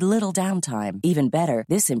results with little downtime. Even better,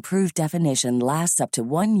 this improved definition lasts up to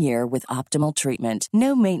 1 year with optimal treatment.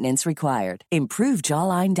 No maintenance required. Improve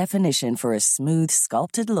jawline definition for a smooth,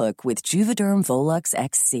 sculpted look with Juvederm Volux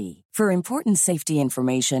XC. For important safety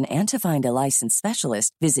information and to find a licensed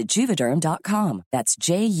specialist, visit Juvederm.com. That's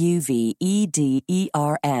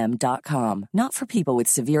JUVEDERM.com. Not for people with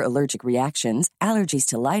severe allergic reactions, allergies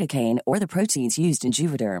to lidocaine, or the proteins used in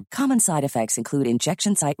Juvederm. Common side effects include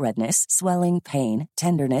injection site redness, swelling, pain,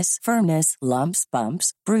 tenderness, firmness, lumps,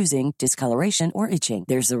 bumps, bruising, discoloration, or itching.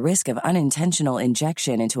 There's a risk of unintentional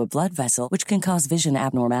injection into a blood vessel, which can cause vision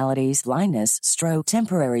abnormalities, blindness, stroke,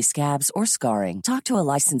 temporary scabs, or scarring. Talk to a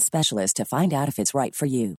licensed specialist to find out if it's right for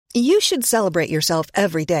you. You should celebrate yourself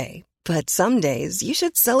every day, but some days you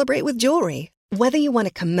should celebrate with jewelry. Whether you want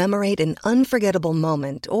to commemorate an unforgettable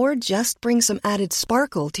moment or just bring some added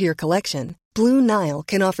sparkle to your collection, Blue Nile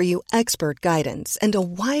can offer you expert guidance and a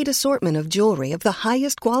wide assortment of jewelry of the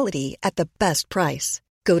highest quality at the best price.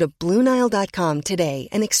 Go to BlueNile.com today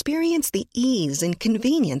and experience the ease and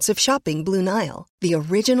convenience of shopping Blue Nile, the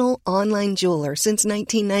original online jeweler since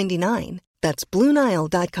 1999. That's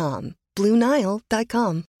BlueNile.com.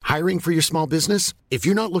 BlueNile.com. Hiring for your small business? If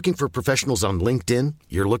you're not looking for professionals on LinkedIn,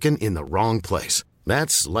 you're looking in the wrong place.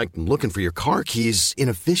 That's like looking for your car keys in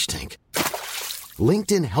a fish tank.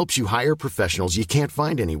 LinkedIn helps you hire professionals you can't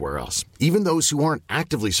find anywhere else, even those who aren't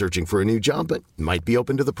actively searching for a new job but might be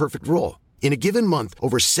open to the perfect role. In a given month,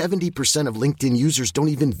 over 70% of LinkedIn users don't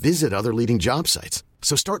even visit other leading job sites.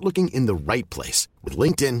 So start looking in the right place. With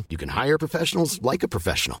LinkedIn, you can hire professionals like a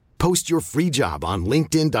professional. Post your free job on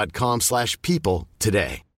linkedin.com/people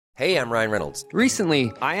today. Hey, I'm Ryan Reynolds.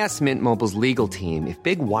 Recently, I asked Mint Mobile's legal team if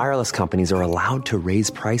big wireless companies are allowed to raise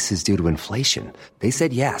prices due to inflation. They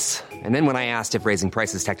said yes. And then when I asked if raising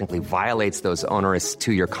prices technically violates those onerous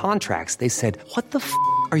 2-year contracts, they said, "What the f***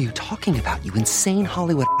 are you talking about, you insane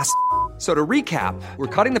Hollywood ass?" So to recap, we're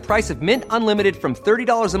cutting the price of Mint Unlimited from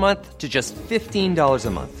 $30 a month to just $15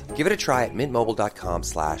 a month. Give it a try at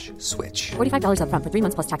mintmobile.com/switch. $45 up front for 3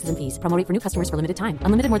 months plus taxes and fees. Promo rate for new customers for limited time.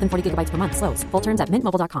 Unlimited more than 40 gigabytes per month. Slows full terms at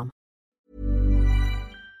mintmobile.com.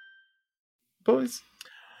 Boys.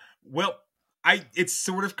 Well, it's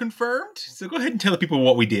sort of confirmed. So go ahead and tell the people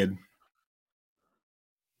what we did.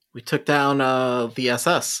 We took down the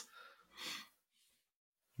SS.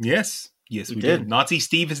 Yes, we did. Nazi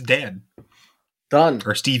Steve is dead. Done.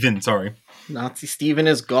 Or Steven, sorry. Nazi Steven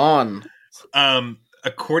is gone.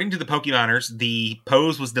 According to the Pokemoners, the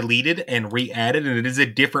pose was deleted and re-added, and it is a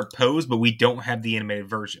different pose, but we don't have the animated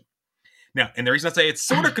version. Now, and the reason I say it's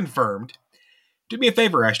sort of confirmed, do me a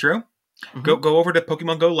favor, Astro. Mm-hmm. Go over to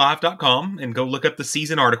PokemonGoLive.com and go look up the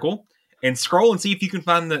season article and scroll and see if you can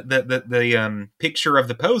find the picture of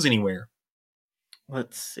the pose anywhere.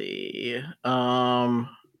 Let's see.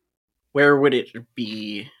 Where would it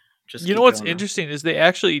be? Just you know what's interesting is they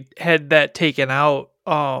actually had that taken out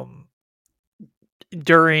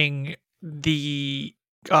during the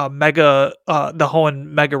the Hoenn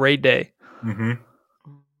Mega Raid Day. Mm-hmm.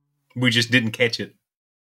 We just didn't catch it.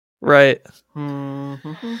 Right.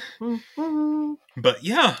 But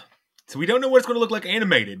yeah. So we don't know what it's going to look like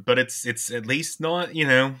animated, but it's at least not,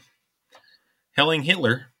 Helling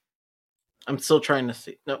Hitler. I'm still trying to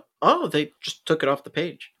see. No. Oh, they just took it off the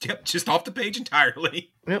page. Yep, just off the page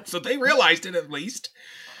entirely. Yep. So they realized it at least.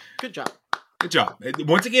 Good job. Good job.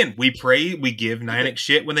 Once again, we give Niantic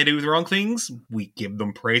shit when they do the wrong things. We give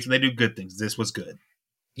them praise when they do good things. This was good.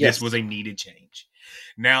 Yes. This was a needed change.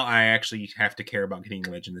 Now I actually have to care about getting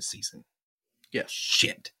Legend this season. Yes.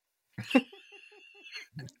 Shit.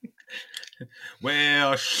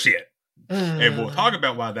 Well, shit. And we'll talk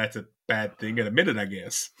about why that's a bad thing in a minute, I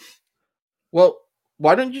guess. Well,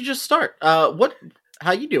 why don't you just start? How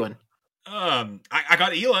you doing? I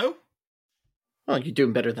got Elo. Oh, you're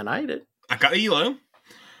doing better than I did. I got Elo.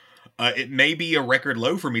 It may be a record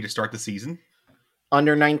low for me to start the season.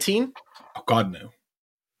 Under 19? Oh, God, no.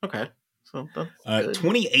 Okay. So that's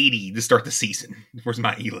 2080 to start the season was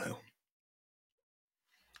my Elo.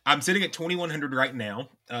 I'm sitting at 2100 right now.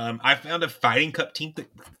 I found a Fighting Cup team that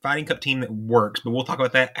works, but we'll talk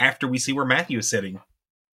about that after we see where Matthew is sitting.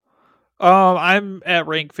 I'm at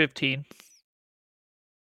rank 15.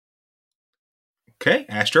 Okay,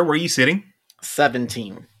 Astro, where are you sitting?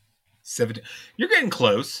 17. 17. You're getting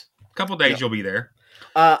close. A couple days you'll be there.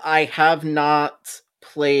 I have not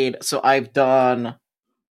played, so I've done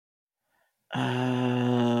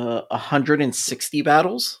 160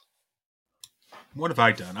 battles. What have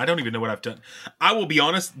I done? I don't even know what I've done. I will be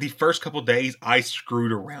honest, the first couple days, I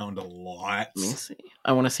screwed around a lot. Let me see.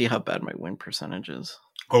 I want to see how bad my win percentage is.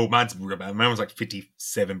 Oh, mine's real bad. Mine was like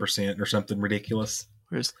 57% or something ridiculous.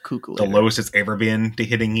 Where's Kukulator? The lowest it's ever been to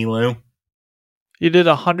hitting Elo. You did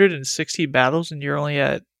 160 battles and you're only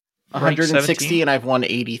at 160 and I've won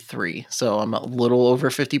 83. So I'm a little over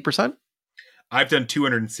 50%. I've done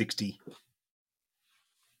 260.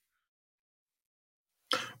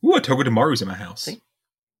 Ooh, a Togedemaru's in my house. See?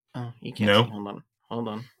 Oh, you can't No. see. Hold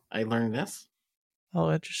on. I learned this.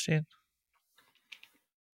 Oh, interesting.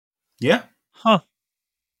 Yeah. Huh.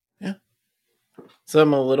 Yeah. So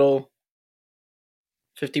I'm a little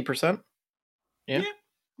 50%. Yeah.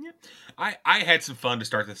 I had some fun to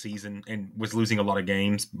start the season and was losing a lot of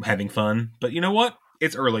games, having fun. But you know what?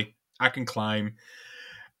 It's early. I can climb.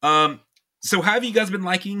 So how have you guys been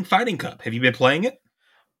liking Fighting Cup? Have you been playing it?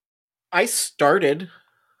 I started,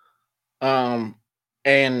 and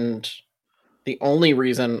the only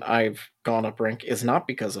reason I've gone up rank is not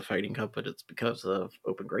because of Fighting Cup, but it's because of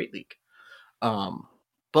Open Great League.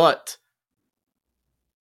 But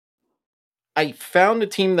I found a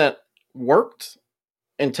team that worked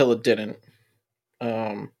until it didn't.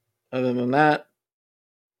 Other than that,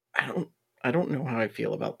 I don't know how I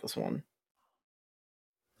feel about this one.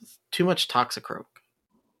 It's too much Toxicroak.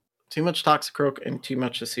 Too much Toxicroak and too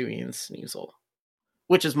much Hisuian Sneasel.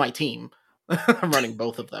 Which is my team. I'm running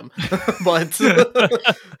both of them. But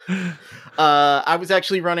I was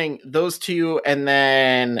actually running those two and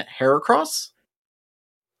then Heracross.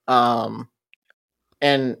 And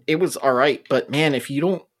it was alright, but man, if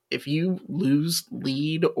you lose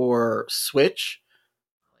lead or switch,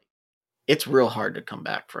 it's real hard to come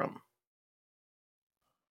back from.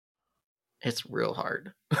 It's real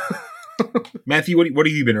hard. Matthew, what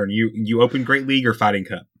have you been running? You Open Great League or Fighting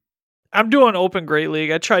Cup? I'm doing Open Great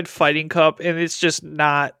League. I tried Fighting Cup and it's just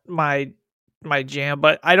not my jam,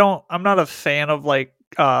 but I'm not a fan of like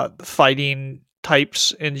fighting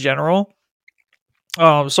types in general.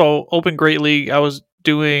 So Open Great League, I was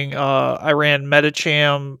doing I ran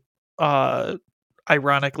Metacham,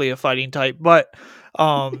 ironically a fighting type, but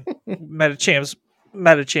Metacham's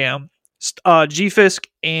Metacham, G-Fisk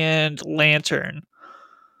and Lantern.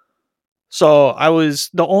 So I was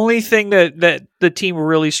the only thing that the team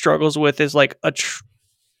really struggles with is like a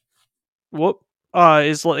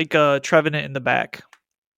Trevenant in the back.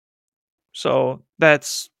 So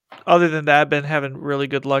that's other than that, I've been having really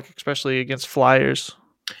good luck, especially against Flyers.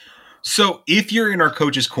 So if you're in our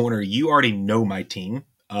coach's corner, you already know my team.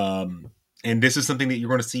 And this is something that you're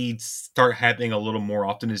going to see start happening a little more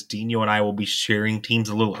often as Dino and I will be sharing teams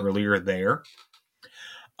a little earlier there.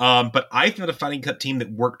 But I found a Fighting Cup team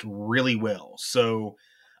that worked really well. So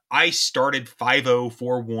I started 5-0,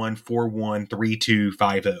 4-1, 4-1, 3-2,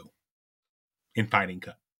 5-0 in Fighting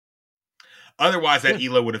Cup. Otherwise, that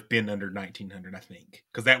Elo would have been under 1900, I think,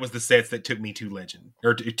 because that was the sets that took me to Legend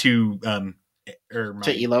or to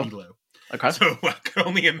Elo. Okay, so I could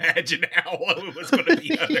only imagine how low it was going to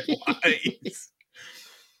be otherwise.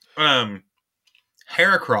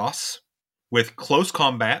 Heracross with Close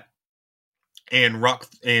Combat and Rock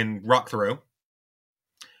Throw.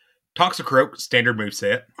 Toxicroak, standard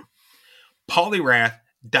moveset. Poliwrath,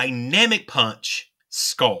 Dynamic Punch,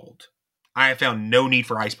 Scald. I have found no need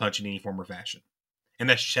for Ice Punch in any form or fashion. And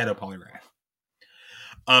that's Shadow Poliwrath.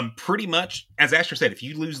 Pretty much, as Asher said, if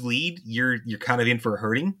you lose lead, you're kind of in for a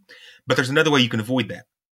hurting. But there's another way you can avoid that.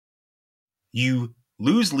 You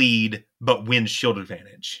lose lead, but win shield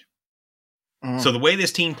advantage. So the way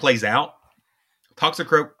this team plays out,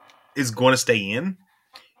 Toxicroak is going to stay in.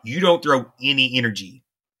 You don't throw any energy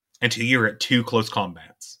until you're at 2 close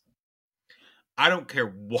combats. I don't care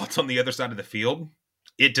what's on the other side of the field.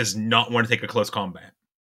 It does not want to take a close combat.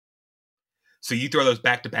 So you throw those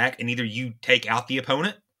back to back and either you take out the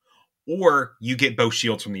opponent or you get both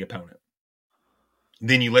shields from the opponent.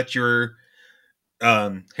 Then you let your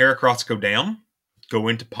Heracross go down, go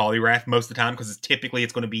into Poliwrath most of the time because typically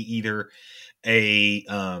it's going to be either a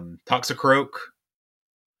Toxicroak,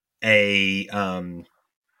 a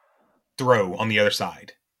throw on the other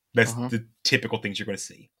side. That's the typical things you're going to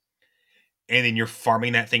see. And then you're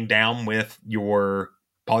farming that thing down with your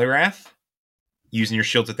Poliwrath, using your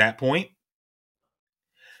shields at that point.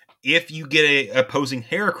 If you get a opposing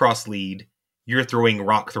Heracross lead, you're throwing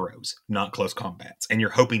rock throws, not close combats. And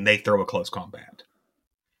you're hoping they throw a close combat.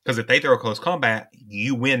 Because if they throw a close combat,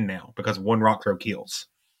 you win now because one rock throw kills.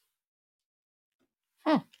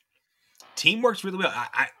 Team works really well.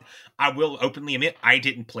 I will openly admit I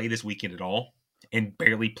didn't play this weekend at all and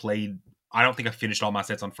barely played I don't think I finished all my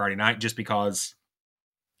sets on Friday night just because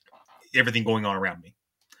everything going on around me.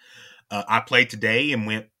 I played today and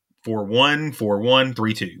went 4-1, 4-1,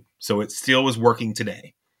 3-2. So it still was working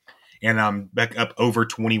today. And I'm back up over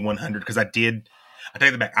 2,100 because I take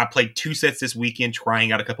it back. I played 2 sets this weekend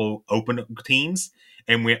trying out a couple open teams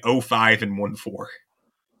and went 0-5 and 1-4.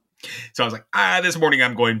 So I was like, this morning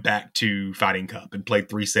I'm going back to Fighting Cup and played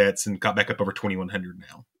 3 sets and got back up over 2,100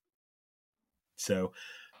 now. So,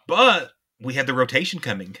 but we had the rotation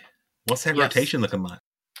coming. What's that rotation looking like?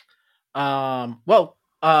 Well,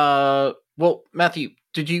 Matthew,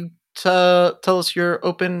 did you tell us your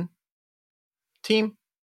open team?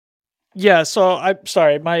 Yeah, so I'm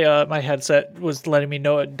sorry, my headset was letting me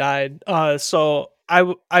know it died. So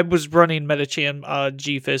I was running Metachan,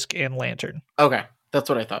 G-Fisk, and Lantern. Okay, that's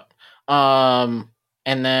what I thought.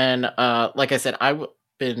 And then like I said, I've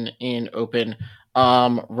been in open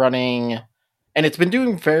running, and it's been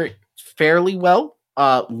doing fairly well.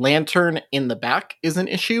 Lantern in the back is an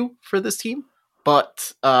issue for this team,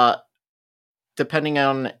 but depending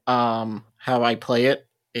on how I play it,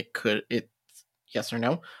 it's yes or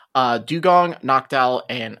no. Dugong, Noctowl,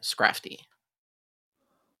 and Scrafty.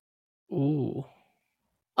 Ooh.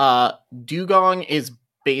 Dugong is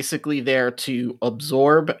basically there to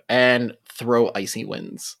absorb and throw Icy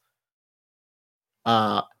Winds.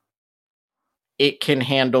 It can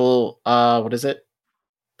handle what is it?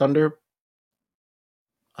 Thunder?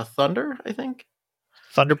 A Thunder, I think?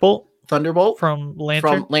 Thunderbolt from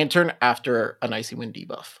Lantern after an Icy Wind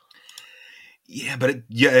debuff. Yeah, but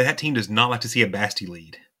that team does not like to see a Basti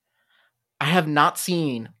lead. I have not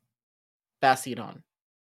seen Bastiodon.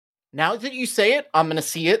 Now that you say it, I'm going to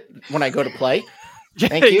see it when I go to play.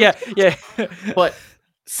 Thank you. Yeah. But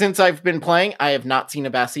since I've been playing, I have not seen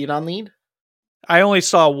a Bastiodon lead. I only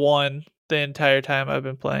saw one the entire time I've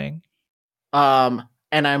been playing. And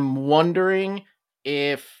I'm wondering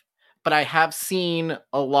but I have seen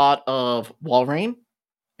a lot of Walrein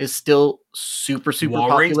is still super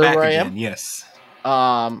Walrein's popular back where again, I am. Yes.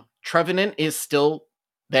 Trevenant is still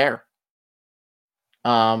there.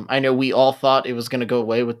 I know we all thought it was going to go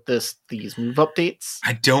away with these move updates.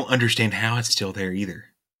 I don't understand how it's still there either.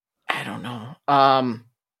 I don't know.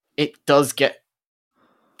 It does get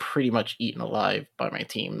pretty much eaten alive by my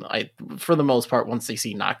team. For the most part, once they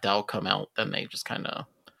see Noctowl come out, then they just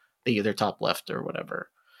they either top left or whatever.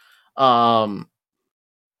 Yeah,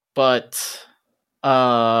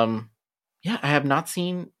 I have not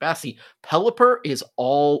seen Basti. Pelipper is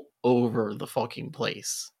all over the fucking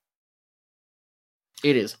place.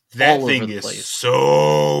 It is that all thing over the is place.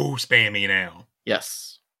 so spammy now.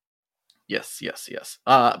 Yes.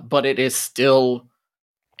 But it is still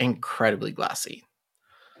incredibly glassy.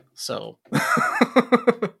 So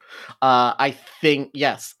I think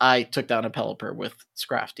I took down a Pelipper with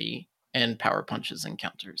Scrafty and power punches and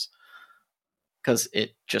counters. Because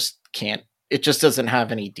it just doesn't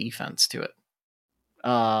have any defense to it.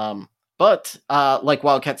 But like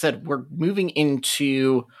Wildcat said, we're moving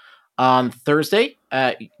into Thursday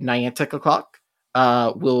at Niantic o'clock.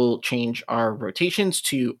 We'll change our rotations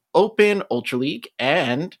to Open, Ultra League,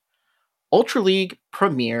 and Ultra League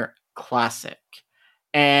Premier Classic.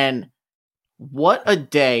 And what a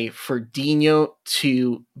day for Dino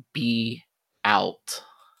to be out.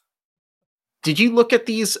 Did you look at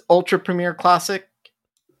these Ultra Premier Classic?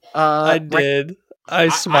 I did. I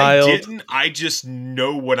smiled. I didn't. I just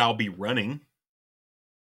know what I'll be running.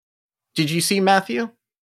 Did you see Matthew?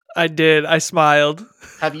 I did. I smiled.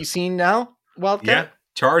 Have you seen now, Wildcat? Yeah.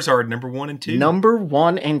 Charizard number 1 and 2. Number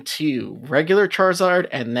 1 and 2. Regular Charizard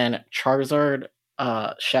and then Charizard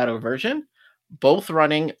Shadow version. Both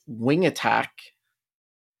running Wing Attack,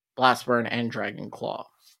 Blast Burn, and Dragon Claw.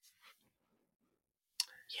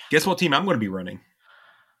 Guess what team I'm going to be running?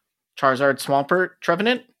 Charizard, Swampert,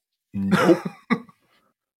 Trevenant? Nope.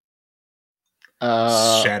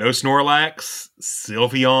 Shadow Snorlax,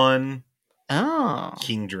 Sylveon,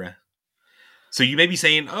 Kingdra. So you may be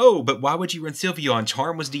saying, but why would you run Sylveon?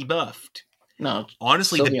 Charm was debuffed. No,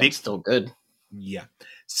 honestly, Sylveon's still good. Yeah.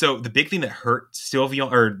 So the big thing that hurt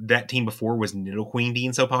Sylveon or that team before was Nidoqueen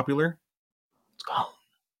being so popular. It's gone.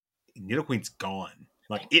 Nidoqueen's gone.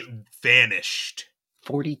 Like it vanished.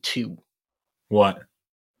 42. What?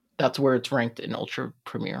 That's where it's ranked in Ultra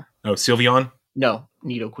Premier. Oh, Sylveon? No,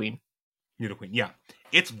 Nidoqueen. Yeah.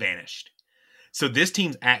 It's vanished. So this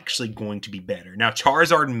team's actually going to be better. Now,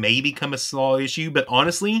 Charizard may become a small issue, but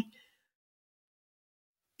honestly,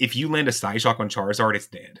 if you land a Side Shock on Charizard, it's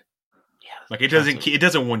dead. Yeah. Like it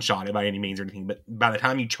doesn't one-shot it by any means or anything, but by the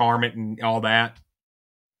time you charm it and all that,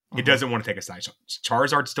 it doesn't want to take a Side Shock.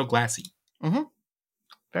 Charizard's still glassy. Mm-hmm.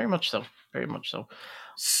 Very much so. Very much so.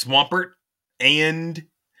 Swampert And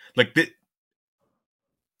like the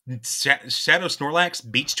Shadow Snorlax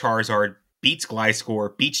beats Charizard, beats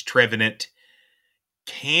Gliscor, beats Trevenant,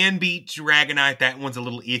 can beat Dragonite. That one's a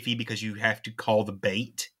little iffy because you have to call the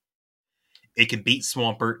bait. It can beat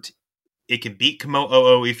Swampert. It can beat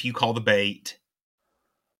Komo-Oh if you call the bait.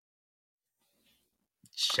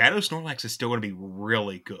 Shadow Snorlax is still going to be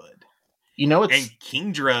really good. You know, it's... And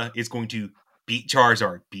Kingdra is going to beat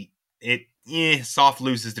Charizard. Soft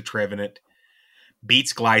loses to Trevenant.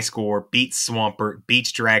 Beats Gliscor. Beats Swampert.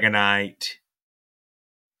 Beats Dragonite.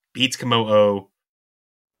 Beats Komo-Oh.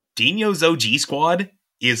 Dino's OG squad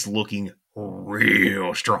is looking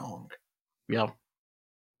real strong. Yeah.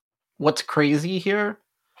 What's crazy here?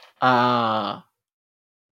 A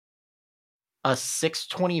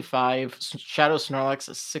 625 Shadow Snorlax,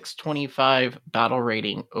 a 625 battle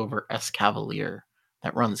rating over Escavalier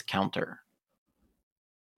that runs counter.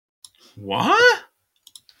 What?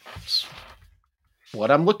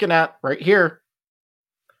 What I'm looking at right here.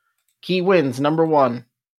 Key wins number 1.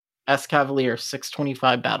 Escavalier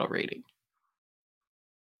 625 battle rating.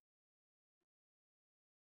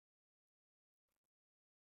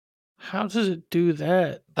 How does it do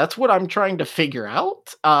that? That's what I'm trying to figure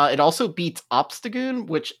out. It also beats Obstagoon,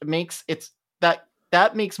 which makes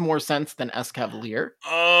that makes more sense than Escavalier.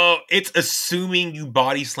 Oh, it's assuming you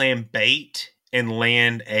body slam bait and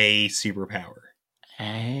land a superpower.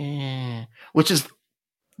 Which is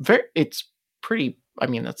it's pretty, I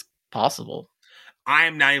mean, that's possible. I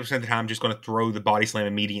am 90% of the time just going to throw the body slam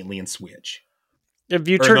immediately and switch. If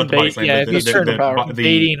you turn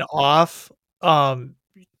baiting off,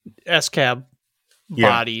 Escab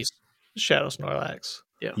bodies Shadow Snorlax.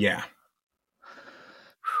 Yeah.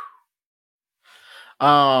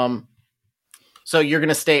 So you're going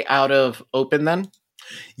to stay out of open then?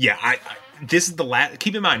 Yeah, this is the last.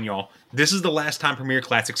 Keep in mind, y'all, this is the last time Premier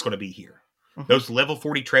Classic's going to be here. Mm-hmm. Those level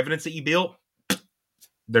 40 Trevenants that you built,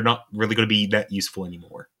 they're not really going to be that useful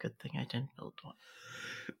anymore. Good thing I didn't build one.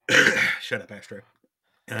 Shut up, Astro.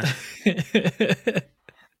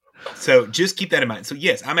 So just keep that in mind. So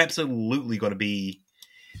yes, I'm absolutely going to be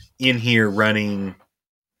in here running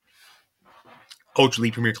Ultra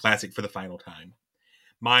League Premier Classic for the final time.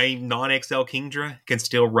 My non-XL Kingdra can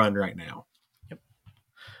still run right now. Yep.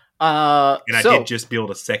 And I did just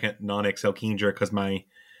build a second non-XL Kingdra because my,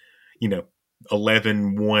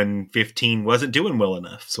 11-1-15 wasn't doing well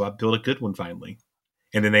enough. So I built a good one finally.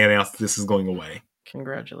 And then they announced this is going away.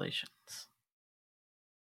 Congratulations.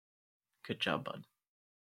 Good job, bud.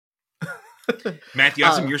 Matthew,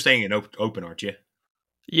 you're staying in open, aren't you?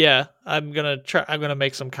 Yeah, I'm gonna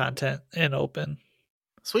make some content in open.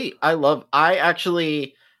 Sweet. I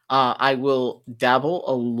actually I will dabble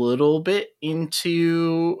a little bit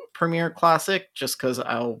into Premier Classic just because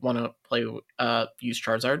I want to play use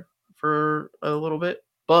Charizard for a little bit.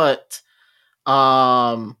 But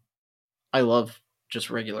I love just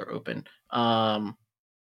regular open. Have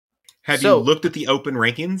you looked at the open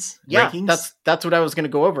rankings? Yeah, that's what I was going to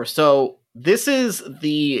go over. So this is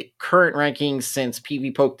the current rankings since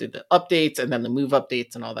PvPoke did the updates and then the move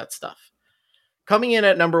updates and all that stuff. Coming in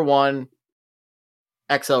at number 1,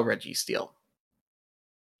 XL Registeel.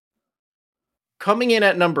 Coming in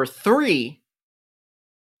at number 3,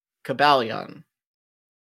 Cobalion.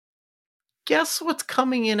 Guess what's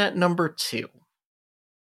coming in at number 2?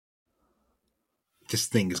 This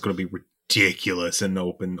thing is going to be ridiculous in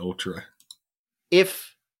open ultra.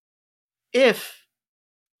 If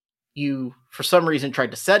you, for some reason,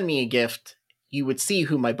 tried to send me a gift, you would see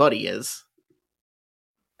who my buddy is.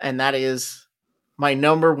 And that is my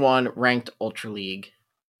number 1 ranked Ultra League,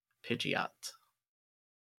 Pidgeot.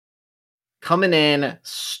 Coming in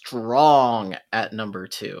strong at number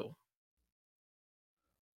 2.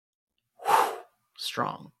 Whew,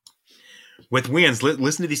 strong. With wins,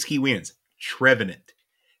 listen to these key wins. Trevenant,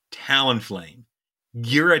 Talonflame,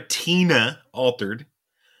 Giratina Altered,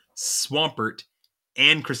 Swampert,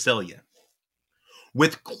 and Cresselia.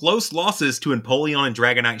 With close losses to Empoleon and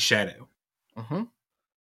Dragonite Shadow. Mm-hmm.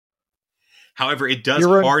 However, it does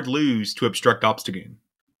hard lose to Obstruct Obstagoon.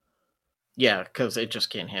 Yeah, because it just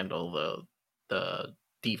can't handle the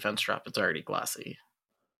defense drop. It's already glassy.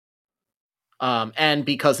 And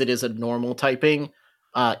because it is a normal typing,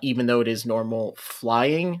 even though it is normal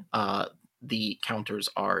flying, the counters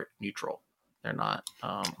are neutral. They're not.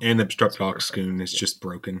 And Obstruct Obstagoon is just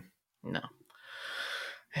broken. No.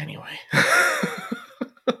 Anyway.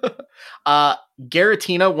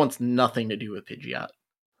 Giratina wants nothing to do with Pidgeot.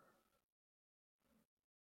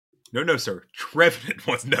 No, sir. Trevenant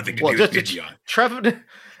wants nothing to do with Pidgeot. Trevenant,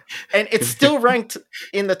 and it's still ranked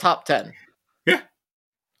in the top 10. Yeah.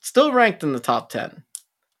 Still ranked in the top 10.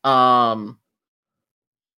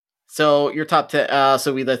 So your top 10,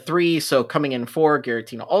 so we the 3, so coming in 4,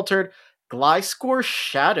 Giratina Altered, Gliscor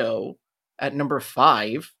Shadow at number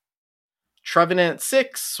 5, Trevenant at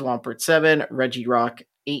 6, Swampert 7, Regirock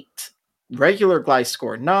 8, regular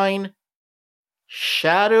Gliscor 9,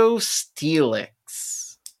 Shadow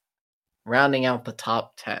Steelix, rounding out the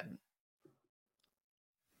top 10.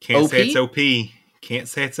 Can't say it's OP. Can't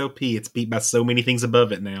say it's OP. It's beat by so many things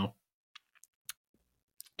above it now.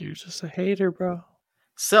 You're just a hater, bro.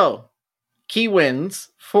 So, key wins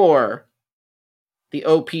for the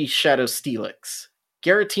OP Shadow Steelix.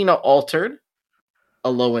 Giratina Altered,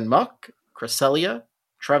 Alolan Muck, Cresselia,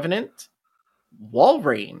 Trevenant,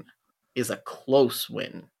 Walrein is a close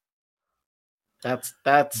win. That's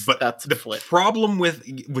the flip. Problem with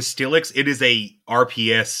Steelix, it is a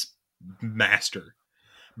RPS master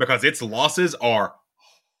because its losses are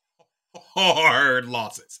hard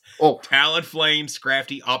losses. Talonflame,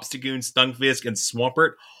 Scrafty, Obstagoon, Stunfisk, and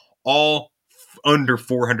Swampert all under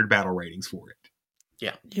 400 battle ratings for it.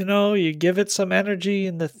 Yeah. You know, you give it some energy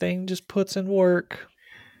and the thing just puts in work.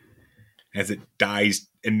 As it dies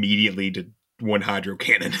immediately to one Hydro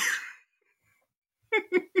Cannon.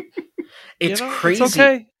 It's crazy. It's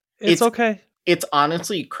okay. It's okay. It's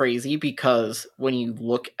honestly crazy because when you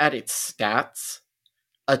look at its stats,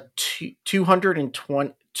 a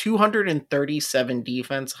 237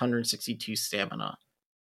 defense, 162 stamina.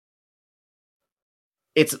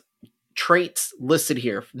 Its traits listed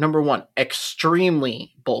here. Number 1,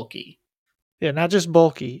 extremely bulky. Yeah, not just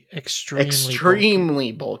bulky,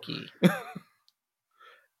 extremely bulky.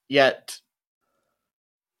 Yet,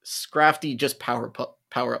 Scrafty just power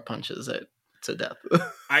up punches it to death.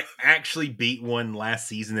 I actually beat one last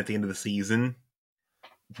season at the end of the season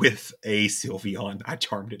with a Sylveon. I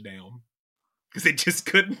charmed it down because it just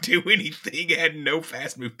couldn't do anything. It had no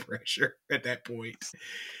fast move pressure at that point.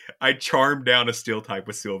 I charmed down a steel type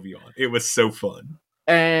with Sylveon. It was so fun.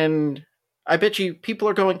 And I bet you people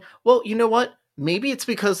are going, well, you know what? Maybe it's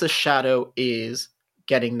because the Shadow is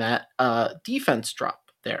getting that defense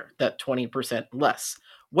drop there, that 20% less.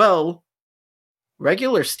 Well,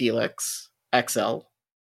 regular Steelix XL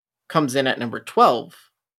comes in at number 12.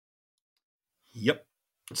 Yep.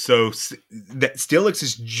 So that Steelix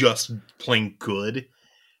is just plain good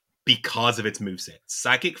because of its moveset.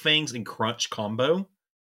 Psychic Fangs and Crunch combo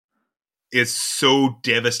is so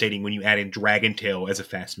devastating when you add in Dragon Tail as a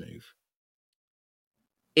fast move.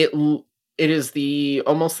 It is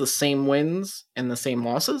almost the same wins and the same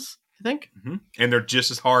losses, I think. Mm-hmm. And they're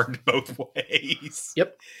just as hard both ways.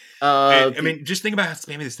 Yep. I mean, just think about how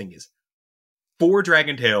spammy this thing is. 4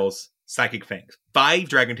 Dragon Tails, Psychic Fangs. 5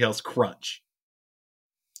 Dragon Tails, Crunch.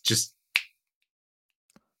 Just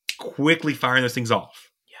quickly firing those things off.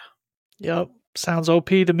 Yeah. Yep. Sounds OP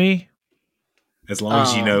to me. As long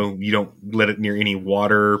as you know you don't let it near any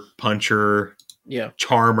water, puncher,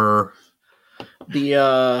 charmer.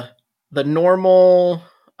 The normal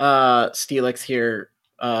Steelix here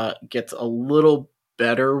gets a little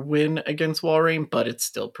better win against Walrein, but it's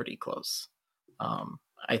still pretty close.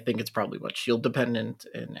 I think it's probably shield dependent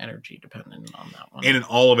and energy dependent on that one. And in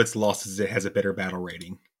all of its losses, it has a better battle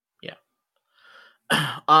rating. Yeah.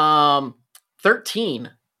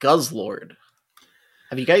 13, Guzzlord.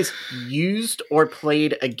 Have you guys used or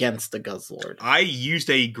played against the Guzzlord? I used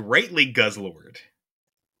a Greatly Guzzlord.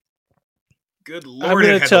 Good lord, I'm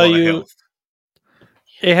going to tell you,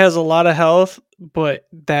 it has a lot of health, but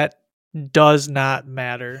that does not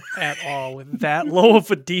matter at all with that low of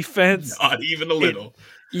a defense. Not even a little.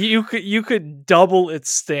 You could double its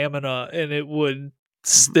stamina and it would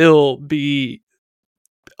still be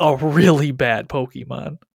a really bad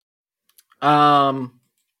Pokemon.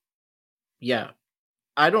 Yeah.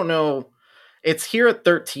 I don't know. It's here at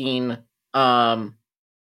 13. I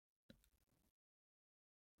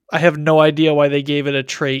have no idea why they gave it a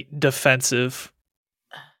trait defensive.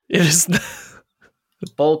 It is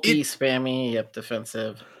bulky, spammy, yep,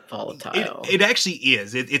 defensive, volatile. It actually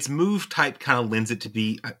is. Its move type kind of lends it to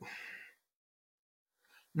be.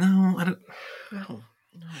 No, I don't. No.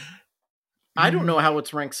 I don't know how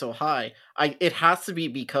it's ranked so high. It has to be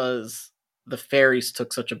because the fairies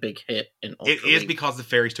took such a big hit in Ultra It is because the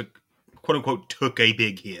fairies took, quote unquote, took a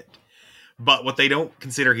big hit. But what they don't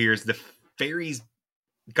consider here is the fairies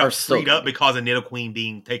got freed up because of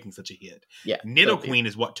Nidoqueen taking such a hit. Yeah, Nidoqueen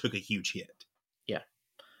is what took a huge hit. Yeah.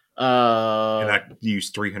 And I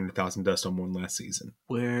used 300,000 dust on one last season.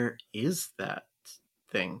 Where is that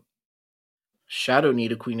thing? Shadow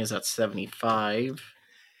Nidoqueen is at 75.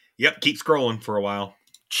 Yep, keep scrolling for a while.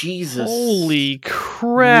 Jesus. Holy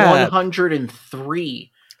crap.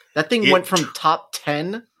 103. That thing went from top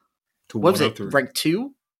 10 to what was it? Rank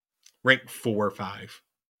 2? Rank 4 or 5.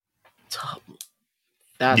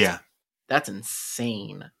 That's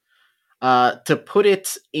insane. To put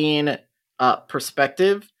it in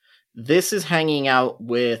perspective, this is hanging out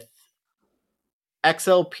with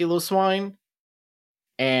XL Piloswine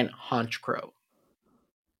and Honchkrow.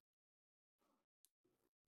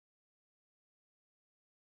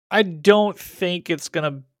 I don't think it's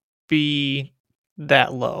gonna be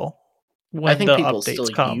that low when I think the people updates still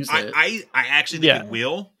come. use it. I actually think it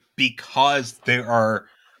will, because there are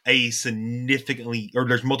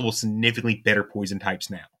there's multiple significantly better poison types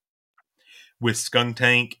now with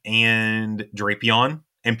Skuntank and Drapion,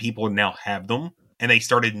 and people now have them, and they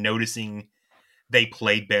started noticing they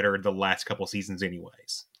played better the last couple seasons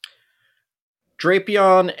anyways.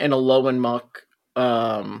 Drapion and Alolan Muck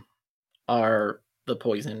are the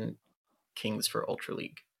poison kings for Ultra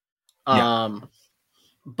League. But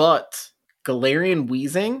Galarian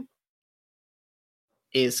Weezing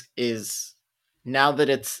is now that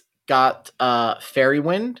it's got Fairy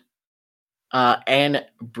Wind and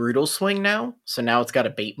Brutal Swing now, so now it's got a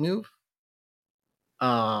bait move.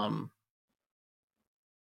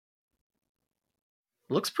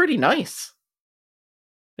 Looks pretty nice.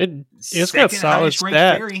 It's got solid stats.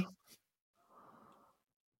 Fairy.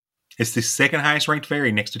 It's the second highest ranked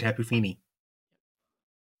fairy next to Tapu Fini.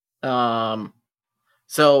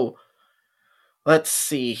 So let's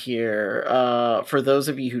see here. For those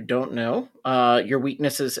of you who don't know, your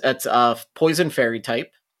weaknesses, it's poison fairy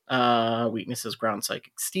type. Weakness is ground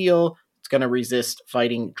psychic steel. It's going to resist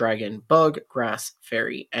fighting dragon, bug, grass,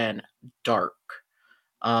 fairy, and dark.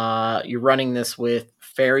 You're running this with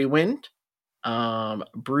Fairy Wind,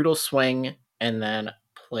 Brutal Swing, and then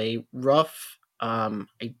Play Rough.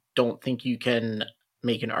 I don't think you can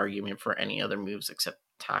make an argument for any other moves except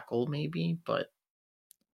Tackle, maybe, but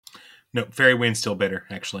no, Fairy Wind's still better,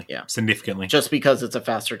 actually. Yeah, significantly. Just because it's a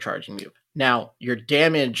faster charging move. Now, your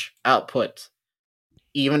damage output,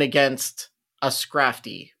 even against a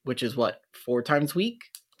Scrafty, which is what, 4 times weak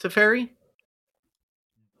to Fairy?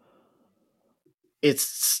 It's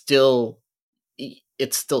still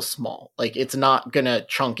small. Like, it's not gonna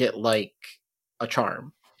chunk it like a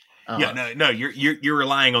Charm. No, you're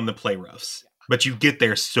relying on the play roughs, but you get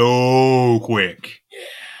there so quick.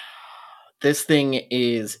 This thing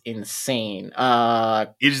is insane.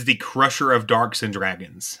 It is the crusher of darks and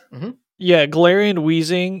dragons. Mm-hmm. Yeah, Galarian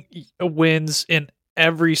Weezing wins in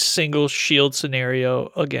every single shield scenario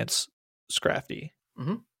against Scrafty.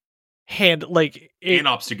 Mm-hmm. And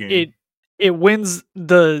Obstagoon. It wins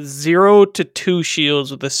the 0 to 2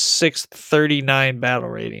 shields with a 639 battle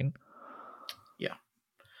rating. Yeah.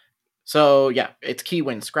 So, yeah, it's key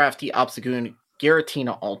wins. Scrafty, Obstagoon,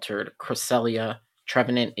 Giratina Altered, Cresselia,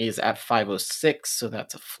 Trevenant is at 506, so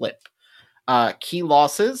that's a flip. Key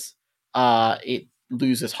losses, it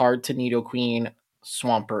loses hard to Nidoqueen,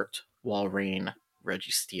 Swampert, Walrein,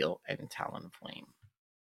 Registeel, and Talonflame.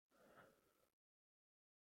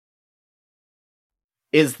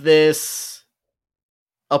 Is this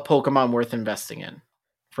a Pokemon worth investing in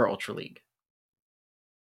for Ultra League?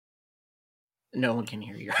 No one can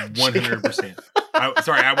hear you. 100%.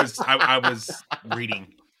 I was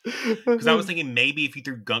reading. Because I was thinking maybe if you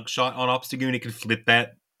threw Gunk Shot on Obstagoon, it could flip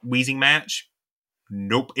that Weezing match.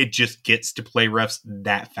 Nope, it just gets to play refs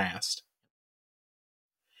that fast.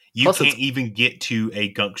 You can't even get to a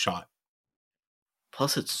Gunk Shot.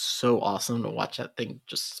 Plus, it's so awesome to watch that thing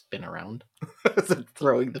just spin around as it's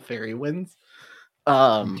throwing the Fairy Winds.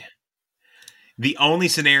 The only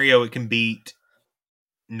scenario it can beat...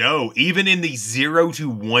 No, even in the 0 to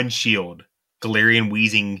 1 shield, Galarian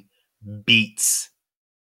Weezing beats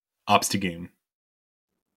Obstagoon.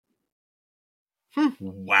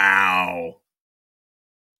 Wow.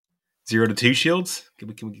 0 to 2 shields?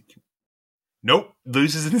 Can we... Nope.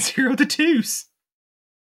 Loses in 0 to 2s.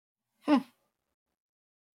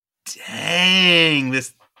 Dang.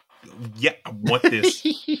 This... Yeah, I want this.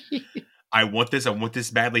 I want this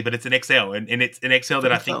badly, but it's an XL, and it's an XL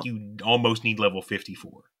that I think you almost need level 50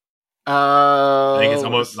 for. I think it's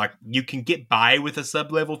almost like you can get by with a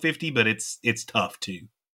sub level 50, but it's tough too.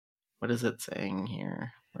 What is it saying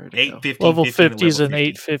here? 8, 15, level 50 is an 50.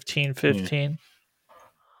 8, 15, 15. Yeah.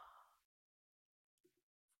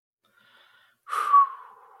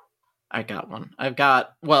 I got one.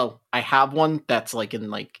 I have one that's like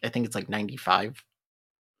in I think it's like 95%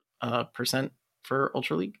 for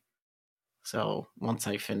Ultra League. So once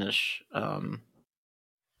I finish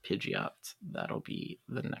Pidgeot, that'll be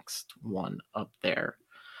the next one up there.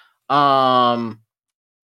 Man,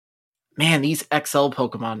 these XL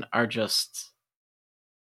Pokemon are just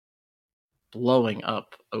blowing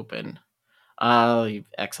up open.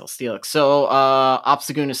 XL Steelix. So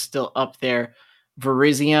Obstagoon is still up there.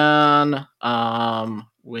 Virizion,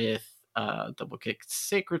 with double kick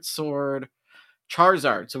Sacred Sword,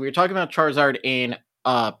 Charizard. So we were talking about Charizard in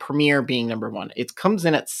Premier being number 1. It comes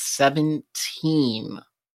in at 17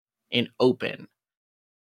 in Open.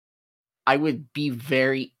 I would be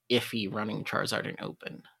very iffy running Charizard in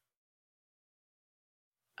Open.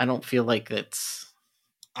 I don't feel like that's...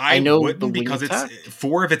 I know wouldn't, because it's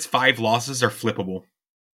 4 of its 5 losses are flippable.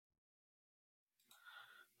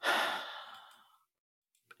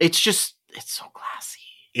 It's so classy.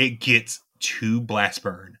 It gets 2 Blast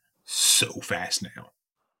Burn so fast now.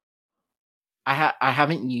 I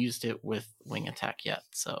haven't used it with Wing Attack yet,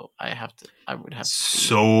 so I would have to see.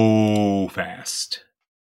 So fast.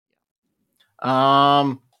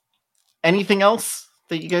 Anything else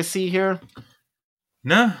that you guys see here?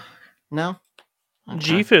 No. Okay.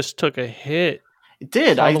 G-Fist took a hit. It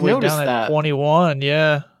did. I noticed down that. At 21,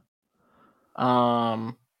 yeah.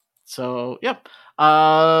 So, yep.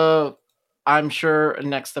 I'm sure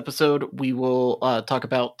next episode we will talk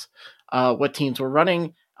about what teams we're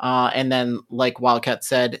running. And then, like Wildcat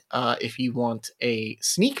said, if you want a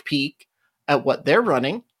sneak peek at what they're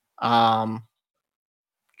running, join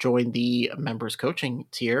the members coaching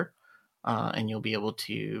tier, and you'll be able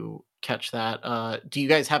to catch that. Do you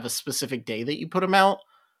guys have a specific day that you put them out,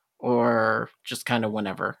 or just kind of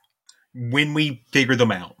whenever? When we figure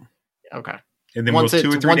them out. Okay. And then once 2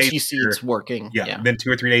 or 3 days you see later, it's working. Yeah. Then 2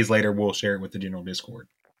 or 3 days later, we'll share it with the general Discord.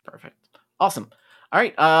 Perfect. Awesome. All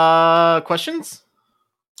right. Questions?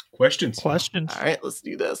 Questions. All right. Let's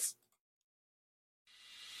do this.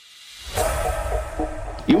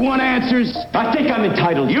 You want answers? I think I'm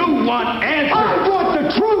entitled. You want answers? I want the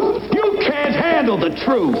truth! You can't handle the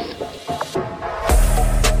truth!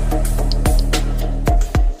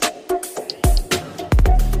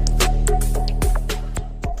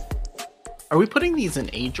 Are we putting these in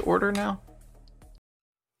age order now?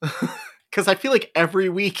 Because I feel like every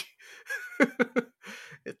week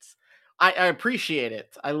it's... I appreciate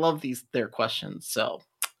it. I love their questions. So,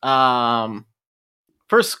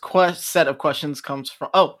 first set of questions comes from...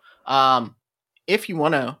 if you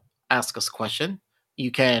want to ask us a question,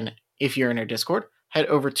 you can, if you're in our Discord, head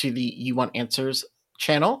over to the You Want Answers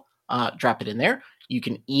channel, drop it in there. You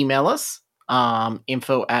can email us,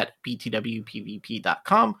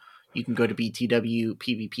 info@btwpvp.com. You can go to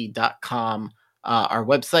btwpvp.com, our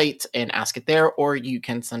website, and ask it there, or you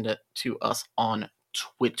can send it to us on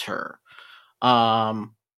Twitter. So,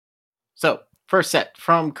 first set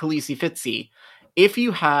from Khaleesi Fitzy. If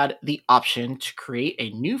you had the option to create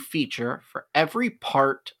a new feature for every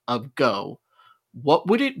part of Go, what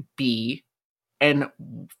would it be, and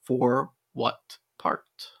for what part?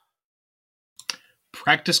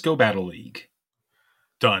 Practice Go Battle League.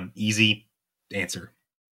 Done. Easy answer.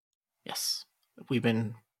 Yes. We've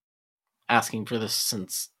been asking for this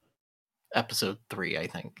since episode 3, I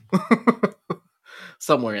think.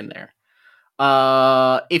 Somewhere in there.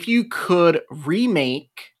 If you could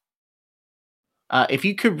remake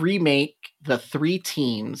the 3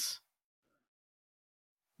 teams,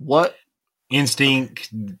 what? Instinct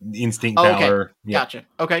okay. Valor. Yep. Gotcha.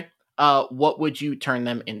 Okay. What would you turn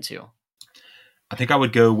them into? I think I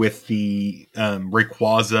would go with the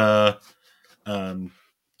Rayquaza,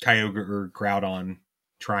 Kyogre, or Groudon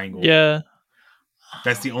triangle. Yeah.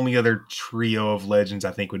 That's the only other trio of legends I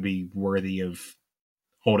think would be worthy of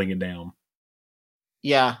holding it down.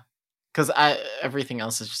 Yeah. Because everything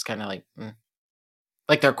else is just kind of like...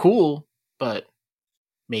 Like, they're cool, but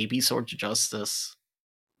maybe Swords of Justice.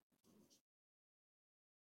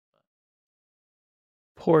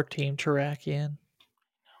 Poor Team Terrakion.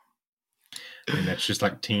 And that's just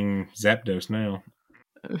like Team Zapdos now.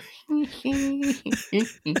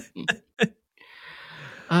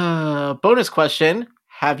 Bonus question.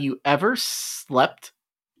 Have you ever slept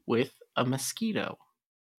with a mosquito?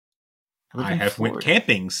 I have went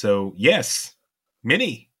camping, so yes.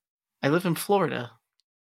 Many. I live in Florida.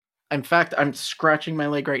 In fact, I'm scratching my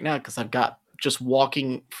leg right now because I've got, just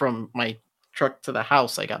walking from my truck to the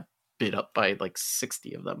house, I got bit up by like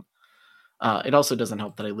 60 of them. It also doesn't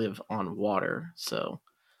help that I live on water, so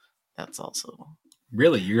that's also...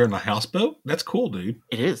 Really? You're in a houseboat? That's cool, dude.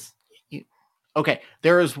 It is. Okay,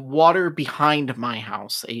 there is water behind my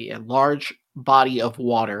house, a large body of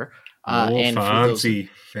water. And fancy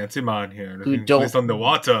man here. Who don't on the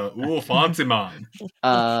water. Ooh, fancy man.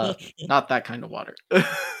 Not that kind of water.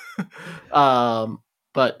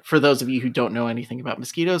 But for those of you who don't know anything about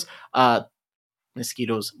mosquitoes,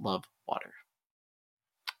 mosquitoes love water.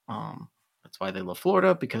 That's why they love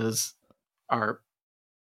Florida, because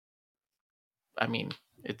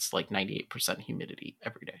it's like 98% humidity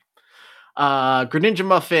every day. Greninja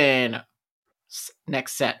Muffin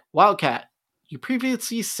next set. Wildcat, you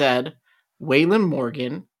previously said Waylon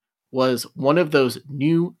Morgan was one of those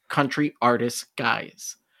new country artist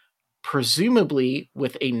guys, presumably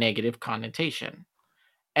with a negative connotation.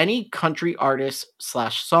 Any country artist /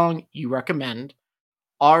 song you recommend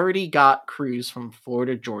already got crews from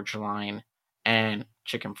Florida Georgia Line and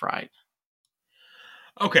Chicken Fried.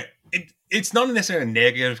 Okay, it's not necessarily a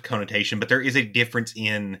negative connotation, but there is a difference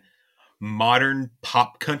in modern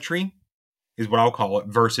pop country, is what I'll call it,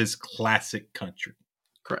 versus classic country.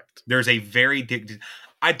 Correct. There's a very...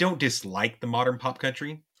 I don't dislike the modern pop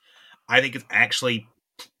country. I think it's actually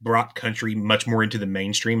brought country much more into the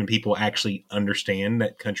mainstream, and people actually understand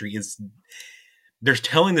that country is... They're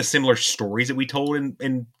telling the similar stories that we told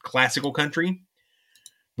in classical country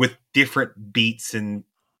with different beats and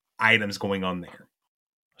items going on there.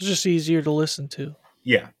 It's just easier to listen to.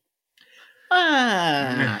 Yeah.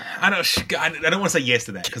 I don't want to say yes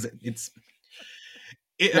to that because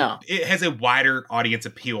it has a wider audience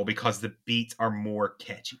appeal because the beats are more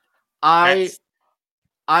catchy. I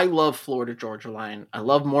love Florida Georgia Line. I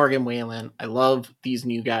love Morgan Wallen. I love these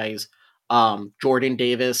new guys. Jordan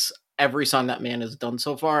Davis. Every song that man has done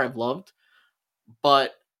so far, I've loved,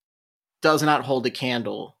 but does not hold a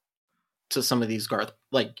candle to some of these Garth.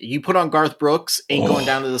 Like, you put on Garth Brooks, Ain't Going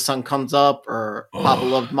Down Till the Sun Comes Up, or Papa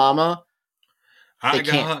Loved Mama. I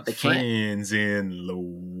got friends in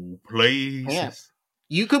low places. Yeah.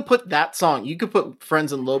 You could put that song, you could put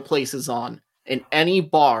Friends in Low Places on in any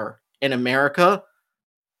bar in America,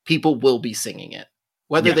 people will be singing it,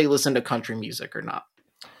 whether they listen to country music or not.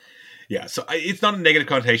 Yeah, so it's not a negative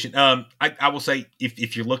connotation. I will say,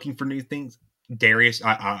 if you're looking for new things, Darius,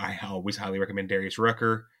 I always highly recommend Darius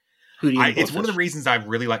Rucker. It's one of the reasons I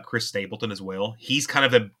really like Chris Stapleton as well. He's kind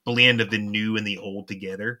of a blend of the new and the old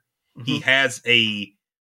together. Mm-hmm. He has a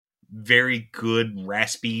very good,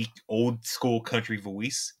 raspy, old school country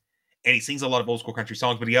voice. And he sings a lot of old school country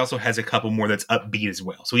songs, but he also has a couple more that's upbeat as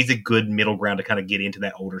well. So he's a good middle ground to kind of get into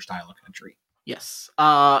that older style of country. Yes.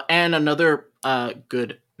 And another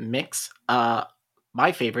good mix,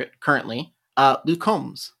 my favorite currently, Luke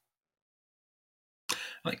Combs.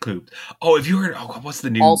 I like Luke. Oh, have you heard? Oh, what's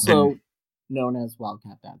the new? Also known as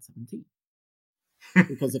Wildcat Bad 17.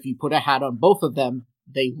 Because if you put a hat on both of them,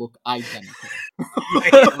 they look identical.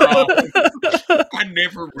 I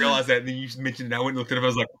never realized that. And then you mentioned it. I went and looked at it. I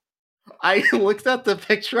was like, I looked at the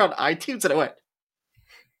picture on iTunes and I went,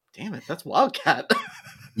 damn it, that's Wildcat.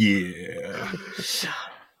 Yeah.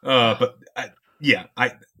 But I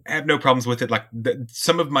have no problems with it. Like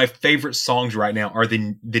some of my favorite songs right now are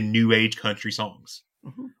the new age country songs.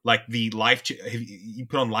 Mm-hmm. Like the you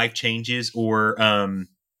put on Life Changes, or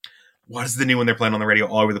what is the new one they're playing on the radio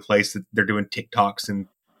all over the place that they're doing TikToks and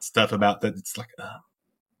stuff about that? It's like, I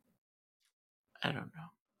don't know.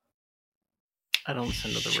 I don't listen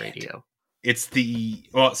to the radio. It's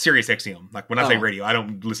Sirius XM. Like when I say radio, I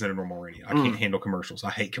don't listen to normal radio. I can't handle commercials. I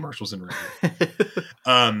hate commercials in radio.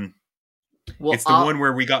 It's the one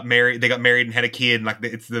where they got married and had a kid, and like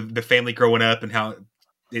it's the family growing up and how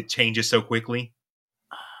it changes so quickly.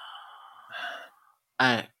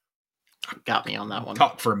 Got me on that one.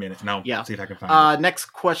 Talk for a minute and I'll see if I can find it. Next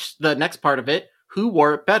question, the next part of it, who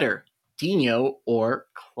wore it better, Dino or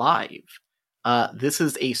Clive? This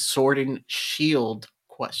is a Sword and Shield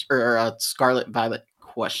question, or a Scarlet Violet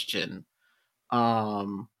question.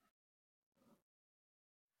 Man,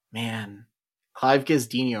 Clive gives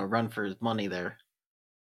Dino a run for his money there.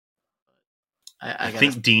 I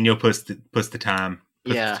think Dino puts the time.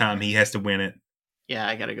 The time he has to win it. Yeah,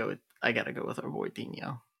 I gotta go with our boy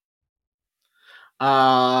Dino.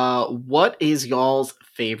 What is y'all's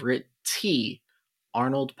favorite tea?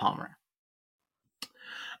 Arnold Palmer.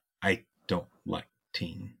 I don't like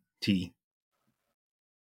tea.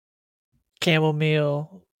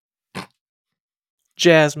 Chamomile.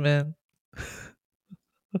 Jasmine.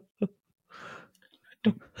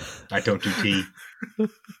 I don't do tea.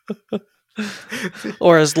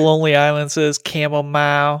 Or as Lonely Island says,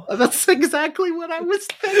 chamomile. That's exactly what I was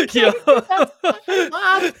thinking.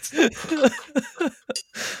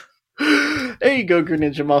 There you go,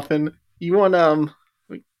 Greninja Muffin. You want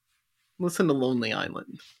listen to Lonely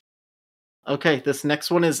Island. Okay, this next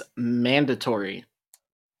one is mandatory.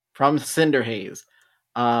 From Cinderhaze.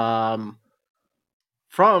 From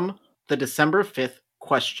the December 5th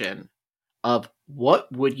question of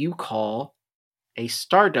what would you call a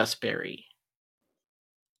Stardust berry?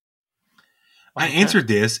 I answered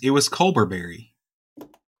this. It was Colbur berry.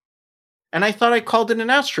 And I thought I called it an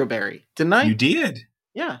Astroberry. Didn't I? You did.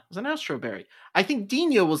 Yeah, it was an Astroberry. I think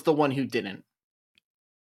Dino was the one who didn't.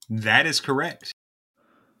 That is correct.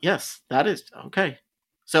 Yes, that is. Okay.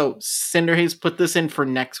 So Cinderhaze put this in for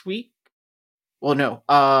next week. Well, no.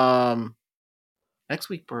 Next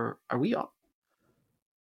week are we on?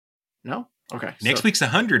 No? Okay. Next week's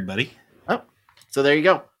 100, buddy. Oh, so there you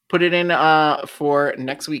go. Put it in for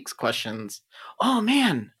next week's questions. Oh,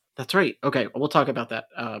 man. That's right. Okay, we'll talk about that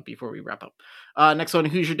before we wrap up. Next one,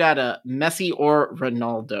 who's your dad, Messi or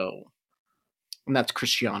Ronaldo? And that's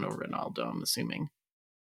Cristiano Ronaldo, I'm assuming.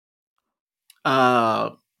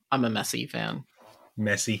 I'm a Messi fan.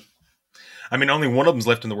 Messi. I mean, only one of them's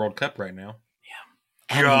left in the World Cup right now.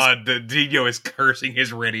 And God, the Dino is cursing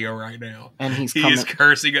his radio right now. And he is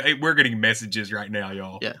cursing. We're getting messages right now,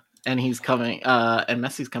 y'all. Yeah, and he's coming. And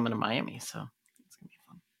Messi's coming to Miami, so it's gonna be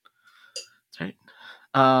fun.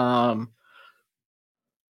 That's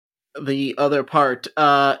right. The other part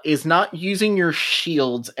is not using your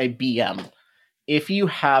shields a BM. If you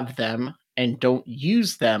have them and don't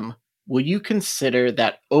use them, will you consider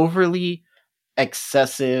that overly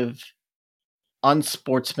excessive,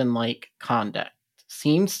 unsportsmanlike conduct?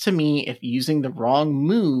 Seems to me if using the wrong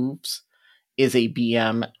moves is a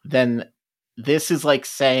BM, then this is like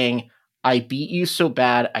saying, I beat you so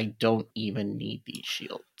bad I don't even need these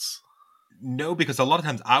shields. No, because a lot of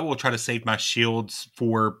times I will try to save my shields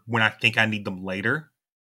for when I think I need them later,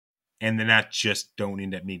 and then I just don't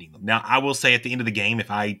end up needing them. Now, I will say at the end of the game, if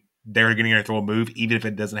they're getting ready to throw a move, even if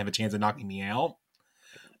it doesn't have a chance of knocking me out,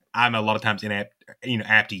 I'm a lot of times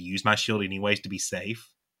apt to use my shield anyways to be safe.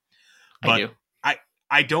 But I do.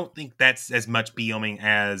 I don't think that's as much BMing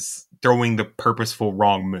as throwing the purposeful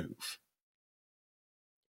wrong move.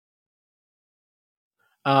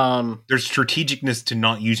 There's strategicness to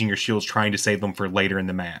not using your shields, trying to save them for later in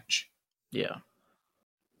the match. Yeah.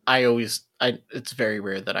 It's very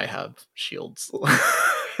rare that I have shields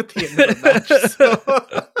at the end of the match.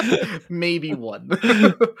 So maybe one.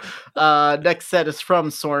 Next set is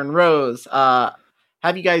from Soren Rose.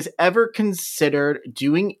 Have you guys ever considered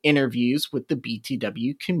doing interviews with the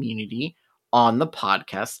BTW community on the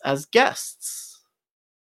podcast as guests?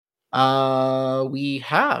 We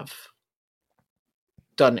have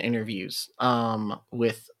done interviews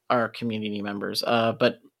with our community members,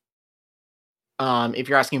 but if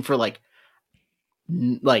you're asking for like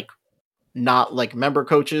not like member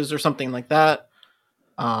coaches or something like that,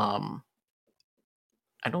 I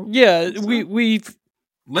don't. Yeah, so. we've.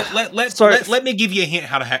 Let me give you a hint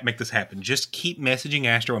how to make this happen. Just keep messaging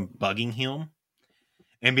Astro and bugging him,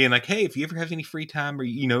 and being like, "Hey, if you ever have any free time,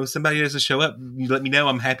 or somebody doesn't show up, you let me know.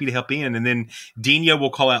 I'm happy to help in." And then Dino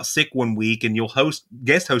will call out sick one week, and you'll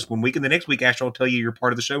guest host one week, and the next week Astro will tell you you're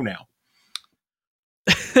part of the show now.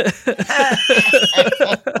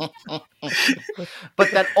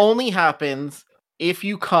 But that only happens if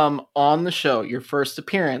you come on the show. Your first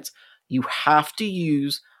appearance, you have to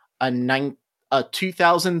use a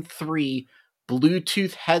 2003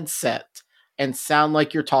 Bluetooth headset and sound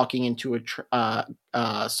like you're talking into a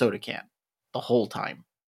soda can the whole time.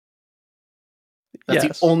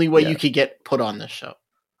 That's the only way you could get put on this show.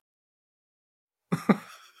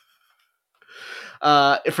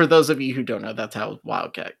 For those of you who don't know, that's how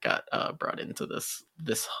Wildcat got brought into this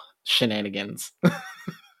shenanigans.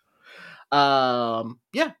 Yeah,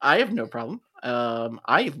 I have no problem.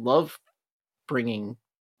 I love bringing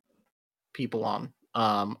people on.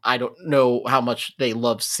 I don't know how much they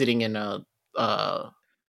love sitting in a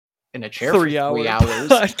chair for 3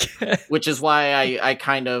 hours, which is why I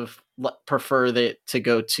kind of prefer to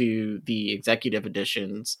go to the executive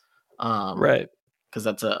editions, right? Because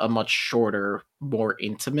that's a much shorter, more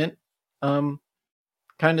intimate kind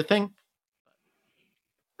of thing.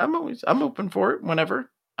 I'm open for it whenever.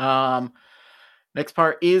 Next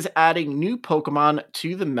part is adding new Pokemon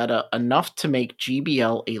to the meta enough to make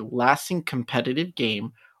GBL a lasting competitive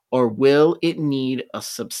game, or will it need a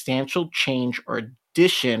substantial change or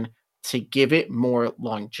addition to give it more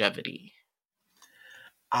longevity?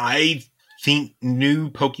 I think new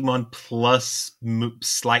Pokemon plus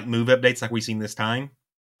slight move updates like we've seen this time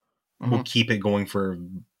will keep it going for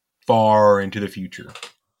far into the future.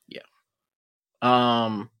 Yeah.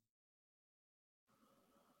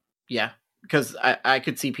 Yeah. Because I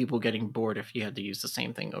could see people getting bored if you had to use the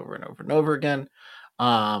same thing over and over and over again.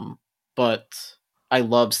 But I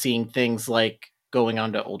love seeing things like going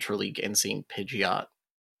on to Ultra League and seeing Pidgeot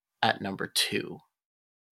at number 2.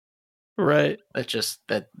 Right.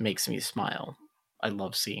 That makes me smile. I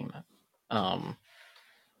love seeing that.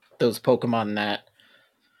 Those Pokemon that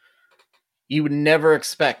you would never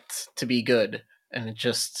expect to be good. And it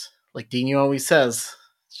just, like Dino always says,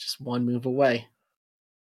 it's just one move away.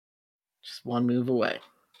 Just one move away.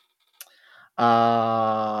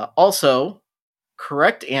 Also,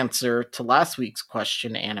 correct answer to last week's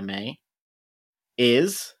question, Anime,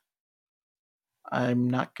 is, I'm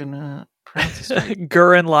not gonna pronounce this right.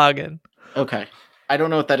 Gurren Lagann. Okay. I don't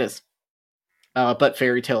know what that is. But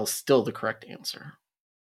Fairy Tail is still the correct answer.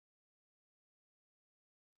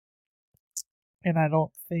 And I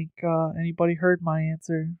don't think anybody heard my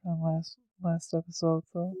answer on last episode.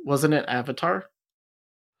 So wasn't it Avatar?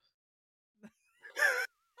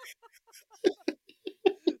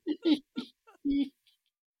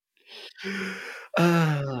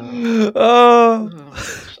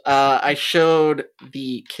 I showed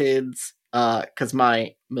the kids because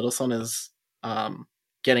my middle son is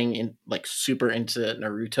getting in like super into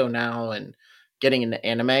Naruto now and getting into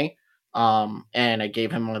anime. And I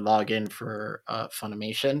gave him my login for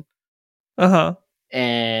Funimation.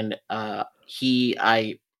 And he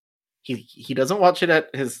doesn't watch it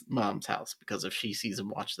at his mom's house because if she sees him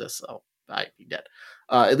watch this, I'd be dead.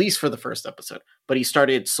 At least for the first episode. But he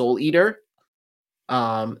started Soul Eater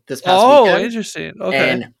this past weekend. Interesting. Okay.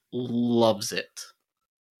 And loves it.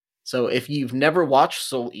 So if you've never watched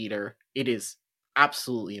Soul Eater, it is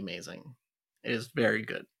absolutely amazing. It is very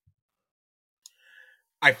good.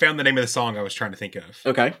 I found the name of the song I was trying to think of.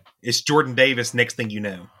 Okay. It's Jordan Davis, Next Thing You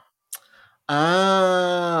Know.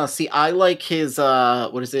 See, I like his,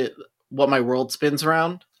 what is it? What My World Spins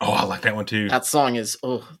Around. Oh, I like that one too. That song,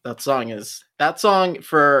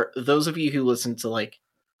 for those of you who listen to like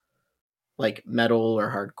metal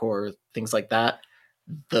or hardcore, things like that,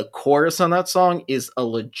 the chorus on that song is a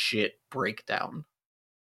legit breakdown.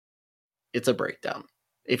 It's a breakdown.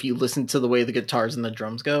 If you listen to the way the guitars and the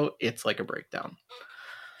drums go, it's like a breakdown.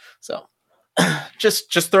 So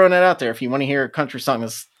just throwing it out there. If you want to hear a country song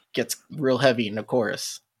that gets real heavy in the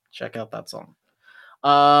chorus, check out that song.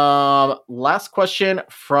 Last question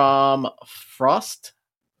from Frost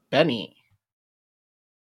Benny.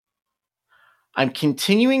 I'm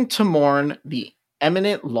continuing to mourn the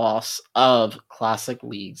imminent loss of classic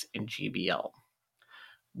leagues in GBL.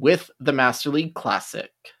 With the Master League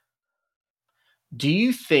Classic, do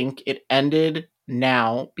you think it ended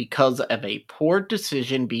now because of a poor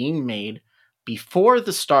decision being made before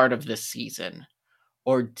the start of this season?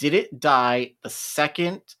 Or did it die the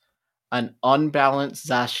second an unbalanced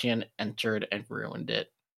Zacian entered and ruined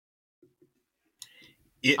it?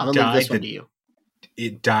 I'm gonna leave this one to you.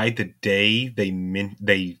 It died the day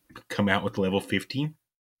they come out with level 50.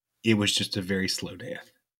 It was just a very slow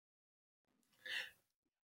death.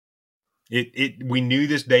 We knew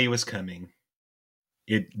this day was coming.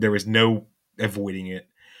 There was no avoiding it.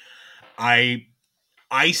 I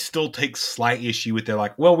still take slight issue with that.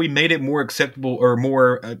 Like, well, we made it more acceptable or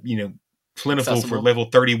more, plentiful accessible for level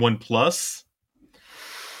 31 plus.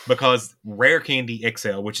 Because Rare Candy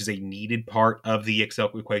XL, which is a needed part of the XL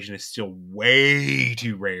equation, is still way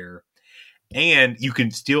too rare. And you can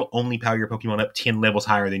still only power your Pokemon up 10 levels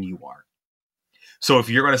higher than you are. So if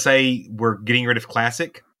you're going to say we're getting rid of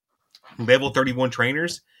Classic, level 31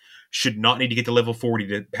 trainers should not need to get to level 40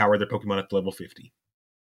 to power their Pokemon up to level 50.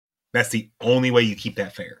 That's the only way you keep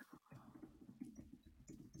that fair.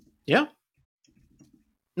 Yeah.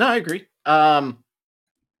 No, I agree.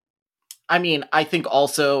 I mean, I think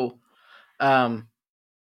also, yeah,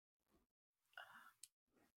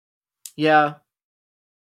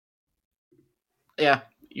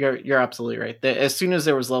 you're absolutely right. As soon as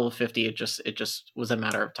there was level 50, it just was a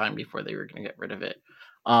matter of time before they were going to get rid of it.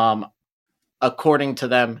 According to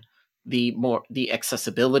them, the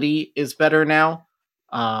accessibility is better now.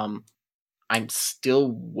 I'm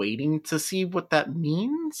still waiting to see what that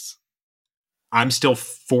means. I'm still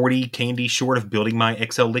 40 candy short of building my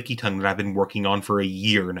XL Licky Tongue that I've been working on for a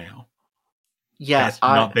year now. Yeah, that's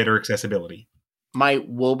not better accessibility. My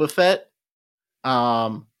Wobbuffet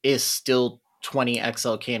is still 20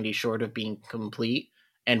 XL candy short of being complete.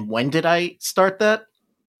 And when did I start that?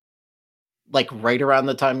 Like right around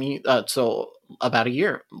the time so about a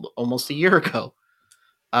year, almost a year ago.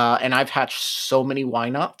 And I've hatched so many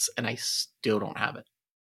Wynots and I still don't have it.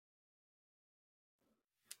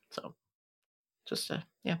 So just,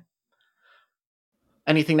 yeah.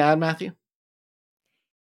 Anything to add, Matthew?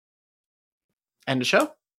 End the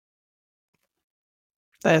show?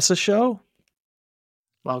 That's a show.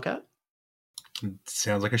 Wildcat?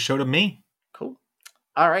 Sounds like a show to me. Cool.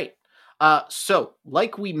 All right. So,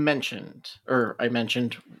 like we mentioned, or I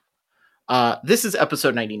mentioned, this is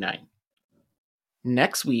episode 99.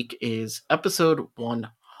 Next week is episode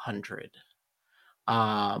 100.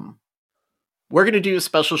 We're going to do a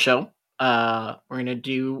special show. We're going to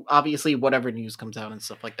do, obviously, whatever news comes out and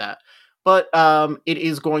stuff like that. But it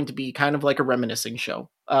is going to be kind of like a reminiscing show.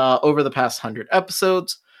 Over the past 100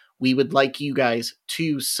 episodes, we would like you guys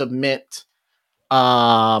to submit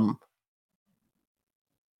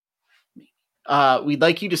we'd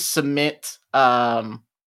like you to submit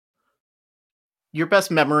your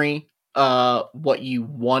best memory, what you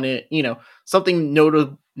wanted, something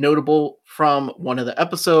notable from one of the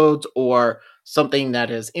episodes, or something that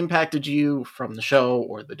has impacted you from the show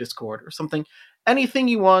or the Discord or something. Anything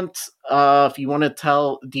you want. If you want to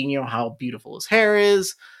tell Dino how beautiful his hair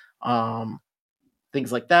is,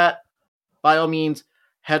 things like that, by all means,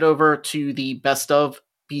 head over to the Best of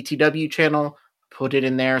BTW channel, put it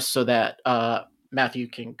in there so that Matthew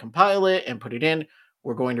can compile it and put it in.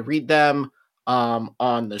 We're going to read them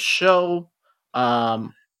on the show.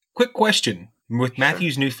 Quick question. With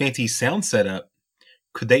Matthew's new fancy sound setup,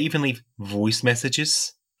 could they even leave voice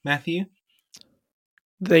messages, Matthew?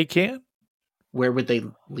 They can. Where would they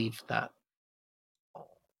leave that?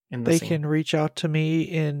 They can reach out to me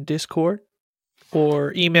in Discord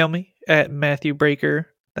or email me at Matthew Breaker.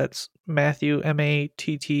 That's Matthew,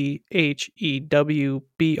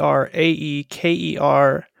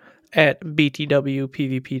 MatthewBraeker at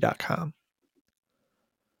btwpvp.com.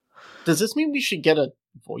 Does this mean we should get a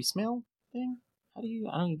voicemail thing? I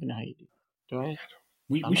don't even know how you do I?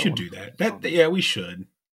 We should do that. Yeah, we should.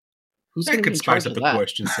 That could spice up the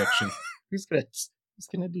question section. Who's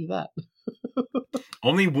gonna do that?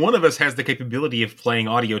 Only one of us has the capability of playing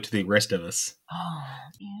audio to the rest of us. Oh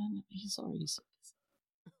man, he's already said this.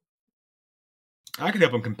 I could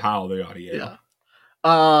help him compile the audio. Yeah.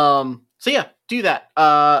 So yeah, do that.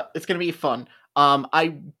 It's gonna be fun.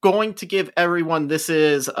 I'm going to give everyone, this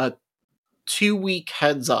is a 2-week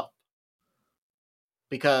heads up,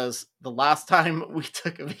 because the last time we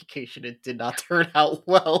took a vacation, it did not turn out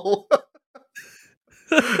well.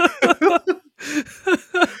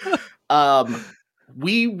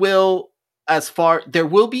 We will, there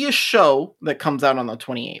will be a show that comes out on the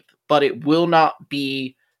 28th, but it will not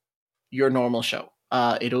be your normal show.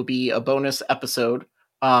 It'll be a bonus episode.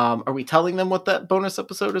 Are we telling them what that bonus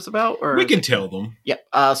episode is about? Or we can tell them.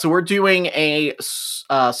 Yeah. So we're doing a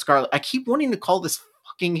Scarlet. I keep wanting to call this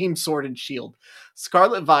fucking game Sword and Shield.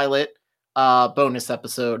 Scarlet Violet bonus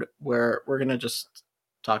episode where we're gonna just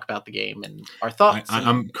talk about the game and our thoughts.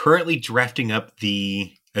 I'm currently drafting up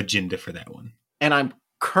the agenda for that one, and I'm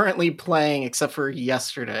currently playing, except for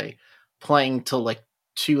yesterday, playing till like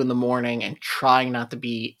 2 a.m. and trying not to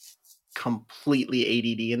be completely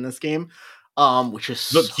ADD in this game. Which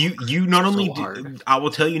is you not only hard. I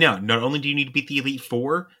will tell you now, not only do you need to beat the Elite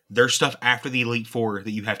Four, there's stuff after the Elite Four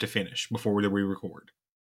that you have to finish before we record.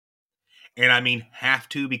 And I mean have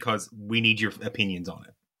to, because we need your opinions on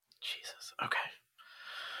it. Jesus. Okay.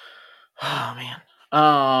 Oh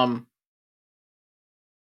man.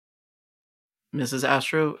 Mrs.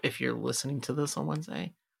 Astro, if you're listening to this on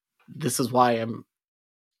Wednesday, this is why I'm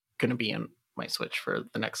gonna be in my Switch for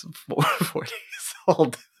the next 4 days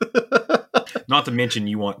old. Not to mention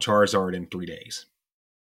you want Charizard in 3 days.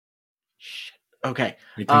 Shit. Okay.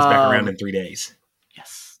 He comes back around in 3 days.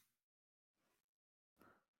 Yes.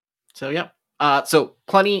 So yeah. So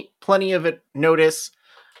plenty of it notice.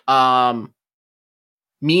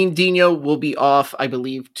 Me and Dino will be off, I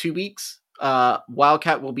believe, 2 weeks.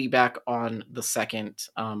 Wildcat will be back on the 2nd,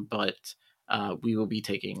 but we will be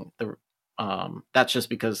taking the that's just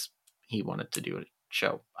because he wanted to do a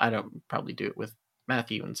show. I don't probably do it with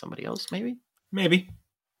Matthew and somebody else, maybe.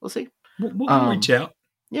 We'll see. We'll reach out.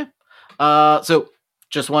 Yeah. So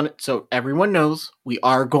everyone knows we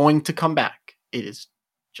are going to come back. It is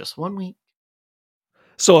just 1 week.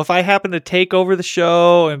 So if I happen to take over the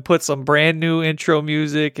show and put some brand new intro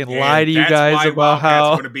music and lie to you guys about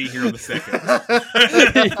how going to be here on the 2nd.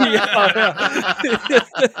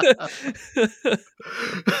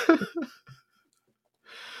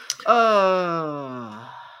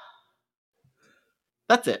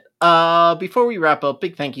 That's it. Before we wrap up,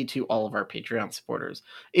 big thank you to all of our Patreon supporters.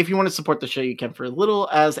 If you want to support the show, you can for as little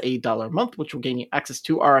as $1 a month, which will gain you access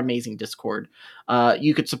to our amazing Discord.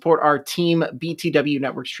 You could support our team BTW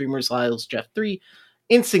Network streamers, Lyles, Jeff3,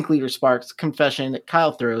 Instinct Leader Sparks, Confession,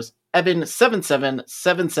 Kyle Throws,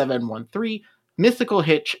 Evan777713, Mythical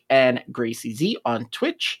Hitch, and Gracie Z on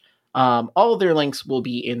Twitch. All of their links will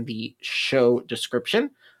be in the show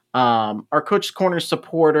description. Our Coach's Corner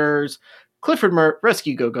supporters: Clifford Mert,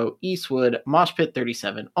 Rescue Go-Go, Eastwood, Moshpit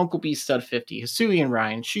 37, Uncle B Stud 50, Hisui and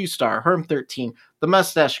Ryan, Shoestar, Herm 13, The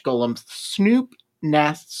Mustache Golem, Soup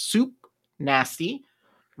Nasty,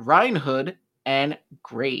 Ryan Hood, and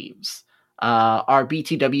Graves. Our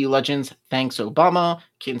BTW legends: Thanks Obama,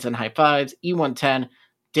 Kittens and High Fives, E110,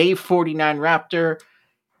 Dave 49 Raptor,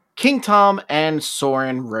 King Tom, and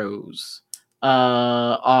Soren Rose.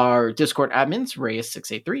 Our Discord admins: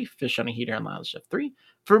 Reyes683, Fish on a Heater, and Lyles Jeff 3.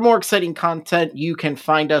 For more exciting content, you can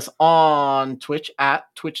find us on Twitch at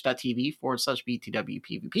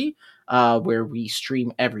twitch.tv/BTWPVP, where we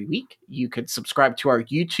stream every week. You could subscribe to our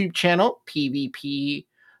YouTube channel, PvP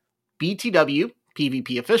BTW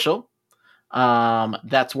PvP Official.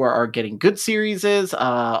 That's where our Getting Good series is.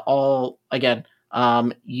 You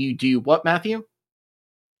do what, Matthew?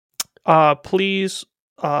 Please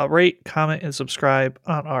rate, comment, and subscribe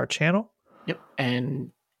on our channel. Yep,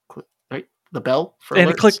 and click the bell for and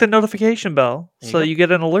alerts. Click the notification bell so you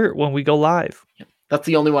get an alert when we go live. Yep. That's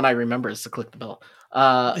the only one I remember is to click the bell.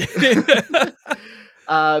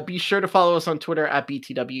 Be sure to follow us on Twitter at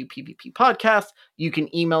BTW PvP Podcast. You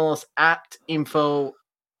can email us at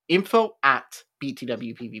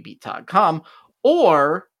info@btwpvp.com,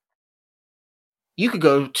 or you could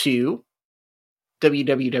go to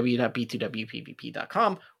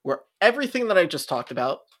www.b2wpvp.com, where everything that I just talked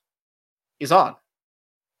about is on.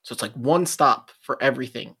 So it's like one stop for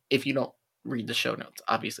everything if you don't read the show notes.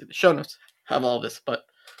 Obviously, the show notes have all this, but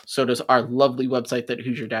so does our lovely website that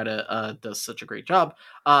Hoosier Data does such a great job.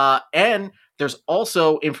 And there's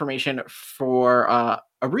also information for a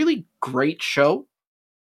really great show.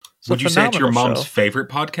 Would you say it's your mom's favorite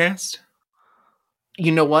podcast?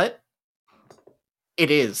 You know what? It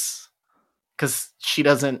is. Because she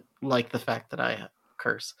doesn't like the fact that I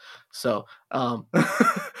curse. So, and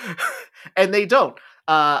they don't.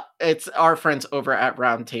 It's our friends over at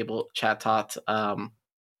Roundtable Chatot.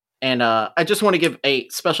 And I just want to give a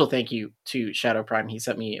special thank you to Shadow Prime. He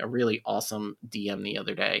sent me a really awesome DM the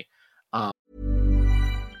other day.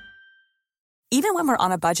 Even when we're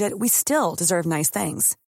on a budget, we still deserve nice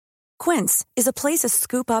things. Quince is a place to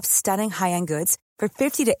scoop up stunning high-end goods for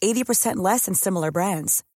 50 to 80% less than similar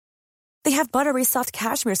brands. They have buttery soft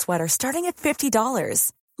cashmere sweaters starting at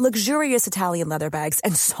 $50, luxurious Italian leather bags,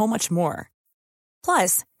 and so much more.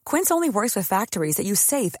 Plus, Quince only works with factories that use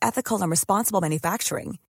safe, ethical, and responsible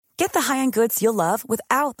manufacturing. Get the high-end goods you'll love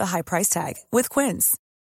without the high price tag with Quince.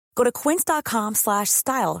 Go to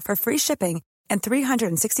quince.com/style for free shipping and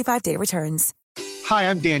 365-day returns. Hi,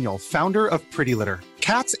 I'm Daniel, founder of Pretty Litter.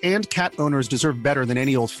 Cats and cat owners deserve better than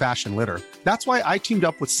any old-fashioned litter. That's why I teamed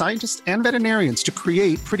up with scientists and veterinarians to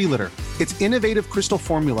create Pretty Litter. Its innovative crystal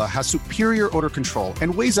formula has superior odor control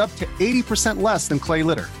and weighs up to 80% less than clay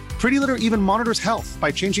litter. Pretty Litter even monitors health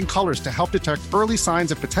by changing colors to help detect early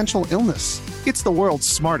signs of potential illness. It's the world's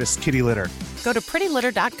smartest kitty litter. Go to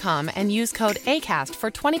prettylitter.com and use code ACAST for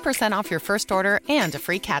 20% off your first order and a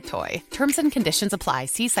free cat toy. Terms and conditions apply.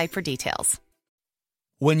 See site for details.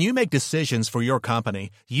 When you make decisions for your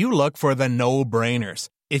company, you look for the no-brainers.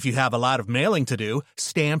 If you have a lot of mailing to do,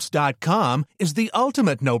 Stamps.com is the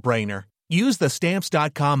ultimate no-brainer. Use the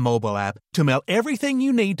Stamps.com mobile app to mail everything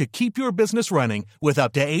you need to keep your business running with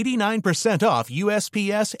up to 89% off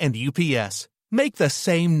USPS and UPS. Make the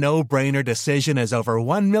same no-brainer decision as over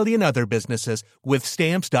 1 million other businesses with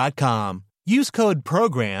Stamps.com. Use code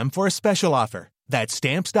PROGRAM for a special offer. That's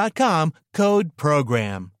Stamps.com, code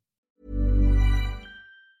PROGRAM.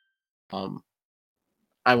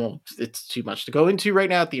 I won't, it's too much to go into right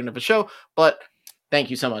now at the end of the show, but thank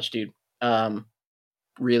you so much, dude.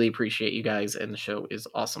 Really appreciate you guys, and the show is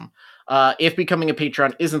awesome. If becoming a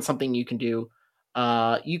patron isn't something you can do,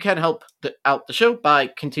 you can help out the show by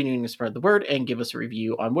continuing to spread the word and give us a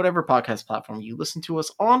review on whatever podcast platform you listen to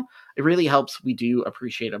us on. It really helps. We do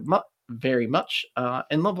appreciate it very much,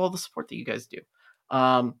 and love all the support that you guys do.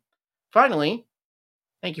 Finally,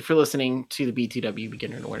 thank you for listening to the BTW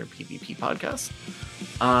Beginner to Winner PvP podcast.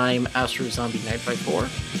 I'm Astro Zombie 954.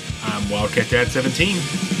 I'm Wildcat Dad 17.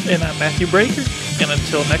 And I'm Matthew Breaker. And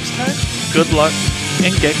until next time, good luck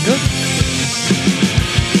and get good.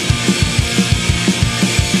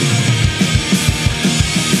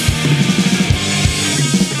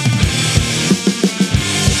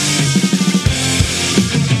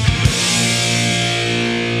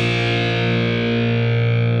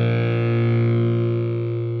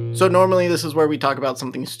 So normally this is where we talk about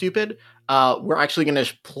something stupid. We're actually going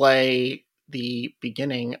to play the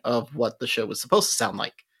beginning of what the show was supposed to sound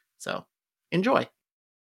like. So enjoy.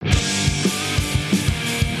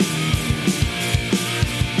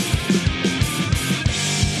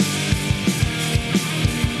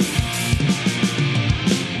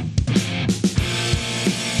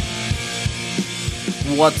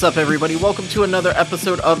 What's up, everybody? Welcome to another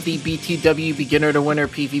episode of the BTW Beginner to Winner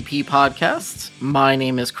PvP podcast. My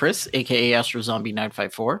name is Chris, aka Astro Zombie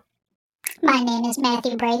 954. My name is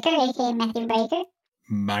Matthew Breaker, aka Matthew Breaker.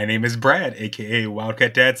 My name is Brad, aka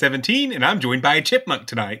Wildcat Dad 17, and I'm joined by a chipmunk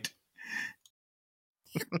tonight.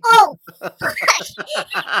 Oh! Oh,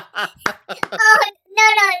 no.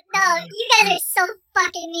 You guys are so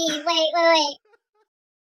fucking mean. Wait.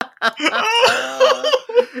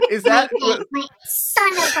 Is that my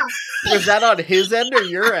son of a was that on his end or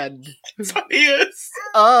your end? It's on his.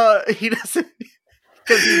 He doesn't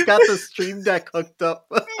because he's got the stream deck hooked up.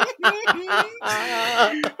 Yeah,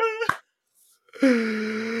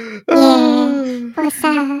 what's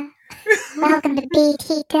up? Welcome to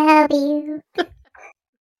BTW.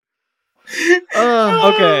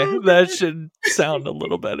 Okay, that should sound a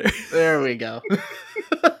little better. There we go.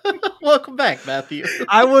 Welcome back, Matthew.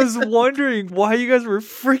 I was wondering why you guys were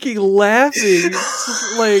freaking laughing,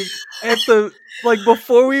 like at the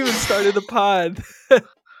before we even started the pod.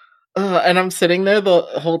 And I'm sitting there the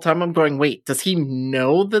whole time. I'm going, wait, does he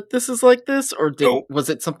know that this is like this, or was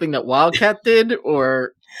it something that Wildcat did,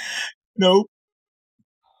 or no?